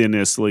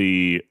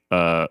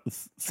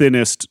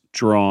thinnest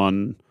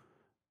drawn,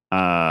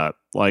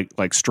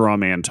 like straw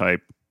man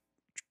type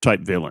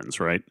villains,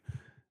 right?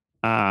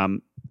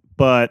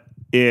 But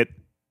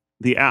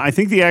I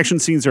think the action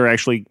scenes are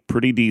actually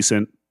pretty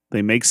decent.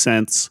 They make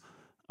sense,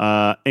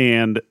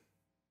 and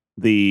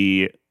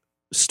the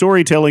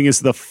storytelling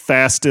is the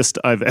fastest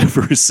I've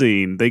ever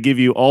seen. They give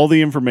you all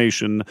the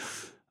information.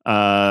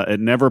 It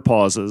never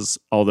pauses,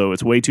 although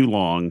it's way too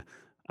long.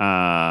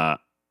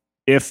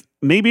 If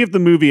the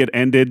movie had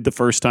ended the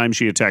first time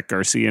she attacked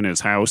Garcia in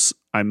his house,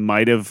 it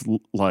might have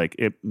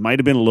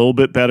been a little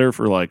bit better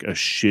for like a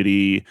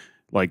shitty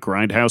like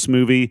grindhouse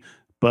movie,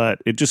 but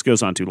it just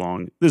goes on too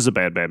long. This is a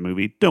bad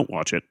movie. Don't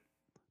watch it.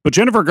 But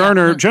Jennifer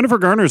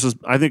Garner's is,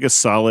 I think, a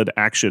solid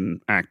action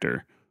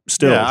actor.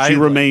 Still, she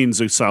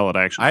remains a solid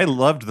action. I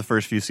loved the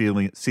first few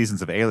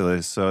seasons of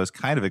Alias, so I was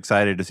kind of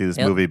excited to see this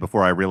movie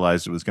before I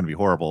realized it was going to be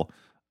horrible.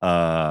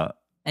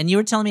 And you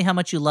were telling me how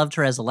much you loved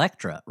her as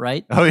Elektra,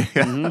 right? Oh, yeah.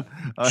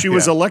 Mm-hmm. She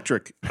was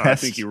electric. I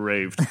think you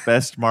raved.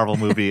 Best Marvel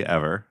movie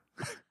ever.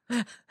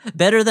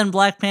 Better than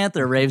Black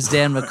Panther, raves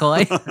Dan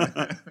McCoy.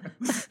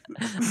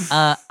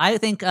 I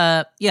think,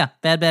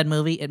 bad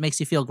movie. It makes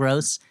you feel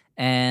gross.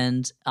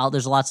 And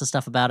there's lots of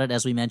stuff about it,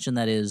 as we mentioned,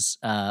 that is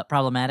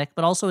problematic.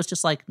 But also it's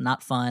just like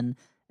not fun.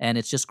 And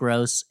it's just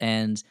gross.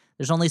 And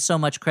there's only so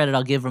much credit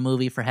I'll give a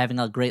movie for having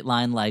a great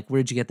line like,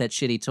 "Where'd you get that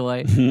shitty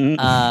toy?"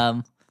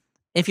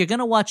 If you're going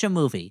to watch a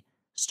movie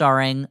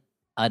starring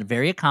a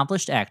very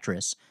accomplished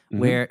actress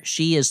where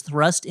she is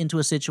thrust into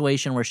a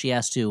situation where she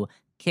has to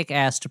kick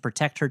ass to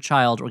protect her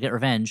child or get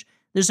revenge,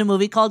 there's a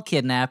movie called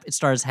Kidnap. It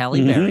stars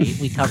Halle Berry.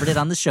 We covered it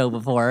on the show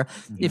before.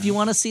 If you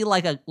want to see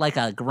like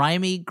a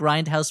grimy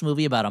grindhouse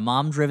movie about a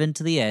mom driven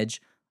to the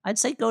edge, I'd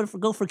say go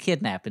for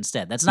Kidnap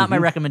instead. That's not my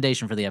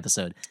recommendation for the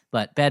episode,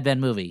 but bad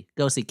movie.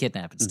 Go see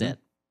Kidnap instead.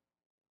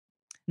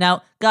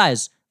 Now,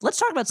 guys, let's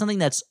talk about something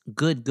that's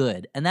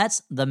good, and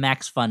that's the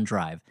Max Fun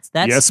Drive.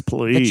 That's yes,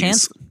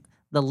 please.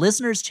 The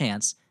listeners'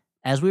 chance,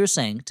 as we were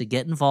saying, to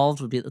get involved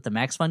with the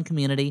Max Fun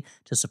community,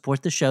 to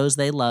support the shows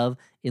they love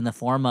in the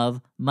form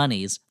of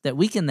monies that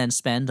we can then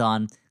spend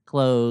on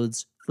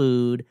clothes,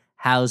 food,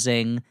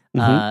 housing,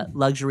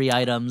 luxury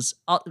items,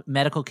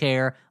 medical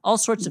care, all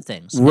sorts of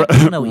things.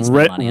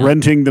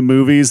 Renting the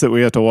movies that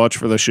we have to watch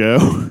for the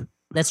show.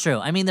 That's true.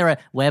 I mean, there are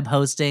web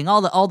hosting,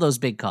 all those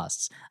big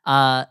costs.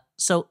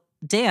 So,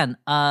 Dan,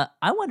 I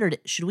wondered,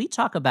 should we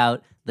talk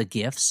about the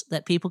gifts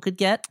that people could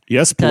get?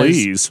 Yes,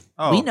 please.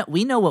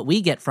 We know what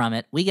we get from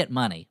it. We get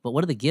money, but what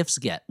do the gifts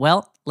get?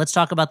 Well, let's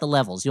talk about the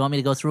levels. You want me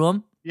to go through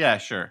them? Yeah,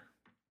 sure.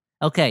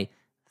 Okay.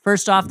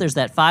 First off, there's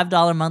that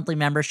 $5 monthly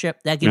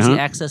membership. That gives you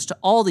access to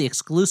all the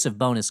exclusive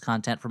bonus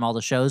content from all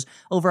the shows,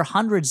 over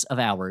hundreds of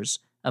hours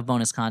of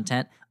bonus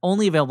content,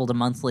 only available to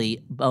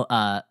monthly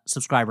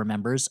subscriber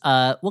members.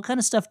 What kind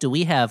of stuff do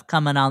we have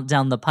coming out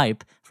down the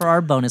pipe for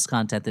our bonus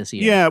content this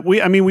year? Yeah,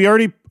 we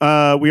already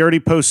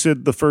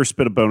posted the first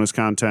bit of bonus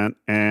content,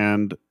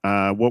 and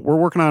what we're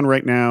working on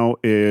right now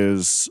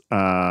is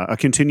a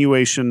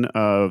continuation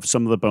of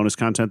some of the bonus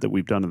content that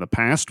we've done in the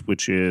past,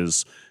 which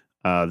is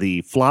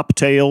the Flop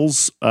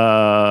Tales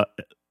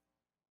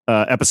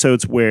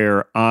episodes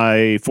where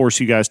I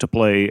force you guys to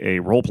play a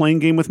role-playing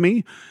game with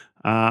me.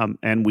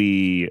 And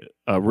we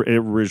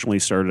originally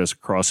started as a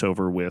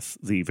crossover with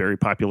the very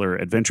popular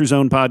Adventure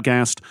Zone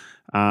podcast.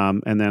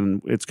 And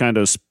then it's kind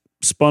of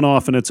spun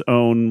off in its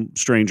own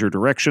stranger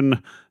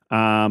direction.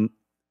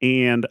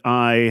 And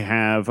I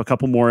have a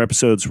couple more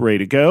episodes ready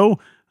to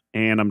go.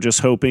 And I'm just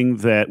hoping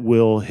that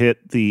we'll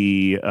hit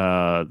the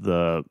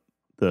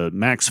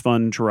Max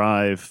Fun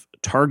Drive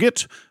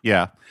target.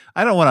 Yeah.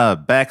 I don't want a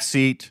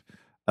backseat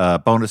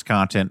bonus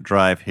content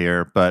drive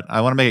here, but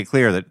I want to make it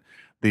clear that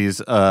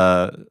these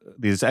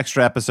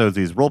extra episodes,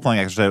 these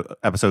role-playing extra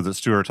episodes that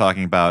Stuart are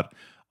talking about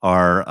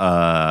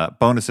are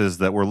bonuses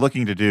that we're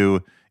looking to do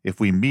if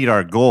we meet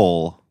our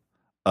goal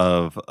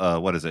of,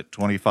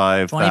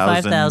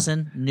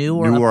 25,000 new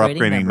or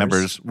upgrading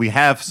members. We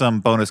have some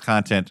bonus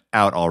content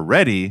out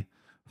already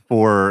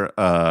for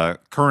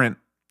current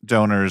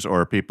donors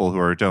or people who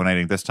are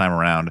donating this time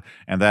around,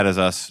 and that is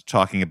us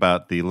talking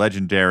about the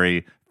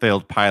legendary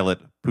failed pilot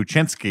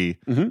Puchinsky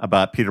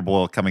about Peter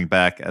Boyle coming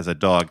back as a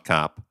dog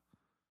cop.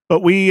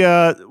 But we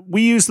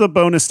use the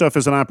bonus stuff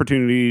as an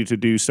opportunity to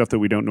do stuff that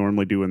we don't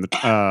normally do in the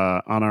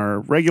on our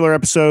regular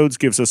episodes.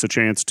 Gives us a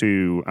chance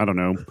to, I don't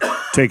know,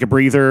 take a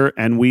breather.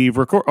 And we've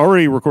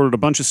already recorded a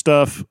bunch of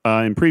stuff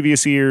in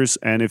previous years.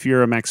 And if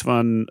you're a Max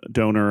Fun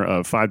donor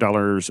of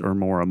 $5 or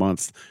more a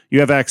month,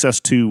 you have access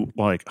to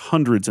like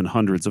hundreds and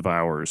hundreds of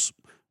hours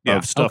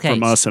of stuff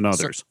from us and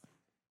others.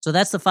 So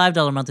that's the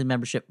 $5 monthly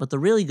membership. But the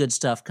really good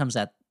stuff comes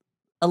at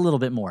a little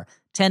bit more.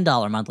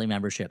 $10 monthly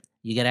membership.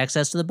 You get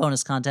access to the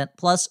bonus content,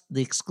 plus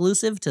the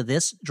exclusive to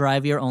this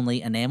drive year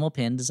only enamel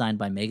pin designed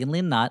by Megan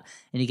Lynn Knott,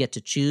 and you get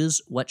to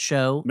choose what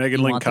show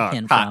you want the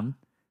pin from.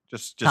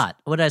 Just Cott.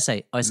 What did I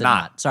say? Oh, I said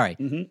Knott. Sorry.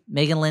 Mm-hmm.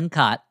 Megan Lynn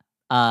Cott.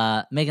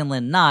 Megan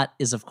Lynn Knott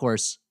is, of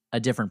course, a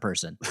different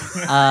person.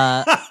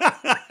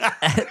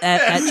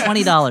 At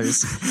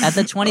 $20. At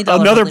the $20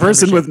 another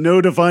person membership. with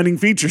no defining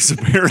features,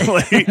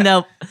 apparently.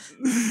 Nope.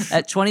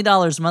 At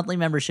 $20 monthly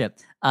membership,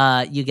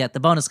 you get the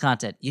bonus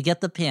content, you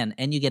get the pin,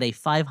 and you get a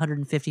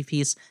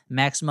 550-piece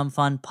Maximum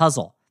Fun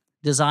puzzle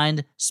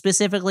designed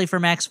specifically for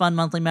Max Fun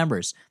monthly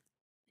members.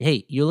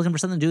 Hey, you're looking for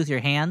something to do with your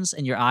hands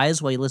and your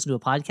eyes while you listen to a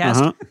podcast?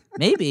 Uh-huh.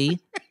 Maybe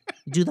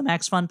do the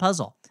Max Fun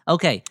puzzle.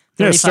 Okay.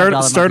 Yeah, start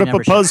up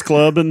membership. a Puzz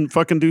Club and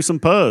fucking do some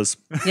Puzz.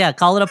 Yeah,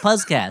 call it a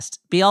Puzzcast.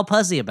 Be all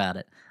puzzy about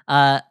it.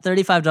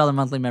 $35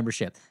 monthly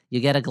membership. You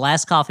get a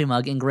glass coffee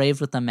mug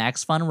engraved with the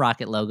Max Fun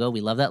Rocket logo.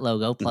 We love that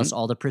logo, plus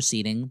all the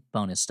preceding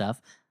bonus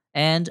stuff.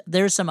 And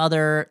there's some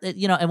other,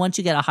 and once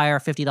you get a higher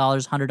 $50,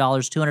 $100,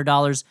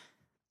 $200,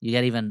 you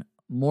get even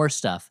more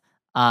stuff.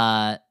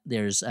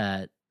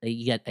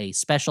 You get a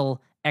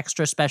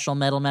extra special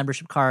metal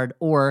membership card,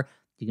 or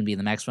you can be in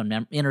the Max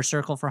Fun Inner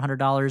Circle for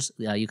 $100.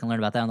 You can learn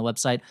about that on the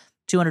website.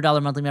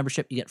 $200 monthly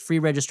membership. You get free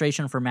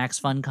registration for Max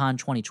Fun Con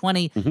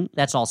 2020. Mm-hmm.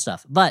 That's all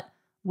stuff. But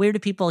where do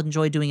people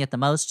enjoy doing it the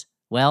most?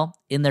 Well,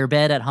 in their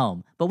bed at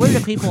home. But where do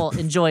people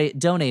enjoy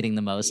donating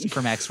the most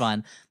for Max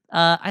Fun?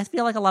 I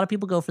feel like a lot of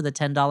people go for the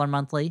 $10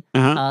 monthly.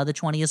 Uh-huh. The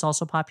 20 is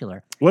also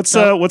popular. What's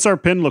our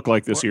pin look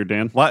like this year,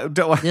 Dan? Why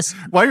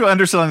are you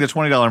underselling the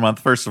 $20 a month?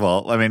 First of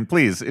all, I mean,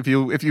 please, if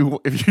you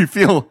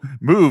feel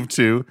moved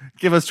to,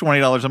 give us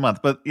 $20 a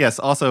month. But yes,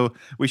 also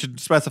we should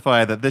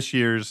specify that this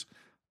year's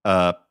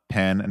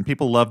pen, and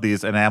people love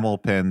these enamel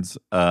pins.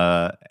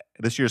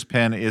 This year's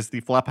pen is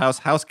the Flophouse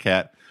House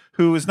Cat,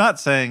 who is not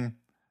saying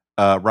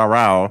rah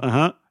rah.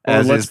 Uh-huh.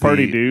 As let's is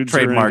party the dudes or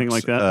anything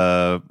like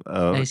that.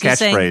 He's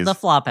saying the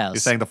Flophouse.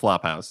 He's saying the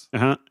Flophouse.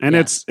 Uh-huh. And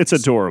it's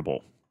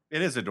adorable.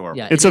 It is adorable.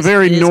 Yeah, it's a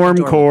very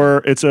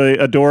normcore. It's a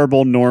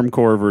adorable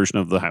normcore version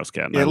of the house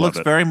cat. It looks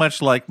very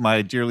much like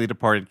my dearly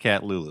departed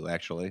cat Lulu.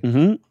 Actually,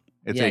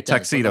 it's a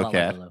tuxedo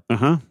cat.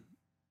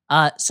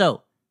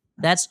 So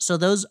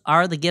those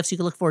are the gifts you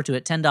can look forward to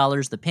at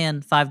 $10. The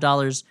pin,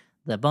 $5.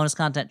 The bonus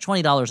content,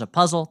 $20 a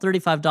puzzle,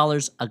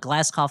 $35 a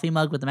glass coffee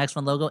mug with the Max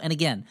Fun logo. And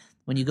again,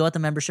 when you go at the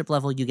membership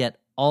level, you get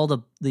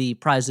all the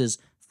prizes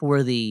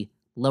for the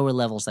lower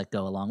levels that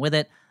go along with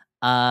it.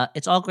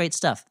 It's all great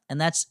stuff. And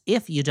that's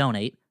if you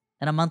donate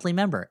and a monthly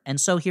member. And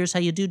so here's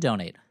how you do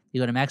donate. You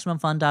go to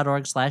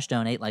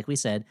MaximumFun.org/donate, like we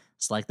said,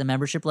 select the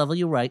membership level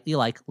you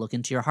like, look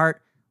into your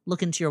heart,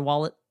 look into your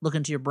wallet, look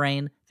into your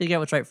brain, figure out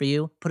what's right for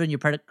you, put in your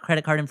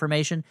credit card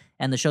information,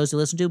 and the shows you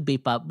listen to,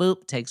 beep, bop,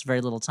 boop, takes very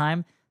little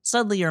time.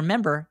 Suddenly you're a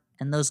member,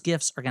 and those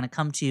gifts are going to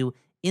come to you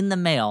in the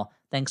mail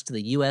thanks to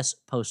the U.S.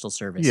 Postal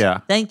Service. Yeah.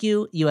 Thank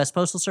you, U.S.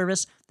 Postal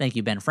Service. Thank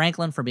you, Ben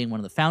Franklin, for being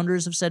one of the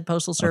founders of said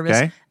Postal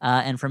Service,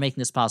 and for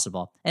making this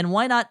possible. And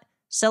why not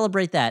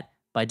celebrate that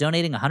by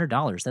donating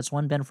 $100? That's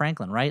one Ben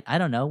Franklin, right? I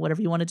don't know,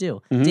 whatever you want to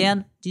do. Mm-hmm.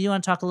 Dan, do you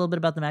want to talk a little bit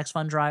about the Max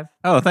Fun Drive?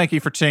 Oh, thank you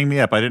for teeing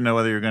me up. I didn't know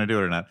whether you were going to do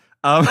it or not.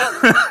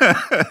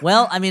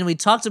 Well, I mean, we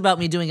talked about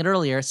me doing it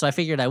earlier, so I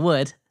figured I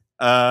would.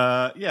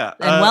 Yeah.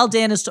 And while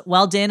Dan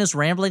is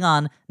rambling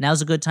on,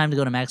 now's a good time to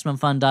go to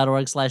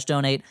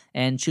MaximumFun.org/donate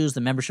and choose the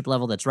membership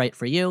level that's right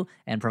for you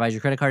and provide your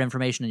credit card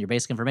information and your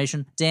basic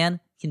information. Dan,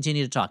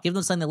 continue to talk. Give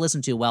them something to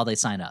listen to while they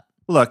sign up.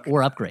 Look.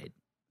 Or upgrade.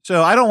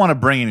 So I don't want to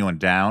bring anyone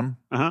down.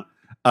 You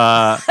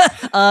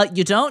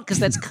don't? Because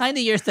that's kind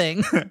of your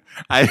thing.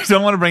 I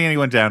don't want to bring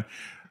anyone down.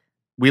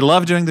 We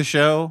love doing the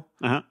show.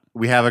 Uh-huh.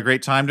 We have a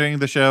great time doing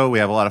the show. We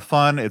have a lot of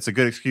fun. It's a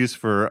good excuse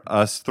for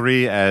us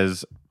three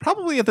as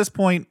probably at this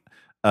point,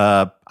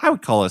 I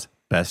would call us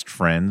best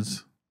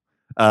friends.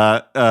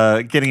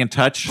 Getting in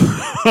touch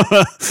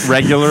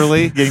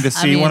regularly, getting to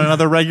see one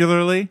another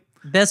regularly.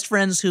 Best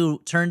friends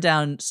who turned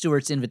down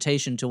Stuart's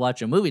invitation to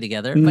watch a movie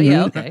together. But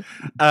yeah, okay.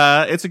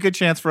 It's a good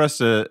chance for us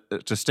to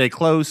stay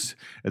close.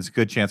 It's a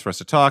good chance for us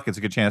to talk. It's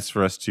a good chance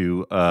for us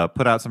to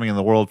put out something in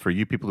the world for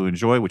you people to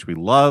enjoy, which we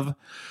love.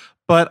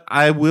 But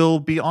I will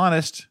be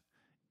honest,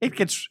 it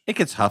gets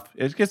tough.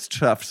 It gets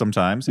tough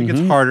sometimes. It gets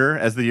harder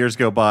as the years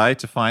go by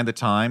to find the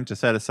time to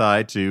set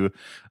aside to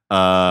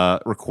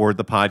record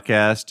the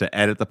podcast, to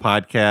edit the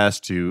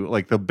podcast, to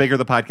like the bigger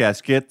the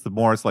podcast gets, the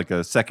more it's like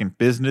a second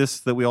business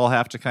that we all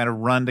have to kind of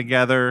run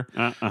together.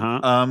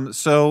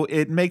 So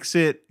it makes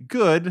it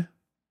good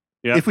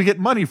if we get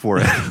money for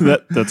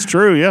it. That's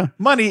true, yeah.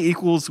 Money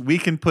equals we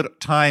can put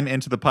time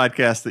into the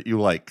podcast that you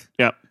like.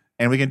 Yeah.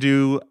 And we can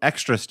do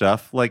extra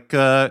stuff like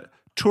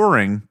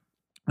touring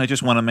I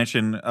just want to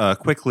mention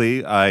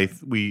quickly. I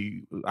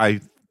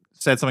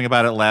said something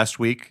about it last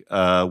week.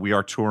 We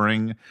are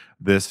touring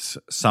this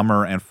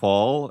summer and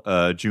fall.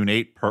 June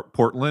 8,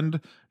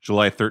 Portland.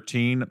 July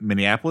 13,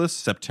 Minneapolis.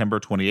 September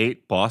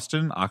 28,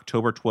 Boston.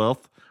 October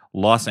 12th,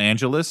 Los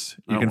Angeles.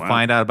 You can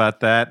find out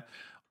about that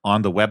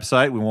on the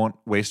website. We won't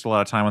waste a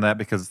lot of time on that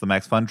because it's the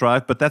Max Fun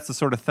Drive. But that's the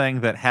sort of thing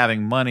that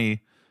having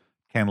money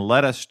can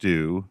let us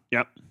do.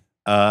 Yep.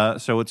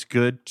 So it's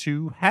good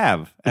to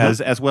have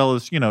as well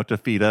as, to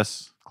feed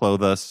us,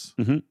 clothe us,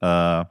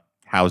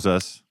 house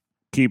us.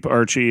 Keep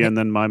Archie and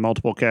then my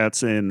multiple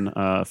cats in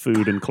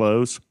food and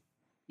clothes.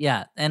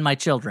 Yeah, and my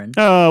children.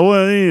 Oh,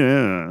 well,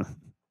 yeah.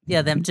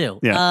 Yeah, them too.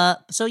 Yeah.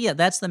 So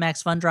that's the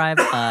Max Fun Drive.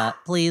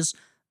 Please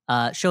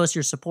show us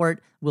your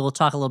support. We'll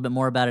talk a little bit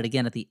more about it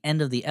again at the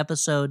end of the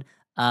episode.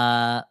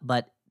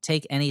 But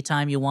take any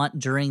time you want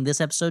during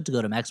this episode to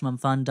go to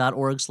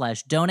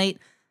MaximumFun.org/donate.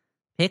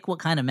 Pick what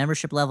kind of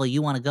membership level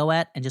you want to go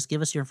at and just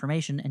give us your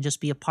information and just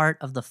be a part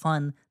of the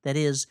fun that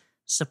is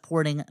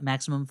supporting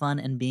Maximum Fun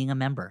and being a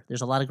member.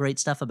 There's a lot of great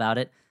stuff about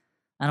it.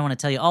 I don't want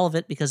to tell you all of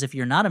it because if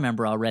you're not a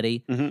member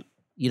already,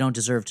 you don't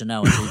deserve to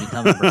know until you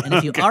become a member. And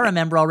if you are a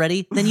member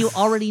already, then you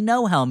already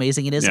know how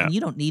amazing it is, and you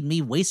don't need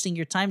me wasting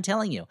your time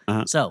telling you.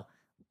 So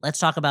let's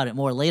talk about it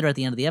more later at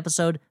the end of the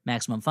episode.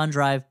 Maximum Fun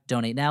Drive.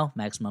 Donate now.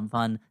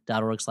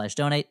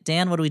 MaximumFun.org/donate.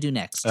 Dan, what do we do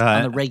next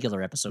on the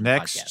regular episode of the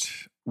podcast?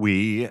 Next,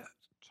 we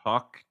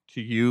talk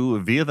to you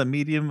via the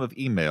medium of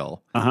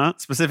email.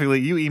 Specifically,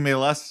 you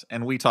email us,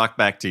 and we talk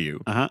back to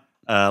you.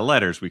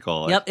 Letters, we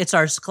call it. Yep, it's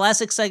our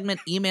classic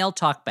segment, Email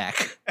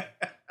Talkback.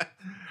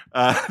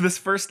 This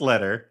first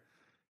letter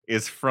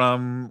is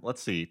from,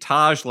 let's see,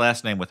 Taj,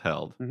 last name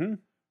withheld,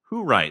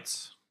 who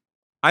writes,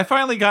 I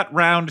finally got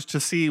round to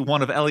see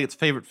one of Elliot's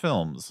favorite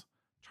films,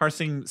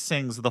 Tarsing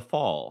Singh's The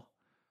Fall.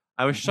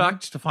 I was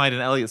shocked to find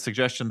an Elliot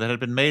suggestion that had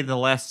been made in the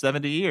last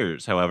 70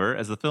 years. However,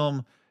 as the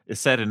film is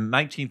set in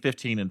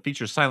 1915 and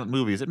features silent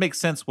movies, it makes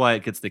sense why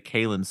it gets the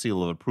Kalin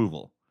seal of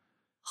approval.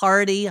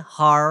 Hardy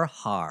har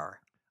har.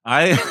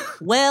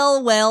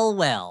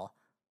 Well.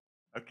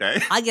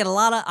 Okay. I get a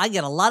lot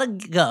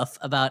of guff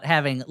about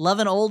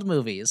loving old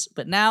movies,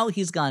 but now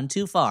he's gone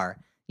too far.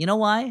 You know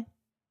why?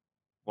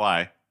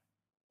 Why?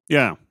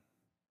 Yeah.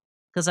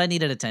 Because I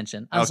needed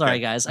attention. I'm sorry,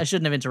 guys. I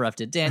shouldn't have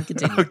interrupted. Dan,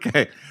 continue.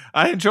 Okay.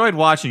 I enjoyed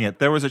watching it.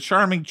 There was a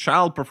charming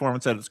child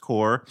performance at its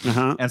core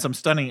and some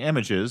stunning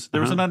images. There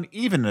was an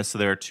unevenness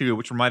there, too,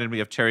 which reminded me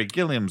of Terry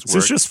Gilliam's work. Is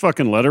this just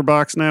fucking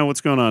Letterboxd now?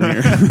 What's going on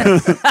here?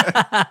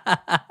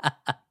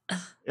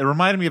 It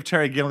reminded me of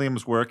Terry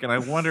Gilliam's work, and I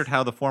wondered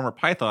how the former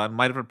Python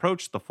might have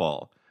approached The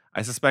Fall.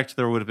 I suspect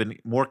there would have been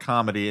more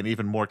comedy and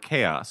even more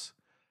chaos.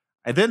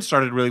 I then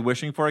started really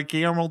wishing for a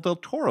Guillermo del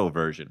Toro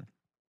version.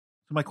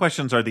 So my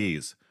questions are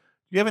these.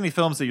 Do you have any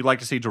films that you'd like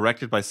to see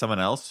directed by someone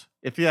else?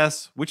 If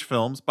yes, which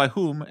films, by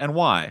whom, and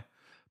why?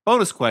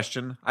 Bonus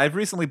question. I've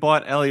recently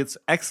bought Elliot's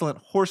excellent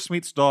Horse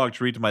Meets Dog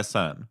to read to my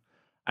son.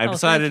 I've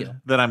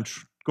decided that I'm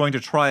going to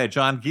try a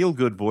John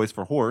Gielgud voice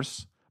for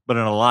Horse, but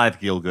an alive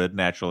Gielgud,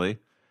 naturally,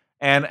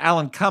 and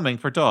Alan Cumming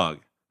for Dog.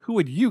 Who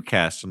would you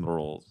cast in the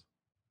roles?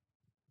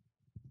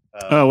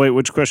 Wait,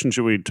 which question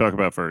should we talk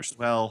about first?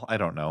 Well, I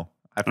don't know.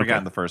 I've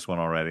forgotten the first one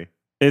already.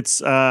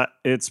 It's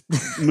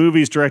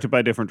movies directed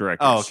by different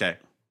directors. Oh, okay.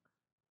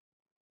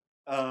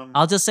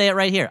 I'll just say it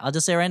right here. I'll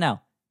just say it right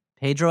now.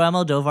 Pedro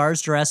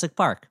Almodovar's Jurassic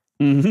Park.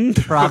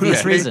 Mm-hmm. For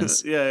obvious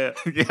reasons. Yeah.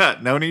 Yeah,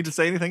 no need to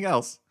say anything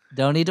else.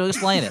 Don't need to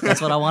explain it.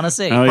 That's what I want to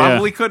see.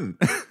 Probably couldn't.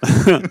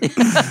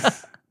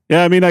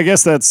 Yeah, I mean, I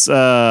guess that's.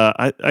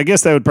 I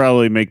guess that would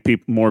probably make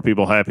more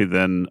people happy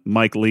than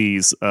Mike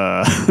Lee's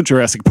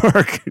Jurassic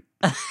Park.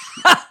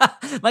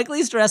 Mike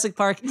Lee's Jurassic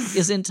Park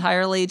is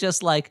entirely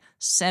just like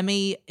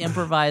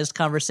semi-improvised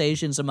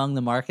conversations among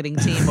the marketing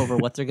team over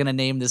what they're going to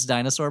name this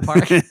dinosaur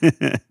park.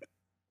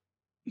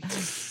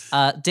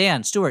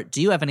 Dan, Stuart,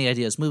 do you have any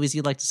ideas? Movies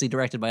you'd like to see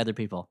directed by other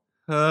people?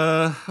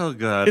 Oh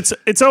God,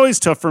 it's always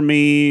tough for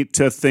me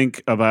to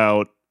think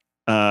about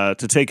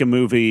to take a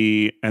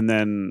movie and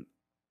then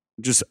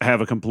just have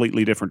a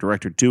completely different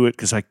director do it,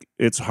 because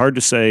it's hard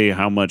to say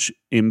how much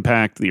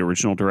impact the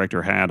original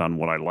director had on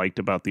what I liked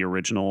about the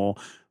original.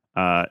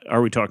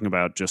 Are we talking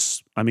about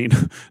just, I mean,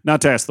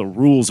 not to ask the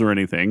rules or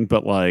anything,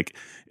 but like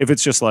if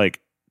it's just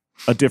like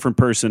a different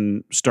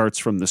person starts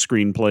from the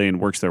screenplay and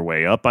works their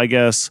way up, I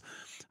guess.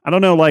 I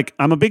don't know. Like,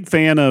 I'm a big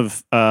fan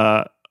of,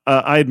 I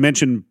had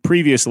mentioned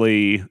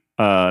previously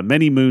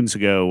many moons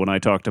ago when I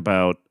talked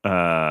about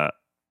the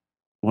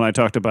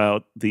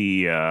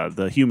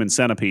Human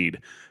Centipede,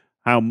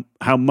 how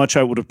much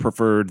I would have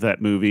preferred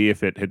that movie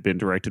if it had been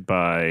directed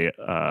by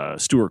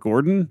Stuart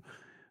Gordon,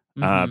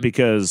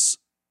 because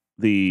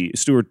the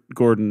Stuart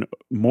Gordon,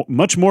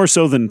 much more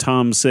so than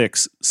Tom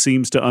Six,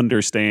 seems to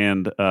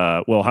understand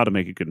how to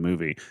make a good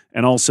movie,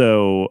 and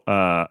also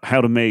how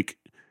to make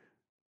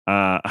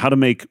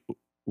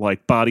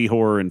like body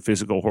horror and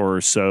physical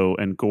horror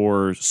and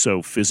gore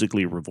so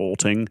physically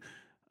revolting.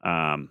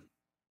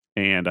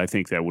 And I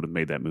think that would have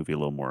made that movie a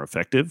little more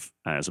effective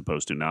as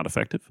opposed to not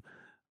effective.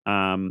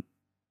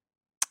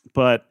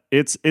 But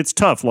it's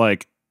tough.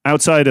 Like,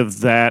 outside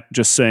of that,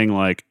 just saying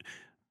like,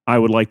 I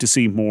would like to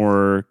see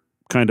more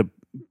kind of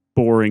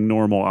boring,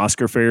 normal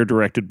Oscar fare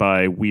directed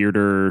by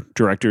weirder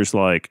directors.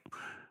 Like,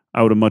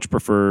 I would have much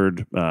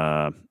preferred,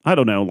 I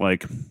don't know,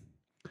 like,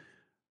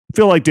 I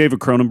feel like David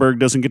Cronenberg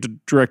doesn't get to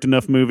direct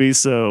enough movies,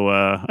 so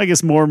I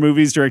guess more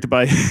movies directed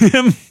by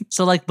him.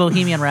 So like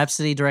Bohemian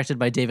Rhapsody directed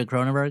by David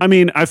Cronenberg? I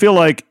mean, I feel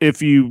like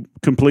if you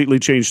completely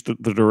change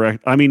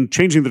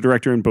changing the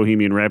director in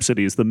Bohemian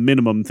Rhapsody is the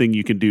minimum thing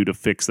you can do to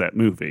fix that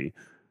movie.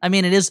 I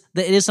mean, it is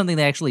something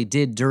they actually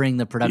did during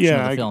the production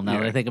of the film. Now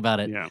that I think about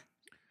it, Yeah.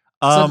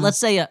 So let's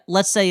say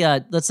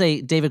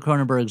David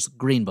Cronenberg's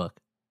Green Book.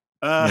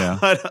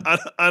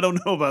 I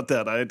don't know about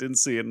that. I didn't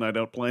see it, and I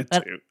don't plan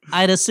to.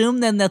 I'd assume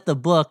then that the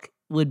book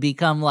would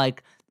become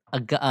like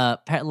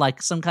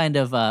like some kind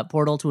of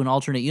portal to an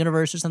alternate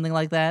universe or something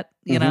like that.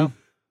 You know?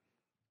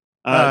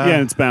 Yeah,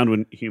 it's bound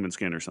with Human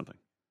Skin or something.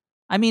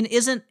 I mean,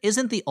 isn't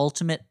the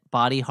ultimate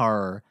body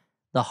horror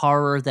the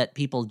horror that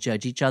people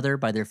judge each other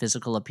by their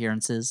physical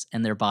appearances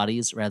and their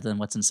bodies rather than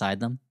what's inside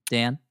them?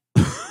 Dan?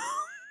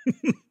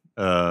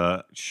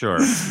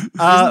 Sure. Isn't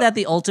that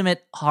the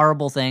ultimate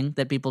horrible thing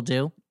that people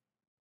do?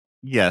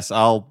 Yes,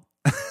 I'll.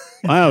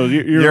 Wow,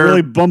 you're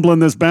really bumbling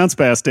this bounce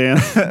pass, Dan.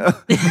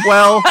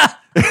 Well,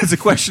 it's a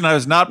question I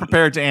was not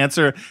prepared to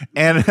answer,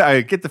 and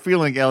I get the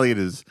feeling Elliot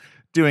is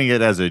doing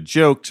it as a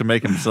joke to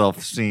make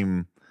himself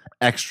seem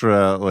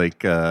extra,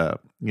 like, like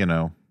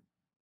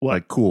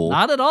cool.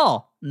 Not at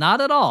all.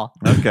 Not at all.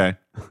 Okay.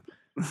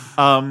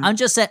 I'm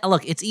just saying,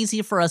 look, it's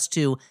easy for us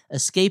to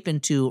escape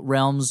into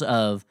realms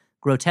of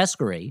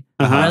grotesquerie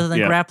rather than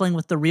grappling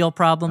with the real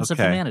problems of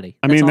humanity.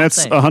 I mean,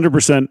 that's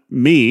 100%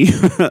 me.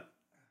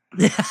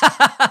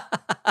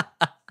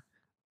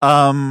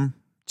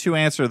 To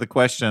answer the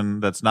question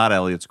that's not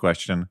Elliot's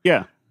question.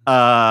 Yeah.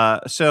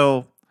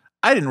 So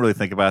I didn't really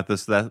think about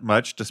this that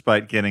much,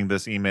 despite getting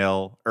this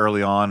email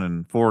early on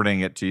and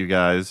forwarding it to you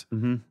guys.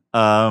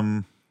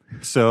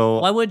 So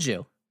why would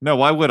you? No,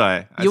 why would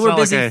I? You were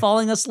busy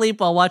falling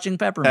asleep while watching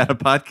Peppermint. Had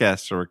a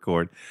podcast to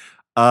record.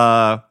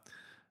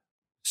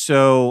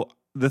 So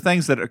the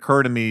things that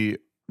occur to me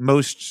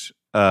most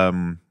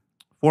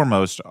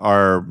foremost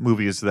are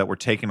movies that were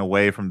taken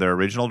away from their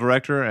original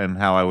director and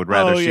how I would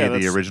rather see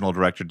the original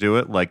director do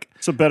it. Like,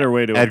 it's a better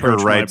way to Edgar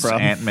approach Wright's my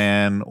problem.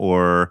 Ant-Man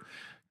or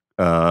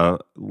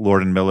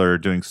Lord and Miller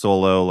doing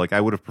Solo. Like,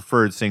 I would have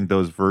preferred seeing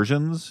those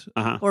versions.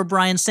 Or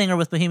Bryan Singer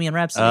with Bohemian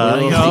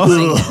Rhapsody.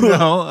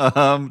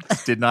 No,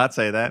 did not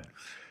say that.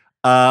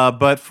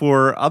 But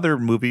for other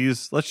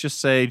movies, let's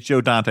just say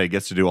Joe Dante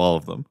gets to do all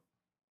of them.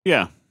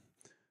 Yeah.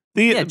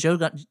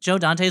 Joe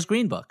Dante's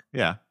Green Book.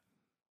 Yeah.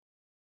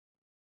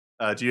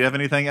 Do you have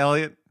anything,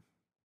 Elliot?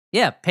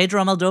 Yeah,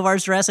 Pedro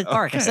Almodovar's Jurassic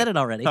Park. I said it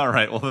already. All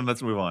right, well then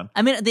let's move on.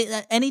 I mean,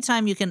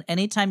 anytime you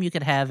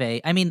could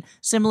have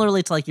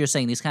similarly to like you're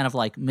saying, these kind of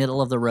like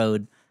middle of the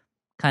road,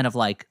 kind of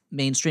like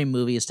mainstream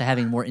movies to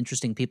having more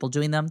interesting people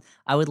doing them.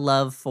 I would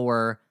love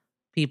for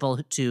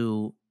people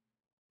to,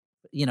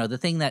 the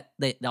thing that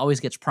always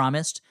gets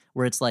promised,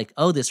 where it's like,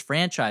 oh, this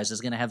franchise is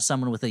going to have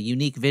someone with a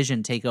unique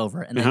vision take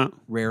over, and that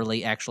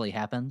rarely actually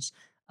happens.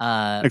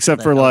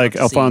 Except for like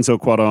Alfonso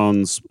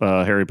Cuarón's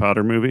Harry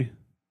Potter movie.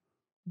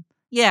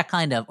 Yeah,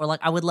 kind of. Or like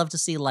I would love to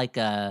see like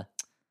I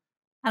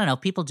don't know,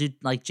 people do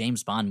like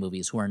James Bond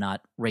movies who are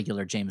not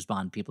regular James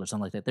Bond people or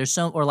something like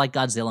that. Or like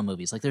Godzilla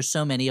movies. Like there's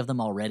so many of them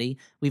already.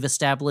 We've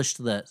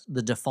established the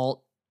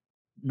default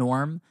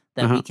norm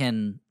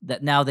that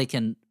that now they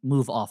can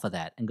move off of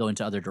that and go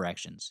into other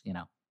directions,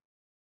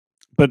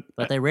 But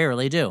they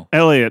rarely do.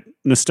 Elliot,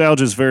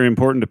 nostalgia is very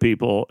important to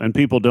people, and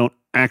people don't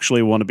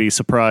actually want to be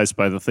surprised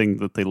by the thing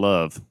that they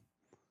love.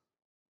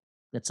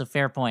 That's a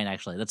fair point,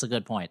 actually. That's a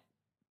good point.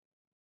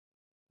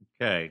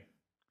 Okay.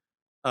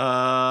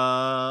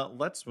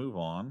 Let's move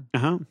on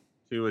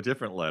to a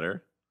different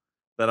letter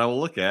that I will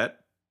look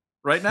at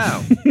right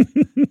now.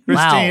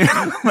 Christine.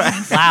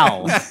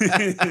 Wow.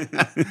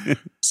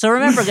 So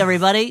remember,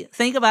 everybody,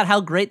 think about how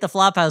great the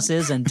Flophouse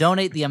is and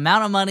donate the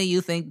amount of money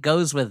you think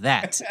goes with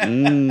that.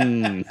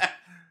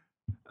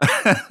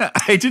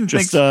 I didn't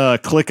just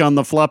think click on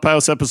the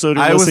Flophouse episode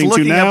you're I was listening to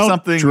looking now. up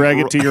something, drag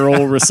it to your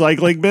old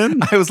recycling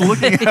bin. I was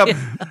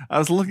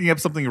looking up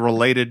something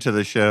related to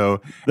the show.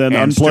 Then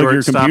and unplug Stuart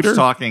your computer. stopped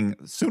talking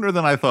sooner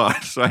than I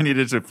thought, so I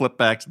needed to flip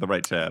back to the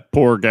right tab.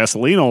 Pour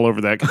gasoline all over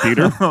that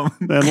computer,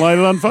 then light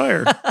it on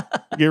fire.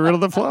 Get rid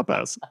of the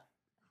Flophouse.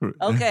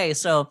 Okay,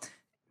 so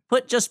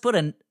just put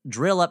a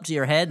drill up to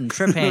your head and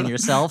trip hand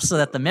yourself so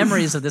that the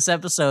memories of this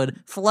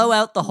episode flow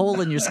out the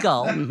hole in your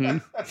skull.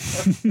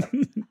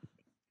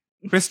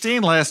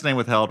 Christine, last name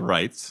withheld,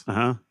 writes,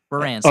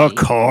 Baranski. A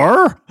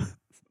car?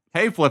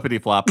 Hey, flippity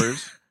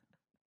floppers.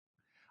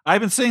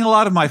 I've been seeing a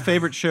lot of my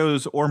favorite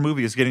shows or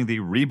movies getting the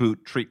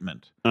reboot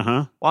treatment.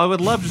 While I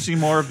would love to see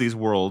more of these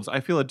worlds, I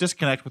feel a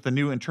disconnect with the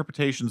new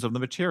interpretations of the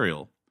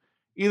material.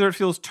 Either it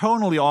feels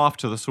tonally off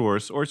to the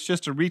source, or it's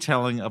just a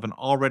retelling of an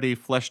already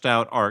fleshed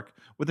out arc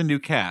with a new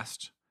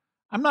cast.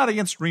 I'm not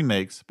against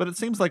remakes, but it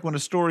seems like when a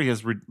story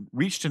has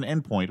reached an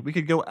endpoint, we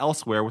could go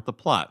elsewhere with the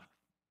plot.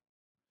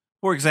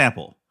 For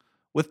example,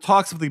 With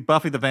talks of the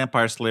Buffy the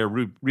Vampire Slayer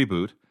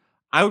reboot,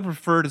 I would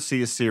prefer to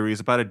see a series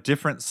about a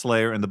different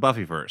Slayer in the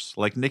Buffyverse,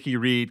 like Nikki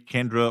Reed,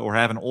 Kendra, or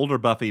have an older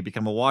Buffy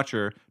become a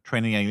Watcher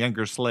training a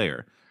younger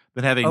Slayer.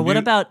 Than having Or what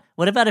about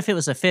if it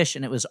was a fish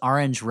and it was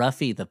Orange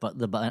Ruffy, the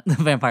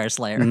Vampire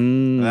Slayer?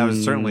 That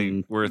was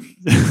certainly worth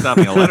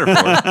stopping a letter for.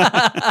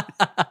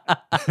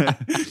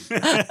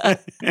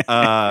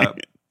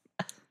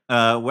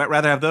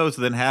 Rather have those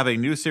than have a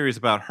new series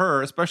about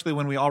her, especially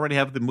when we already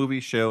have the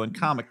movie, show, and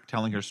comic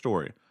telling her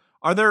story.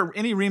 Are there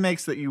any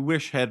remakes that you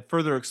wish had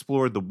further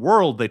explored the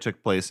world they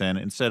took place in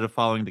instead of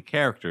following the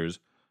characters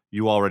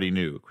you already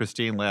knew?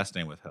 Christine, last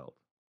name withheld.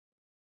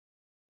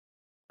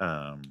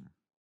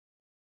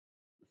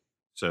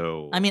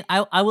 So I mean,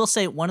 I will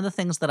say one of the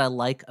things that I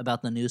like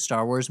about the new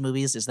Star Wars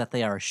movies is that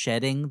they are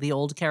shedding the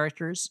old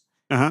characters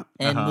and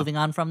moving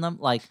on from them.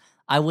 Like,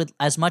 I would,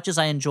 as much as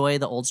I enjoy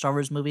the old Star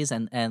Wars movies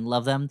and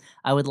love them,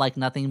 I would like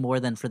nothing more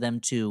than for them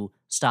to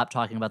stop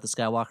talking about the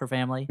Skywalker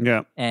family.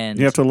 Yeah, and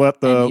you have to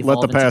let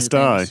the past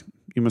die.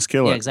 You must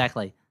kill it. Yeah,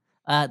 exactly.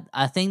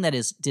 A thing that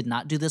did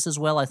not do this as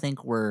well, I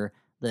think, were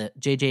the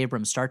J.J.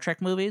 Abrams Star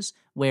Trek movies,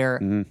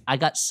 where I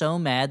got so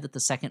mad that the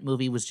second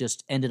movie was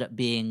just ended up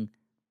being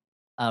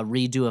a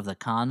redo of the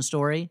Khan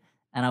story,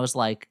 and I was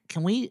like,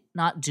 can we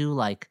not do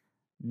like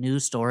new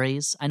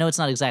stories? I know it's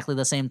not exactly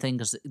the same thing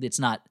because it's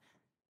not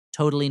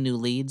totally new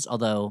leads,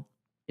 although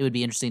it would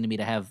be interesting to me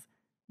to have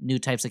new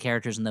types of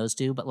characters in those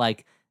two, but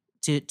like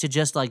to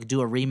just like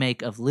do a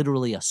remake of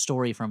literally a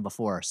story from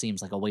before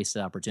seems like a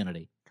wasted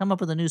opportunity. Come up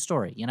with a new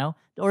story,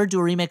 or do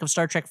a remake of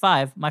Star Trek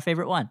V, my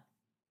favorite one.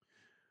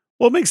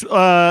 Well, it makes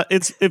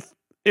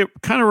it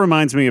kind of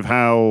reminds me of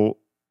how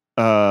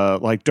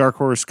like Dark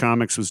Horse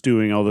Comics was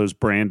doing all those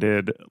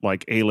branded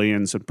like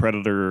Aliens and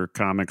Predator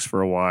comics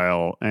for a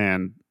while,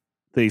 and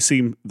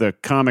the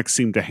comics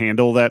seem to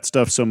handle that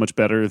stuff so much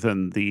better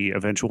than the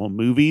eventual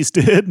movies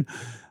did.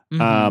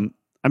 Mm-hmm.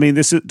 I mean,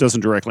 this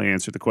doesn't directly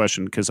answer the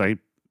question because I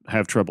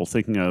have trouble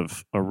thinking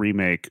of a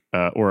remake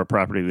or a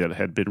property that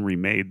had been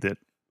remade that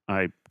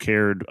I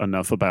cared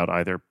enough about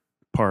either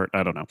part.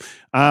 I don't know.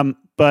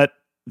 But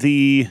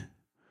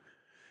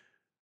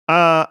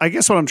I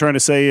guess what I'm trying to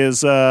say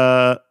is,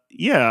 I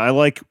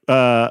like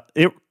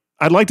it.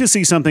 I'd like to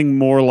see something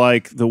more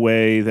like the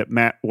way that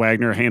Matt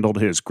Wagner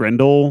handled his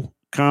Grendel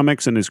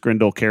comics and his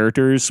Grendel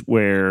characters,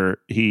 where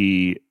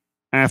he,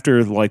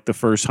 after like the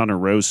first Hunter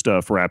Rose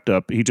stuff wrapped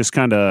up, he just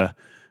kind of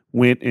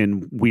went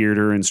in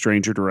weirder and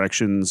stranger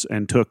directions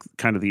and took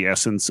kind of the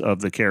essence of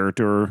the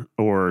character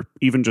or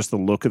even just the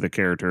look of the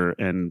character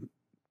and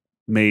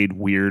made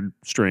weird,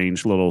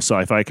 strange little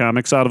sci-fi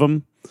comics out of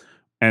them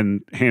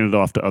and handed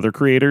off to other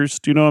creators.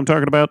 Do you know what I'm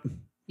talking about?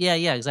 Yeah,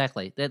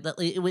 exactly.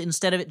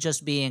 Instead of it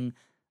just being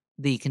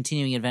the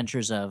continuing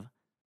adventures of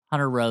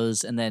Hunter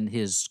Rose and then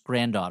his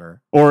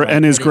granddaughter.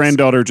 And his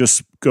granddaughter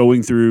just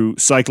cycling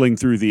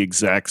through the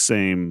exact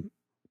same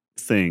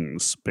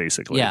things,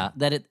 basically. Yeah,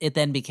 that it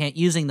then became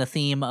using the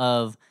theme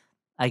of,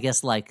 I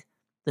guess, like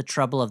the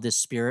trouble of this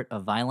spirit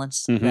of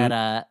violence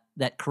that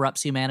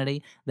corrupts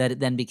humanity, that it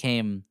then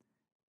became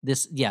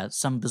this,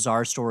 some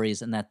bizarre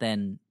stories, and that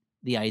then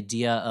the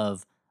idea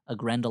of a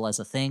Grendel as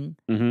a thing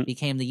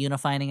became the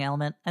unifying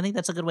element. I think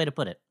that's a good way to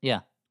put it. Yeah.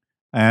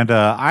 And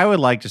I would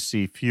like to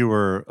see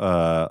fewer,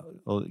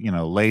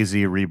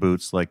 lazy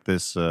reboots like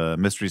this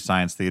Mystery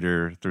Science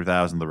Theater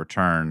 3000: The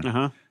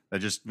Return. That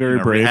just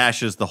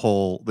rehashes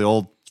the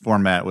old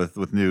format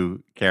with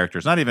new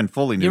characters, not even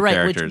fully new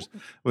characters.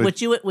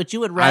 Which you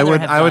would rather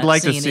have I would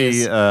like to seen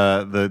see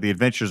the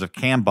adventures of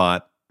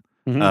Cambot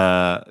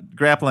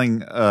grappling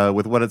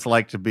with what it's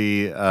like to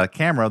be a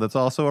camera that's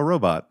also a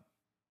robot.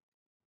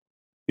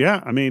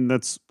 Yeah, I mean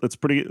that's a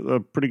pretty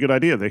good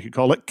idea. They could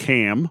call it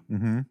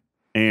Cam.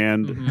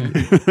 And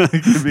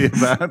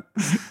it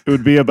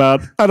would be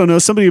about I don't know,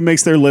 somebody who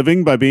makes their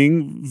living by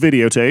being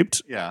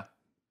videotaped. Yeah.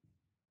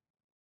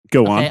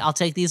 Go on. Okay, I'll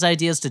take these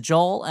ideas to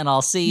Joel and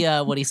I'll see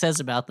what he says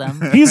about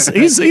them. He's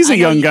a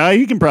young guy.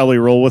 He can probably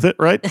roll with it,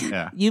 right?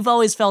 Yeah. You've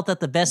always felt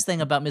that the best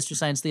thing about Mystery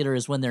Science Theater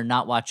is when they're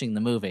not watching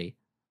the movie,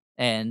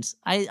 and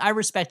I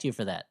respect you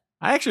for that.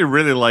 I actually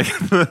really like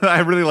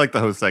the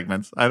host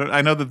segments.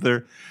 I know that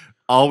they're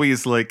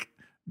always like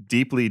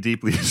deeply,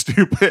 deeply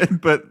stupid,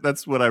 but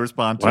that's what I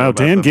respond to. Wow,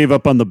 Dan gave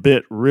up on the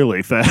bit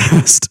really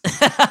fast.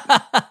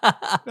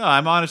 No,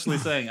 I'm honestly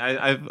saying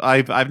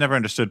I've never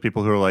understood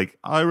people who are like,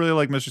 I really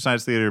like Mystery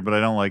Science Theater, but I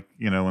don't like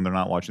when they're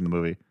not watching the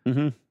movie.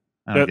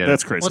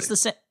 That's crazy. What's the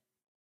same?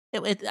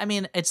 I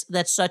mean,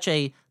 that's such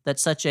a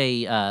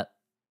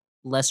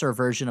lesser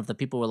version of the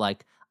people who are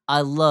like,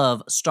 I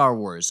love Star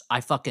Wars.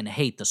 I fucking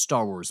hate the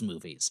Star Wars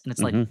movies, and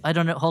it's like, I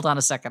don't know. Hold on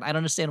a second. I don't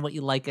understand what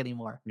you like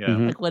anymore. Yeah.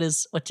 Like,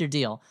 what's your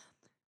deal?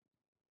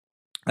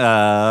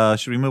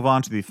 Should we move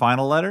on to the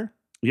final letter?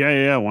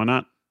 Yeah. Why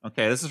not?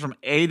 Okay, this is from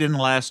Aiden,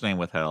 last name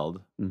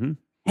withheld.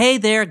 Hey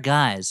there,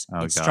 guys.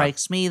 Oh, it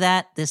strikes me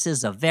that this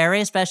is a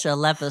very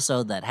special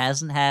episode that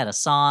hasn't had a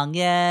song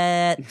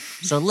yet.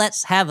 So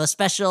let's have a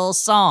special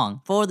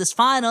song for this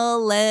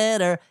final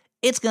letter.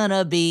 It's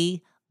gonna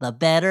be the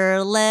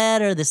better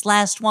letter, this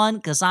last one,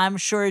 because I'm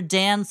sure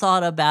Dan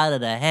thought about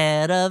it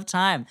ahead of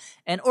time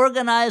and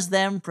organized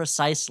them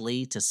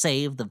precisely to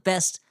save the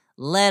best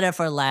letter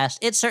for last.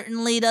 It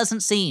certainly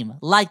doesn't seem,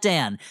 like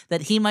Dan,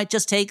 that he might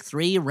just take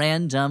 3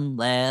 random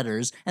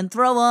letters and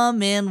throw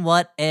them in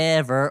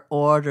whatever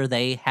order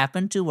they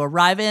happen to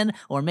arrive in,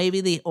 or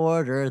maybe the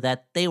order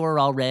that they were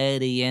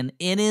already in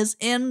his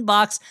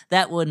inbox.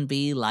 That wouldn't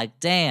be like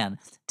Dan.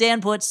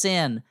 Dan puts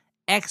in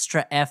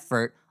extra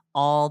effort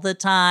all the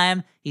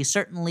time. He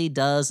certainly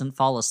doesn't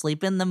fall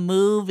asleep in the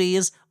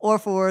movies or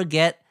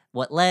forget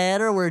what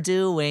letter we're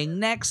doing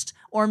next,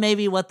 or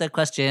maybe what the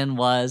question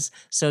was.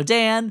 So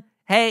Dan,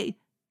 hey,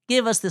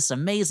 give us this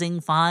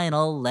amazing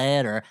final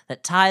letter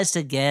that ties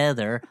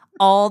together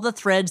all the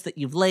threads that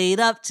you've laid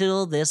up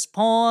till this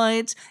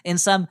point in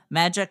some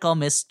magical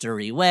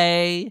mystery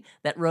way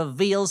that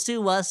reveals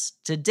to us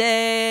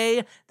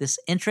today this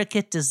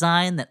intricate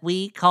design that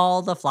we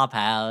call the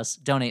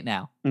Flophouse. Donate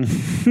now.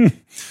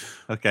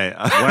 Okay.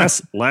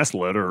 last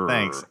letter.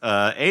 Thanks.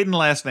 Aiden,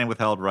 last name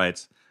withheld,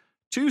 writes,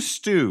 to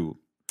Stu,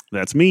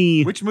 That's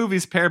me. which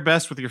movies pair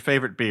best with your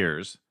favorite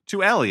beers?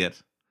 To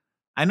Elliot,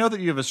 I know that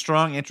you have a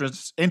strong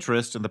interest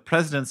in the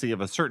presidency of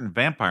a certain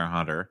vampire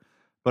hunter,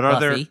 but are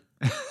Buffy.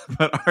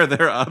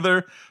 there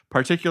other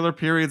particular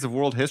periods of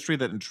world history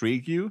that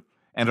intrigue you?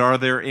 And are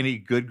there any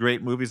good,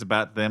 great movies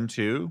about them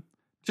too?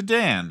 To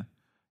Dan,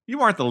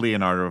 you aren't the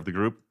Leonardo of the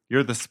group.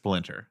 You're the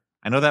Splinter.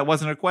 I know that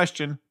wasn't a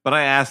question, but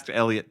I asked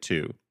Elliot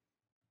too.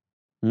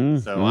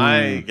 So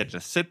I get to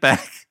sit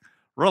back,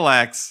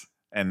 relax,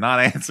 and not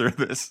answer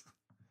this.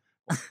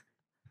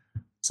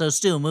 So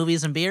Stu,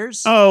 movies and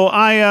beers? Oh,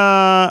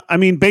 I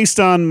mean, based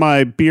on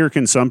my beer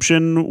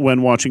consumption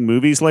when watching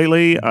movies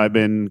lately, I've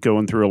been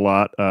going through a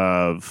lot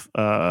of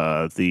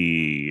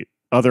the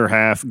Other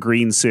Half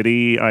Green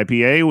City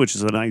IPA, which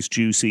is a nice,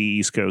 juicy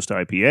East Coast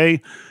IPA.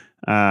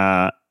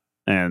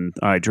 And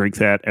I drink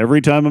that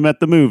every time I'm at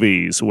the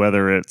movies,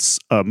 whether it's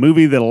a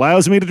movie that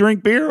allows me to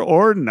drink beer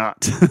or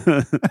not.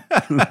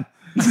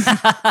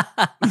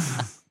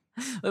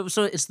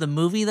 So it's the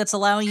movie that's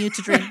allowing you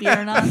to drink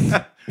beer or not?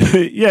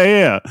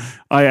 Yeah.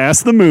 I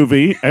ask the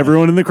movie.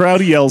 Everyone in the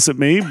crowd yells at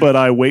me, but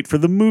I wait for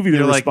the movie to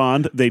You're like,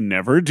 respond. They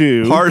never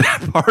do. Pardon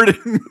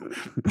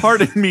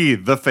me,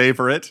 the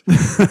favorite.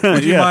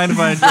 Would you mind if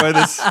I enjoy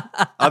this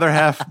Other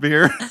Half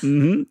beer?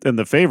 Mm-hmm. And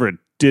the favorite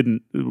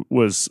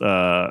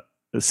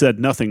said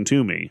nothing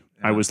to me.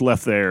 Yeah. I was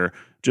left there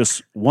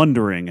just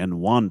wondering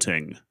and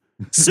wanting,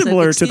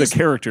 similar to the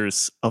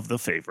characters of the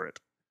favorite.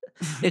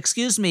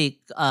 Excuse me,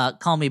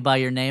 call me by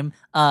your name.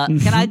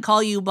 Can I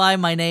call you by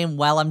my name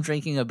while I'm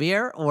drinking a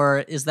beer, or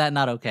is that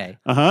not okay?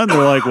 And they're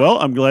like, well,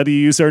 I'm glad you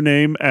used our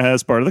name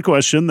as part of the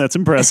question. That's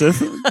impressive.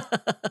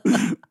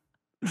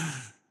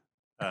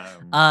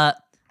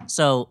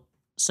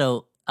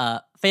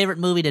 Favorite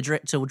movie to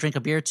drink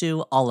a beer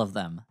to? All of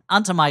them.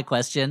 On to my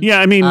question. Yeah,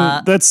 I mean,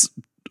 that's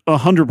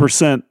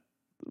 100%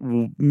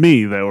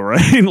 me, though,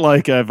 right?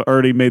 Like, I've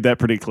already made that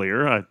pretty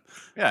clear.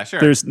 Yeah, sure.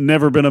 There's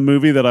never been a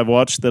movie that I've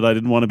watched that I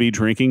didn't want to be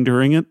drinking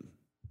during it.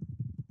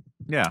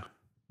 Yeah.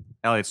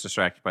 Elliot's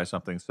distracted by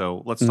something,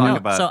 so let's talk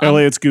about... So,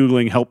 Elliot's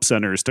Googling help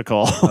centers to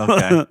call.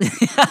 Okay.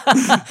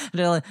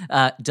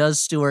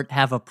 Does Stewart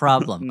have a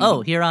problem?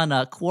 Oh, here on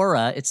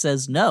Quora, it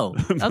says no.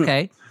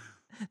 Okay.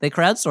 They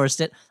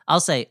crowdsourced it. I'll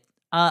say,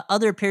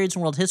 other periods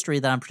in world history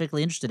that I'm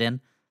particularly interested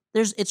in,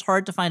 it's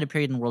hard to find a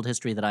period in world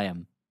history that I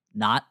am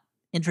not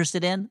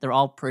interested in. They're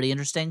all pretty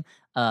interesting.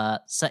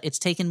 So it's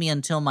taken me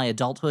until my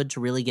adulthood to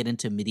really get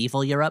into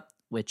medieval Europe,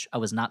 which I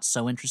was not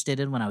so interested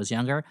in when I was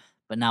younger,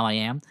 but now I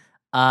am.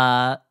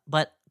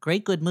 But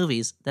great, good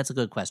movies. That's a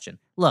good question.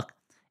 Look,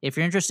 if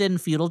you're interested in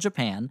feudal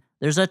Japan,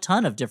 there's a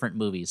ton of different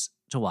movies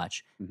to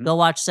watch. Mm-hmm. Go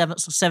watch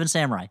Seven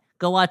Samurai.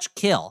 Go watch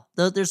Kill.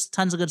 There's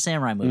tons of good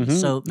samurai movies. Mm-hmm.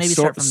 So maybe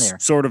start from there.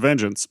 Sword of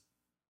Vengeance.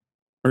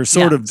 Or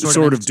Sword of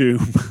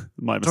Doom.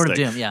 My mistake. Sword of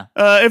Doom, yeah.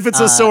 If it's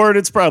a sword,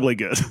 it's probably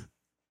good.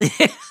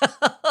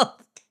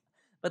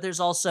 But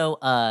there's also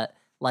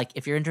like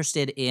if you're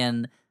interested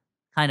in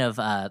kind of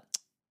kind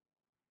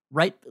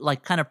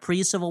of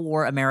pre-Civil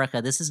War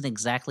America, this isn't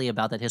exactly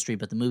about that history,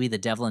 but the movie The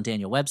Devil and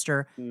Daniel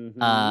Webster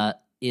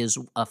is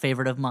a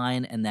favorite of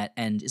mine,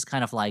 and is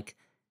kind of like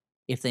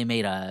if they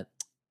made a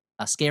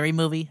scary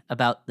movie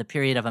about the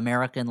period of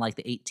America in like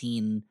the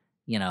 18,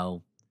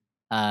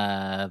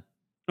 are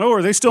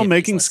they still 50s,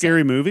 making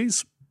scary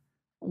movies?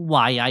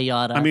 Why I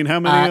oughta. I mean, how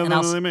many of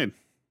them have they made?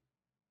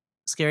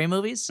 Scary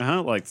movies?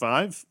 Like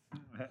 5?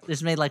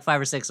 There's made like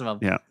 5 or 6 of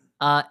them.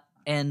 Yeah.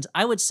 And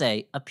I would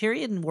say a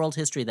period in world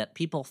history that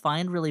people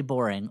find really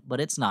boring, but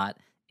it's not,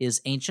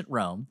 is ancient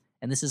Rome.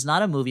 And this is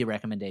not a movie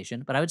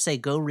recommendation, but I would say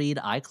go read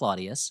I,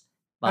 Claudius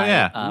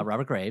by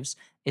Robert Graves.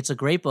 It's a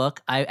great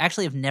book. I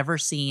actually have never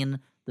seen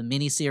the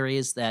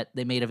miniseries that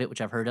they made of it,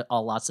 which I've heard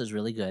all lots is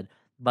really good.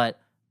 But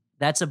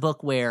that's a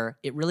book where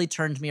it really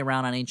turned me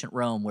around on ancient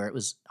Rome, where it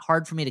was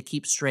hard for me to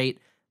keep straight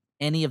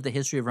any of the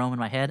history of Rome in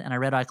my head. And I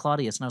read I,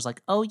 Claudius, and I was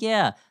like, oh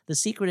yeah, the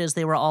secret is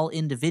they were all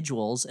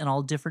individuals and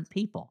all different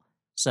people.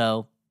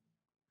 So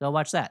go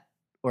watch that.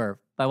 Or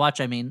by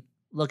watch, I mean,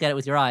 look at it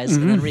with your eyes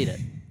and then read it.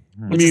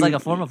 which is like a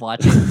form of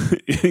watching.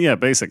 Yeah,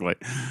 basically.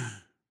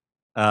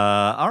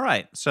 All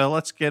right, so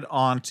let's get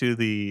on to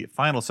the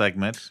final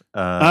segment.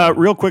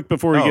 Real quick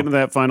before we get into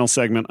that final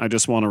segment, I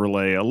just want to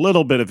relay a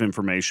little bit of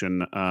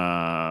information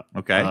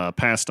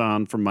passed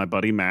on from my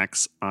buddy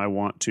Max. I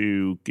want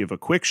to give a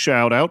quick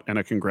shout out and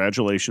a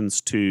congratulations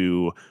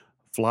to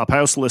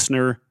Flophouse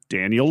listener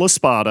Daniel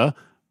Laspada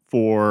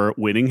for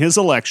winning his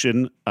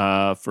election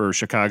for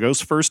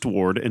Chicago's first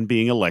ward and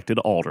being elected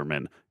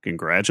alderman.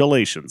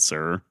 Congratulations,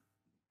 sir.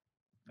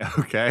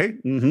 Okay.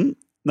 Mm-hmm.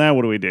 Now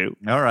what do we do?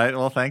 All right.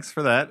 Well, thanks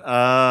for that.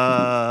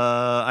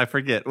 I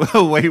forget.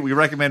 Wait, we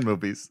recommend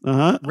movies.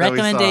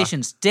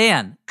 Recommendations.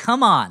 Dan,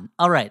 come on.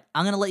 All right.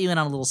 I'm going to let you in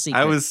on a little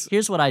secret.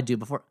 Here's what I do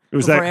before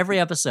every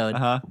episode.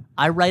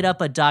 I write up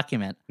a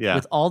document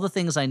with all the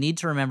things I need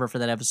to remember for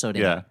that episode.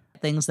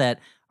 Things that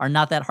are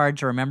not that hard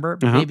to remember.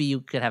 But maybe you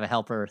could have a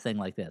helper thing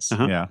like this.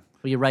 Yeah.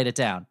 Where you write it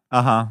down.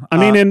 I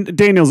mean, in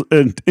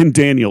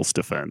Daniel's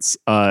defense,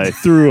 I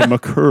threw him a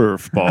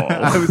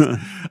curveball.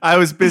 I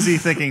was busy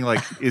thinking,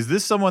 like, is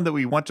this someone that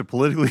we want to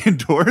politically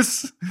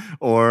endorse,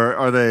 or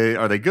are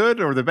they good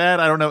or are they bad?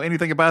 I don't know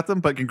anything about them,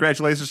 but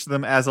congratulations to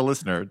them as a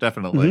listener,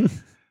 definitely.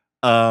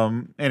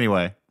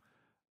 Anyway.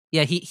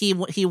 Yeah,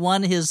 he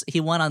won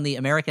on the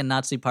American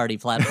Nazi Party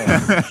platform,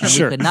 and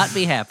Sure. we could not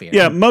be happier.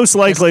 Yeah, most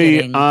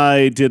likely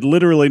I did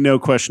literally no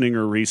questioning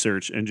or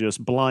research and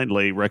just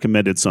blindly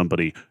recommended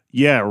somebody.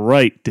 Yeah,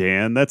 right,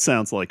 Dan. That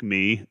sounds like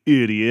me,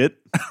 idiot.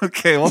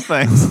 Okay, well,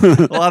 thanks.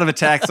 A lot of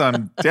attacks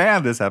on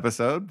Dan this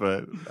episode,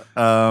 but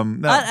no.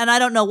 And I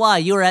don't know why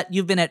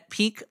you've been at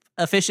peak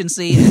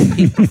efficiency and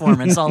peak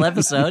performance all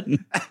episode.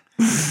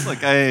 Like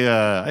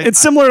it's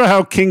similar to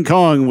how King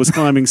Kong was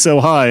climbing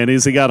so high, and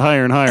as he got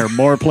higher and higher,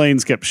 more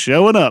planes kept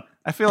showing up.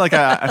 I feel like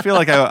I feel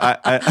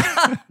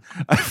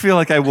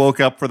like I woke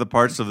up for the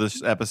parts of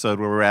this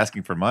episode where we're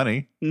asking for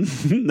money.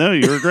 No,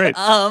 you were great.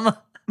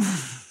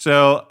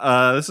 So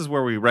this is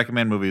where we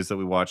recommend movies that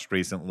we watched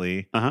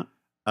recently.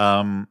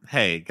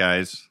 Hey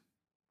guys,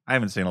 I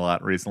haven't seen a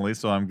lot recently,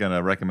 so I'm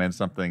gonna recommend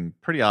something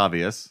pretty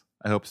obvious.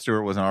 I hope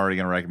Stuart wasn't already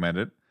gonna recommend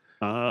it,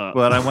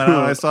 but I went out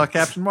and I saw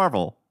Captain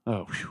Marvel.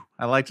 Oh, whew.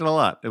 I liked it a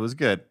lot. It was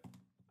good.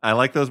 I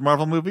like those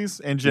Marvel movies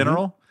in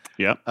general.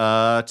 Yeah.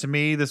 To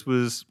me, this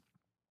was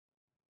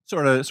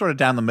sort of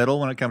down the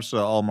middle when it comes to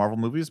all Marvel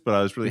movies, but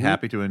I was really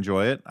happy to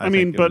enjoy it. I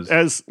mean, but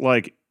as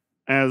I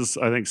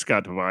think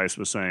Scott Device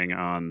was saying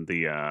on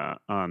the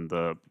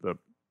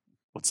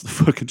what's the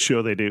fucking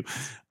show they do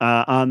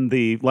on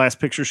the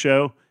Last Picture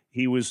Show,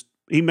 he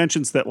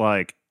mentions that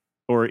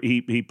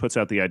he puts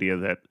out the idea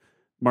that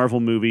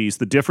Marvel movies,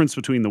 the difference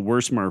between the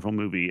worst Marvel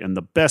movie and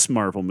the best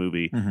Marvel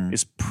movie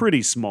is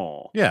pretty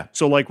small. Yeah.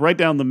 So right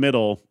down the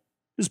middle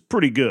is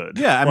pretty good.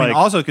 Yeah. I mean,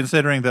 also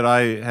considering that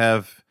I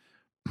have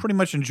pretty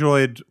much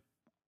enjoyed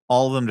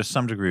all of them to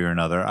some degree or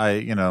another.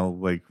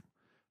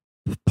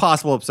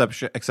 Possible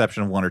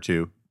exception of one or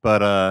two,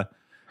 but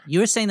you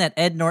were saying that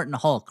Ed Norton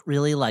Hulk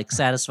really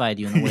satisfied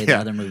you in a way that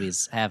other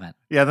movies haven't.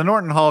 Yeah, the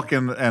Norton Hulk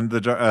and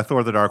the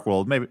Thor: The Dark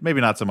World,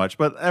 maybe not so much,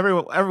 but every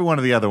one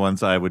of the other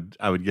ones I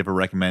would give a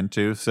recommend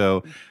to.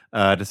 So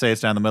to say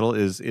it's down the middle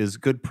is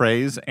good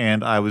praise,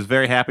 and I was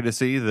very happy to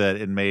see that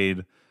it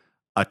made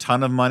a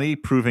ton of money,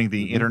 proving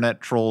the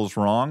internet trolls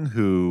wrong,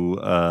 who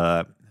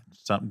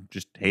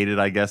just hated,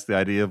 I guess, the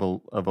idea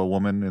of a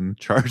woman in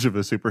charge of a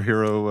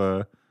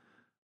superhero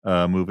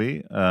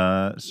movie.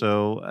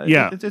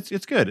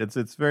 It's good.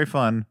 It's very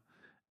fun,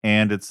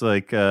 and it's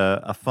like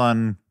a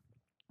fun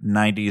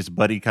 90s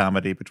buddy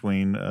comedy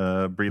between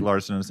Brie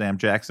Larson and Sam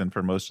Jackson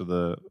for most of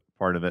the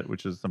part of it,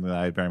 which is something that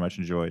I very much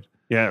enjoyed.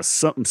 Yeah,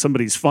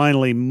 somebody's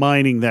finally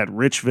mining that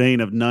rich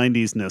vein of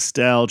 90s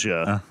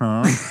nostalgia.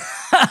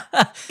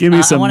 Give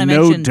me some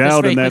No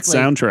Doubt in that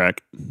soundtrack.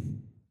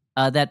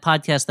 That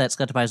podcast that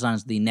Scott Device on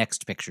is The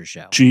Next Picture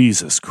Show.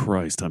 Jesus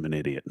Christ, I'm an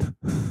idiot.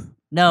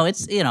 No,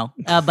 it's,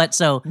 but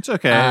so. It's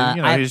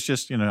okay. He's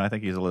just, I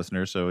think he's a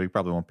listener, so he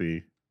probably won't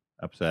be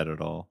upset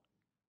at all.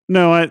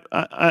 No,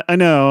 I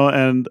know,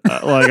 and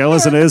I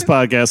listen to his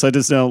podcast. I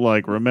just don't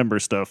remember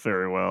stuff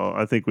very well.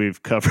 I think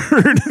we've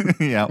covered.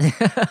 Yeah.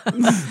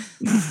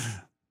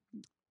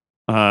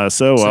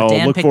 So I'll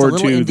Dan look forward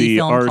to the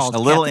a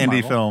little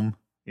indie film.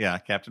 Yeah,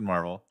 Captain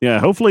Marvel. Yeah,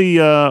 hopefully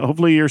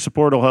your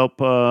support will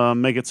help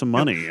make it some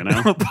money.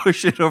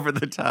 Push it over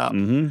the top.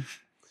 Mm-hmm.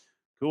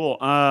 Cool.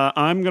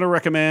 I'm gonna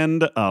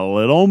recommend a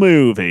little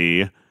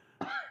movie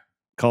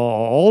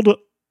called.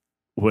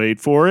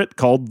 Wait for it.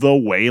 Called The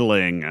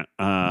Wailing.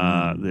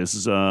 This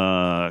is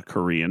a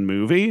Korean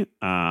movie.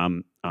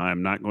 I'm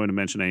not going to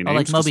mention any names.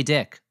 Like Moby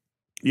Dick.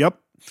 Yep.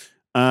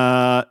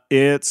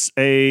 It's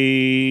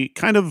a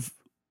kind of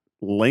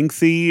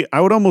lengthy, I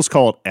would almost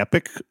call it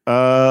epic,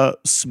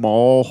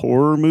 small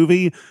horror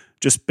movie,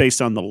 just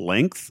based on the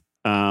length.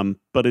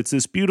 But it's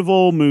this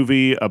beautiful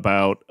movie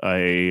about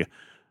a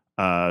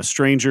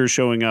stranger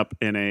showing up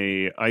in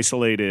a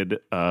isolated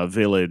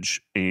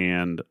village,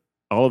 and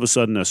all of a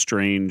sudden a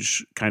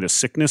strange kind of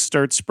sickness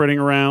starts spreading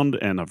around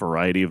and a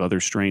variety of other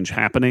strange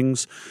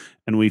happenings.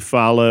 And we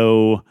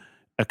follow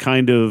a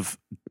kind of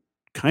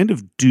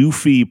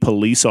doofy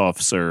police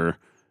officer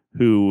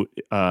who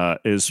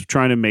is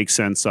trying to make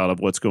sense out of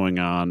what's going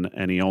on,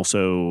 and he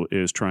also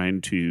is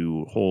trying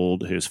to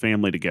hold his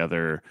family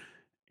together.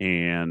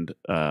 And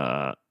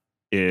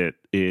it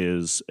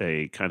is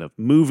a kind of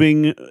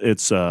moving.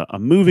 It's a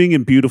moving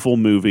and beautiful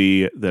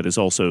movie that is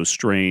also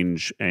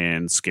strange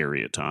and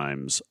scary at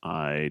times.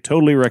 I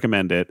totally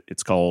recommend it.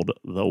 It's called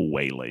The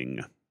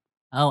Wailing.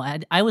 Oh,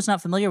 I was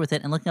not familiar with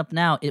it, and looking up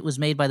now, it was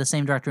made by the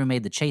same director who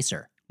made The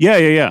Chaser.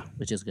 Yeah.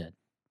 Which is good.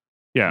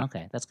 Yeah.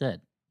 Okay, that's good.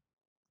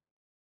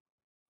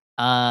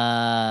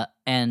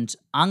 And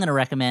I'm going to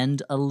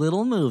recommend a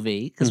little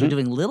movie because we're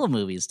doing little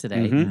movies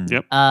today.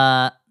 Yep.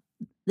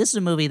 This is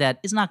a movie that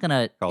is not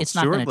gonna. Called It's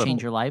not Stuart gonna Little.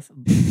 change your life.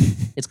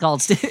 It's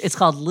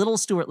called Little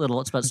Stuart Little.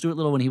 It's about Stuart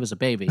Little when he was a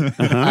baby.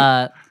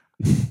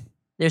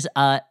 There's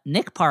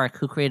Nick Park,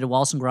 who created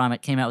Wallace and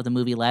Gromit, came out with a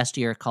movie last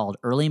year called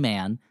Early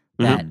Man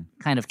that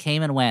kind of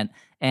came and went,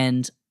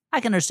 and I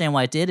can understand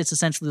why it did. It's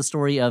essentially the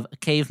story of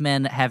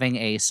cavemen having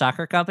a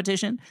soccer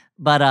competition.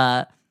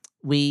 But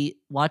we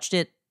watched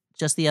it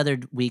just the other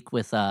week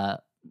with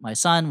my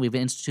son. We've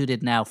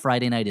instituted now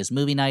Friday night is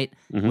movie night,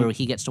 where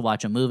he gets to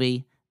watch a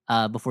movie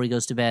before he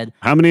goes to bed.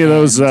 How many of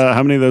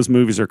those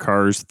movies are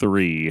Cars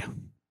 3?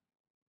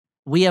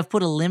 We have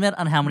put a limit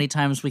on how many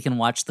times we can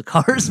watch the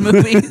Cars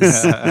movies.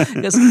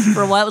 Because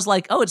for a while it was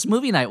like, oh, it's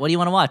movie night. What do you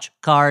want to watch?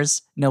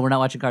 Cars. No, we're not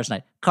watching Cars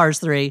tonight. Cars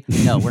 3.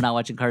 No, we're not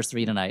watching Cars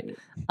 3 tonight.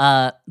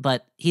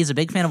 But he's a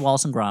big fan of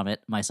Wallace and Gromit,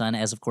 my son,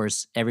 as of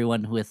course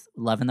everyone with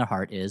love in their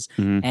heart is.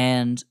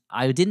 And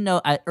I didn't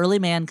know, Early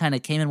Man kind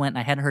of came and went, and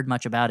I hadn't heard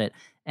much about it.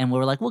 And we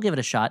were like, we'll give it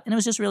a shot. And it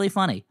was just really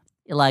funny.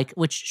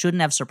 Which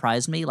shouldn't have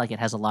surprised me. Like, it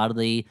has a lot of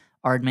the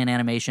Aardman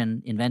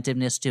animation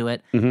inventiveness to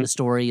it. The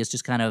story is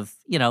just kind of,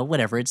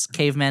 whatever. It's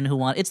cavemen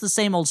it's the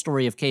same old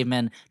story of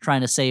cavemen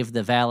trying to save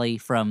the valley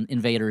from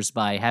invaders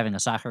by having a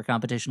soccer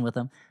competition with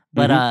them.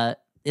 But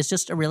it's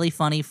just a really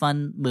funny,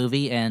 fun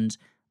movie, and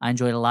I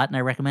enjoyed it a lot, and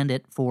I recommend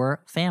it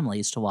for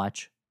families to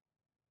watch.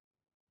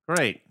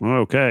 Great.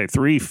 Okay,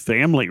 3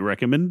 family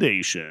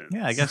recommendations.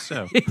 Yeah, I guess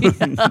so.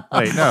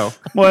 Wait, no.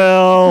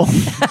 Well,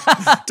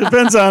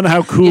 depends on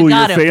how cool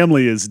your him.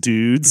 family is,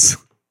 dudes.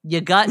 You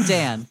got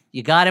Dan.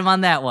 You got him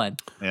on that one.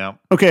 Yeah.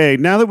 Okay,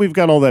 now that we've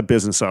got all that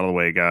business out of the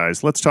way,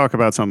 guys, let's talk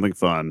about something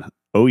fun.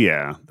 Oh,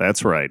 yeah,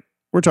 that's right.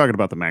 We're talking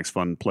about the Max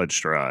Fun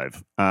Pledge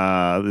Drive.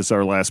 This is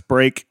our last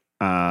break.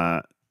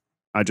 I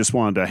just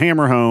wanted to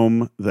hammer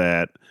home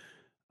that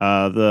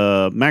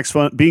the Max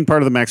Fun, being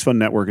part of the Max Fun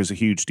Network, is a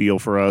huge deal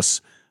for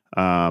us.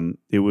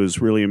 It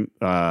was really,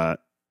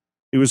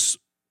 it was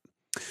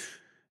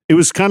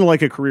kind of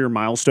like a career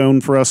milestone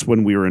for us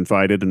when we were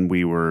invited and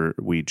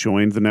we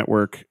joined the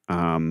network.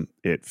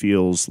 It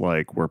feels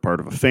like we're part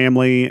of a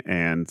family,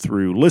 and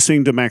through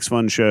listening to Max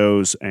Fun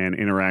shows and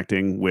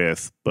interacting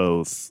with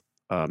both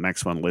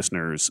Max Fun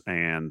listeners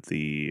and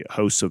the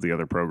hosts of the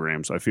other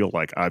programs, I feel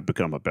like I've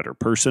become a better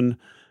person.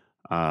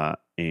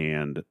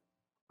 And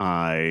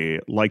I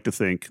like to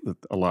think that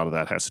a lot of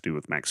that has to do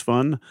with Max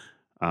Fun.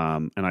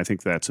 And I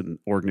think that's an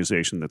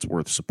organization that's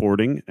worth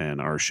supporting, and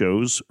our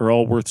shows are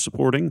all worth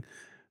supporting.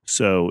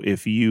 So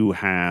if you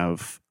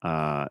have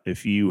a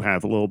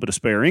little bit of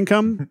spare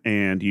income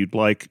and you'd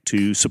like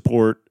to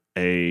support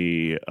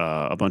a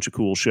bunch of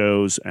cool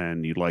shows,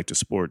 and you'd like to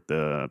support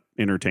the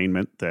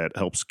entertainment that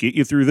helps get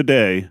you through the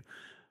day,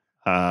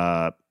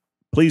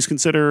 please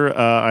consider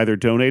either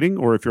donating,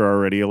 or if you're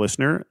already a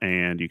listener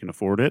and you can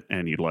afford it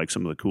and you'd like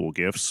some of the cool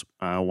gifts,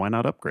 why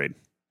not upgrade?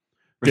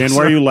 Dan,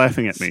 why are you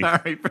laughing at me?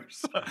 Sorry.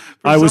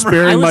 I was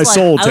bearing my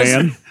soul,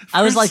 Dan.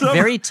 I was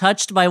very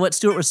touched by what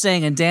Stuart was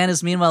saying, and Dan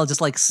is meanwhile just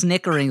like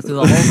snickering through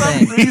the whole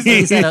thing.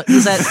 He's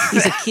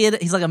a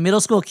kid. He's like a middle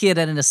school kid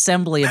at an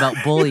assembly about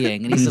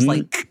bullying, and he's just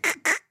like.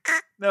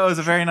 No, it was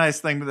a very nice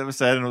thing that was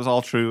said, and it was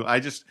all true. I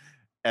just,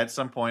 at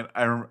some point,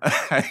 I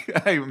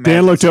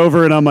Dan looked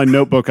over, and on my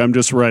notebook, I'm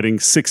just writing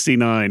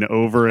 69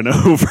 over and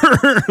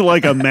over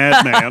like a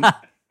madman.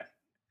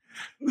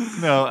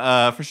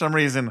 No, for some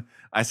reason,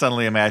 I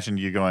suddenly imagined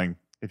you going,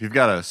 if you've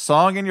got a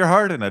song in your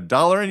heart and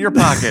 $1 in your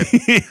pocket,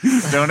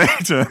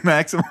 donate to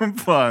Maximum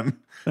Fun.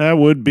 That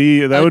would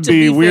be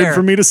weird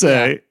for me to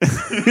say. Yeah.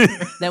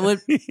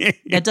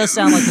 That does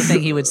sound like the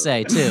thing he would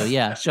say too.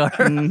 Yeah, sure.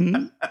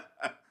 Mm-hmm.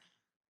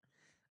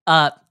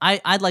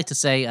 I'd like to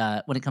say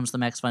when it comes to the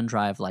Max Fun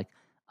Drive,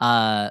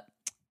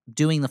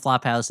 doing the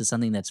Flophouse is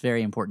something that's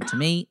very important to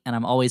me, and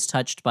I'm always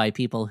touched by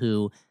people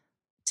who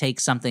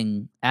take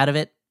something out of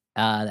it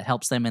that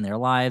helps them in their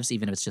lives,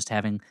 even if it's just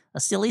having a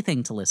silly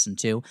thing to listen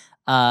to.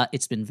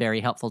 It's been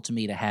very helpful to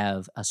me to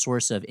have a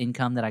source of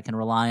income that I can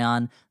rely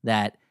on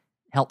that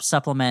helps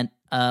supplement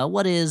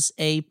what is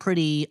a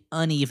pretty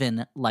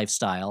uneven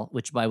lifestyle,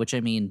 by which I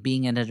mean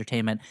being in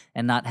entertainment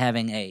and not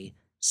having a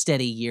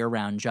steady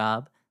year-round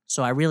job.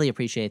 So I really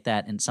appreciate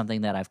that, and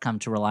something that I've come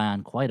to rely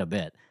on quite a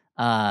bit.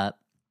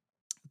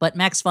 But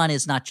Max Fun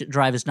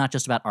Drive is not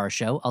just about our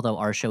show, although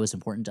our show is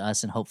important to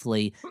us and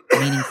hopefully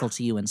meaningful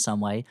to you in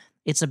some way.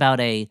 It's about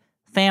a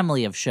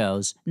family of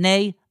shows,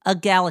 nay, a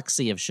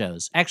galaxy of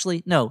shows.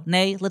 Actually, no,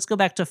 nay, let's go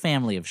back to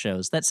family of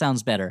shows. That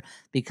sounds better,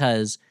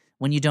 because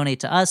when you donate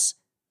to us,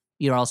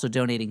 You're also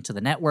donating to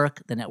the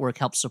network. The network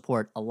helps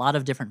support a lot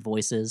of different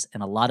voices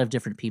and a lot of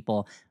different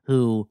people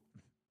who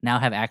now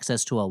have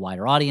access to a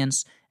wider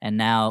audience and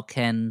now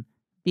can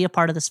be a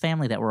part of this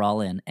family that we're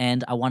all in.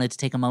 And I wanted to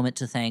take a moment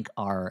to thank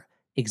our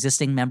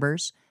existing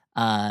members.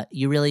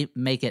 You really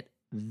make it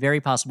very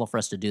possible for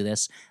us to do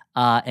this.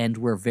 And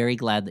we're very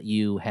glad that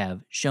you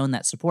have shown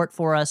that support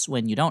for us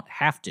when you don't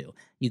have to.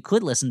 You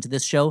could listen to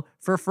this show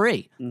for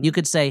free. You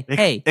could say,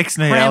 hey,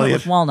 Ixnay cram it Elliott.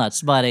 with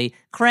walnuts, buddy.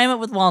 Cram it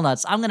with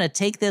walnuts. I'm going to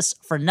take this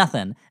for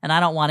nothing, and I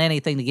don't want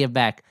anything to give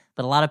back.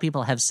 But a lot of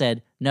people have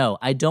said, no,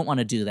 I don't want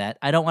to do that.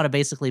 I don't want to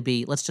basically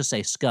be, let's just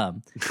say,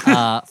 scum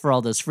for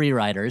all those free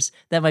riders.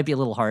 That might be a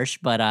little harsh,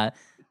 but I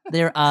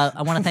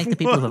want to thank the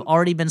people who have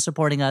already been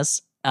supporting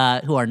us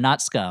who are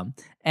not scum.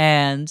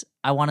 And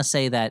I want to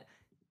say that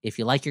if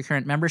you like your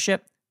current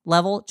membership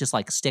level, just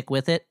like stick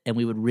with it, and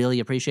we would really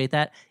appreciate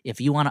that.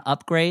 If you want to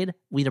upgrade,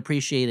 we'd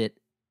appreciate it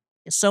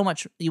so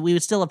much. We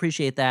would still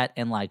appreciate that,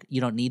 and like you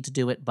don't need to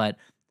do it, but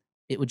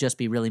it would just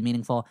be really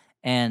meaningful.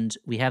 And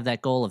we have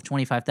that goal of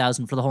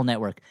 25,000 for the whole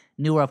network.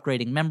 Newer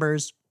upgrading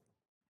members,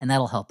 and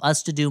that'll help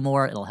us to do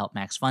more. It'll help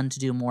Max Fun to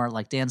do more.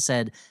 Like Dan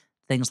said,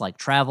 things like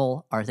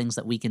travel are things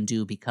that we can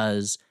do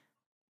because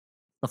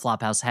the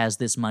Flophouse has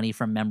this money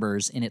from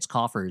members in its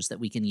coffers that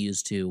we can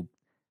use to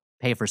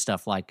pay for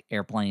stuff like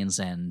airplanes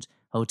and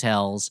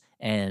hotels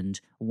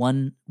and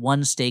one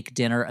steak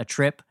dinner a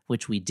trip,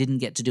 which we didn't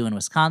get to do in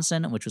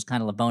Wisconsin, which was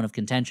kind of a bone of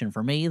contention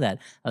for me that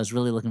I was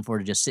really looking forward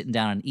to just sitting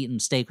down and eating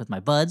steak with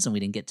my buds, and we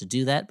didn't get to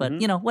do that. But,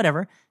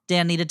 whatever.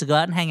 Dan needed to go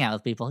out and hang out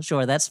with people.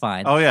 Sure, that's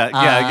fine. Oh,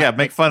 yeah.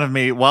 Make fun of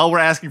me. While we're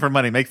asking for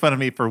money, make fun of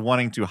me for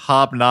wanting to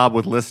hobnob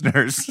with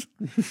listeners.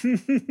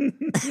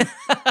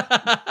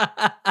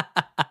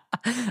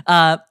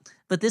 But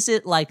this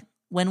is like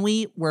when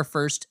we were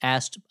first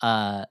asked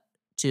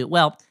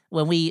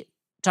when we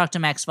talked to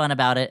Max Fun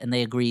about it and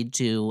they agreed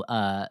to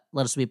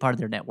let us be part of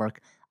their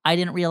network, I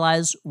didn't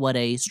realize what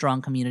a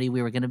strong community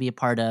we were going to be a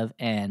part of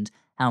and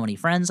how many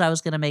friends I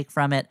was going to make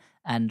from it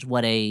and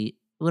what a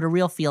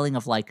real feeling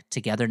of like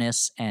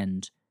togetherness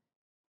and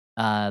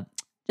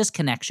just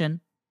connection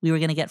we were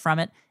going to get from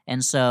it.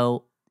 And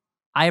so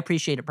I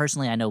appreciate it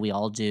personally. I know we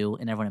all do,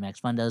 and everyone at Max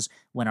Fun does,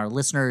 when our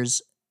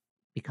listeners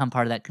become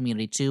part of that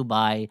community too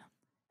by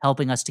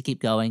helping us to keep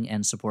going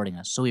and supporting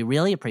us. So we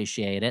really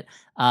appreciate it.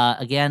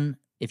 Again,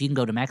 if you can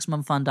go to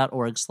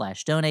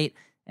MaximumFun.org/donate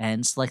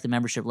and select the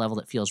membership level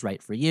that feels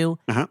right for you,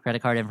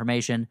 credit card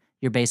information,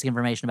 your basic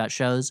information about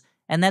shows,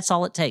 and that's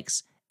all it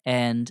takes.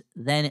 And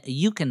then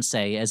you can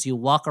say, as you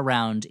walk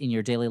around in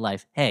your daily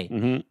life,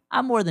 hey,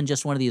 I'm more than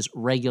just one of these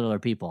regular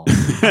people.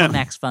 I'm a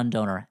Max Fun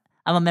donor.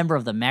 I'm a member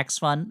of the Max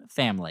Fun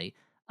family.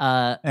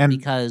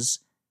 Because,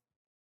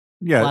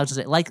 well, I was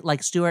gonna say,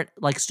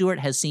 like Stuart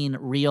has seen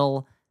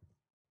real,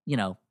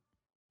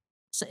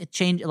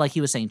 change, like he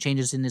was saying,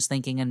 changes in his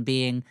thinking and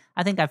being.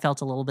 I think I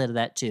felt a little bit of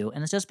that too.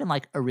 And it's just been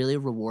like a really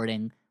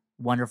rewarding,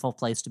 wonderful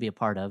place to be a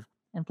part of.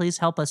 And please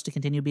help us to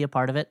continue to be a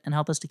part of it and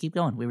help us to keep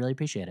going. We really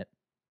appreciate it.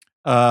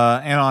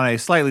 And on a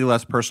slightly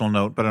less personal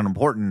note, but an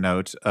important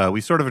note, we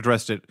sort of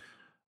addressed it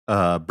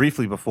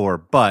briefly before,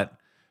 but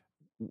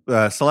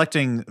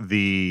selecting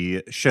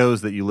the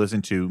shows that you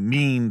listen to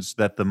means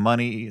that the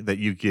money that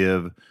you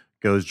give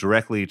goes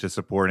directly to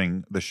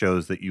supporting the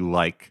shows that you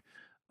like,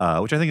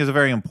 which I think is a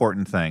very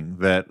important thing.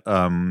 That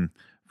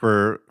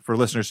for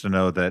listeners to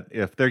know that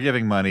if they're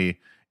giving money,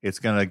 it's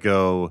going to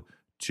go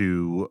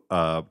to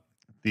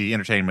the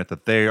entertainment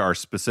that they are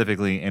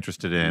specifically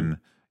interested in.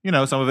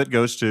 Some of it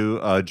goes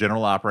to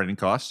general operating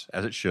costs,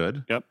 as it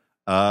should. Yep.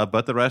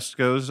 But the rest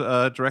goes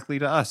directly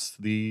to us,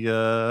 the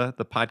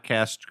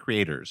podcast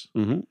creators.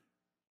 Mm-hmm.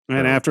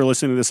 And after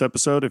listening to this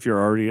episode, if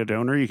you're already a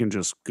donor, you can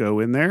just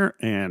go in there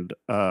and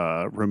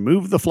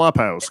remove the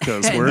Flophouse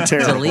because we're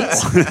terrible.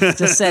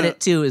 Just set it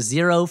to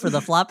 0 for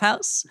the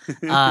Flophouse.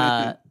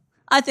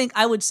 I think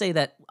I would say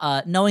that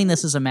knowing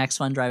this is a Max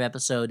Fun Drive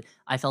episode,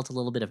 I felt a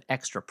little bit of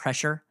extra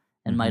pressure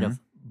and might have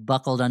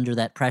buckled under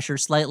that pressure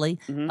slightly.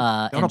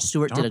 And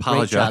Stuart did a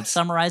great job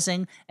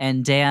summarizing.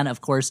 And Dan, of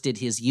course, did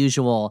his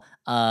usual,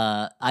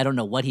 I don't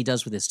know what he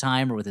does with his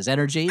time or with his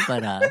energy,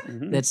 but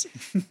that's...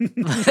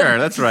 Sure,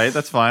 that's right.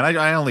 That's fine.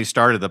 I only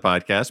started the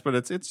podcast, but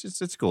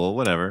it's cool.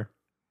 Whatever.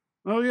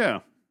 Oh, yeah.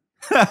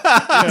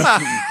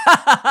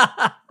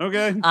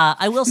 Okay.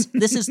 I will...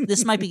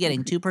 This might be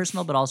getting too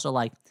personal, but also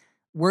like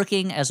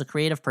working as a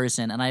creative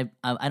person, and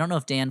I don't know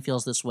if Dan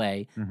feels this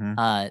way,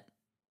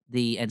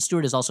 and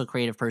Stuart is also a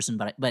creative person,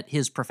 but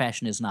his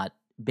profession is not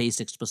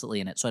based explicitly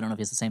in it, so I don't know if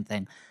it's the same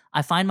thing.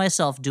 I find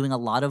myself doing a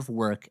lot of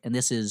work, and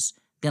this is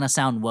going to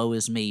sound woe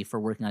is me for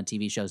working on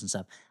TV shows and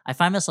stuff. I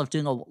find myself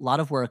doing a lot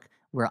of work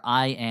where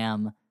I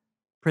am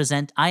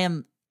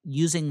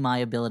using my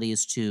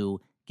abilities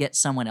to get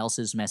someone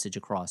else's message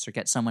across or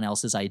get someone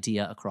else's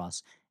idea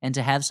across. And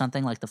to have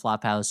something like the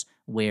Flophouse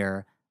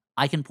where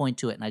I can point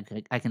to it and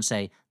I can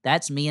say,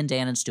 that's me and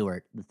Dan and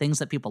Stuart. The things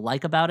that people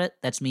like about it,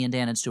 that's me and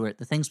Dan and Stuart.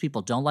 The things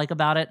people don't like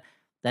about it,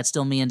 that's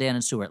still me and Dan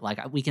and Stuart. Like,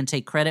 we can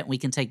take credit, we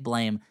can take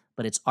blame,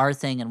 but it's our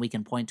thing and we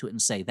can point to it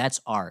and say, that's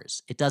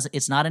ours.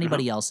 It's not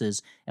anybody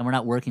else's, and we're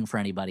not working for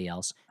anybody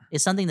else.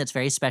 is something that's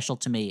very special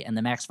to me. And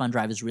the Max Fun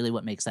Drive is really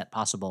what makes that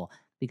possible,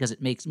 because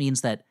it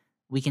means that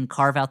we can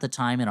carve out the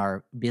time in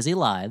our busy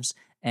lives,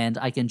 and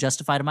I can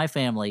justify to my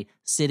family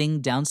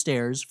sitting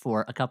downstairs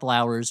for a couple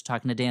hours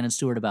talking to Dan and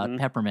Stuart about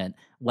Peppermint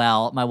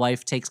while my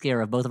wife takes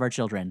care of both of our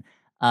children.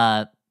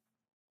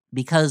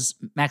 Because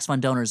Max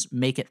Fun donors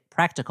make it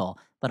practical,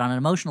 but on an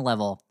emotional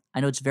level, I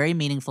know it's very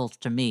meaningful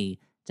to me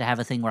to have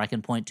a thing where I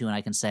can point to and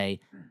I can say,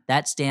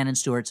 that's Dan and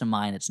Stuart's and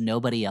mine, it's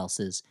nobody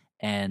else's,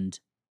 and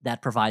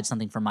that provides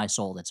something for my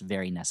soul that's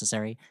very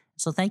necessary.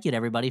 So thank you to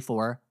everybody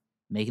for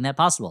making that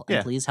possible,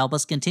 and please help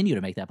us continue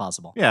to make that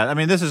possible. Yeah, I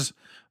mean, this is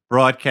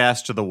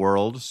broadcast to the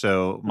world,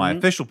 so my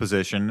official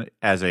position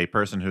as a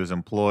person who's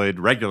employed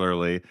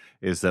regularly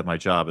is that my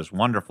job is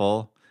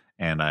wonderful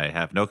and I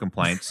have no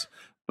complaints.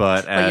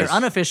 But your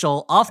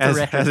unofficial, off the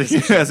record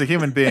as a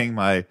human being,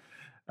 my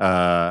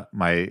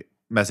my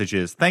message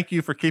is thank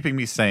you for keeping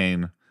me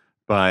sane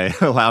by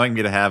allowing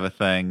me to have a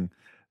thing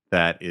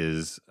that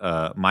is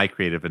my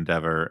creative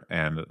endeavor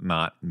and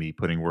not me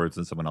putting words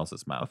in someone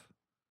else's mouth.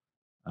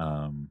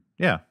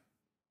 Yeah,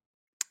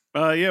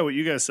 what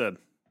you guys said.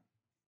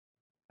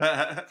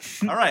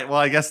 All right. Well,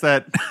 I guess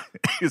that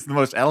is the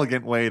most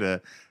elegant way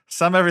to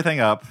sum everything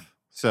up.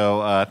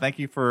 So thank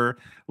you for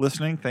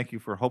listening. Thank you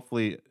for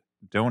hopefully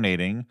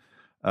donating.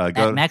 Go at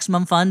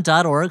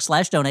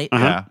MaximumFun.org/donate.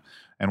 Yeah.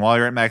 And while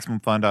you're at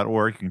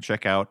MaximumFun.org, you can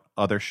check out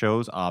other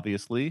shows,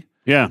 obviously.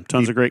 Yeah,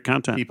 tons of great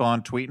content. Keep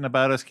on tweeting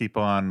about us. Keep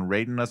on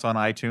rating us on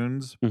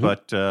iTunes.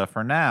 But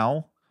for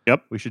now,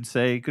 we should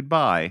say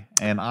goodbye.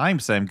 And I'm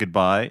saying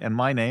goodbye, and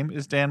my name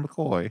is Dan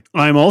McCoy.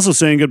 I'm also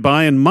saying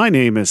goodbye, and my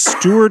name is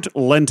Stuart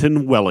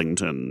Lenton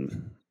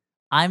Wellington.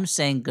 I'm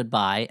saying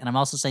goodbye, and I'm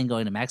also saying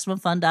going to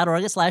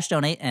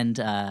MaximumFun.org/donate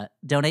and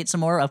donate some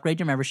more, upgrade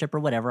your membership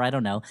or whatever, I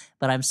don't know.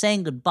 But I'm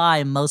saying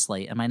goodbye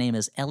mostly, and my name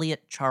is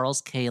Elliot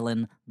Charles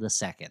Kalin II.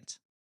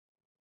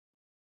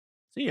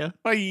 See ya.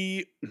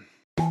 Bye.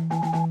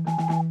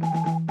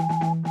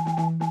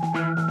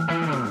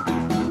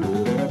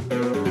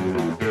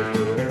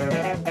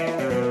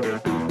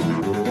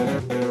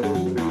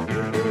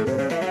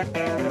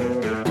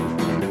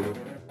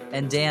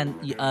 And Dan,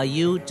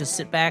 you just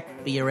sit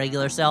back, be your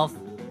regular self,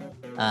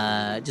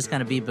 just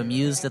kind of be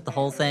bemused at the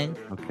whole thing.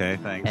 Okay,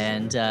 thanks.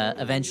 And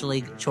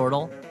eventually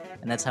chortle,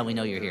 and that's how we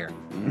know you're here.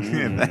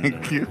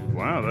 Thank you.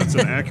 Wow, that's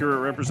an accurate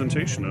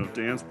representation of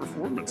Dan's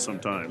performance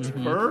sometimes.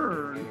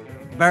 Burn.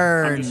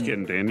 Burn. I'm just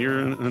kidding, Dan. You're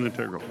an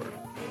integral part.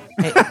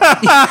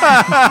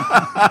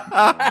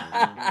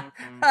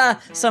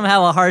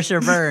 Somehow a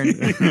harsher burn.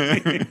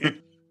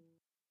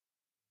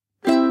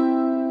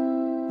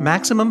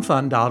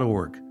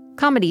 MaximumFun.org.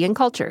 Comedy and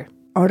culture.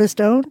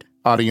 Artist owned.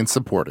 Audience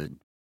supported.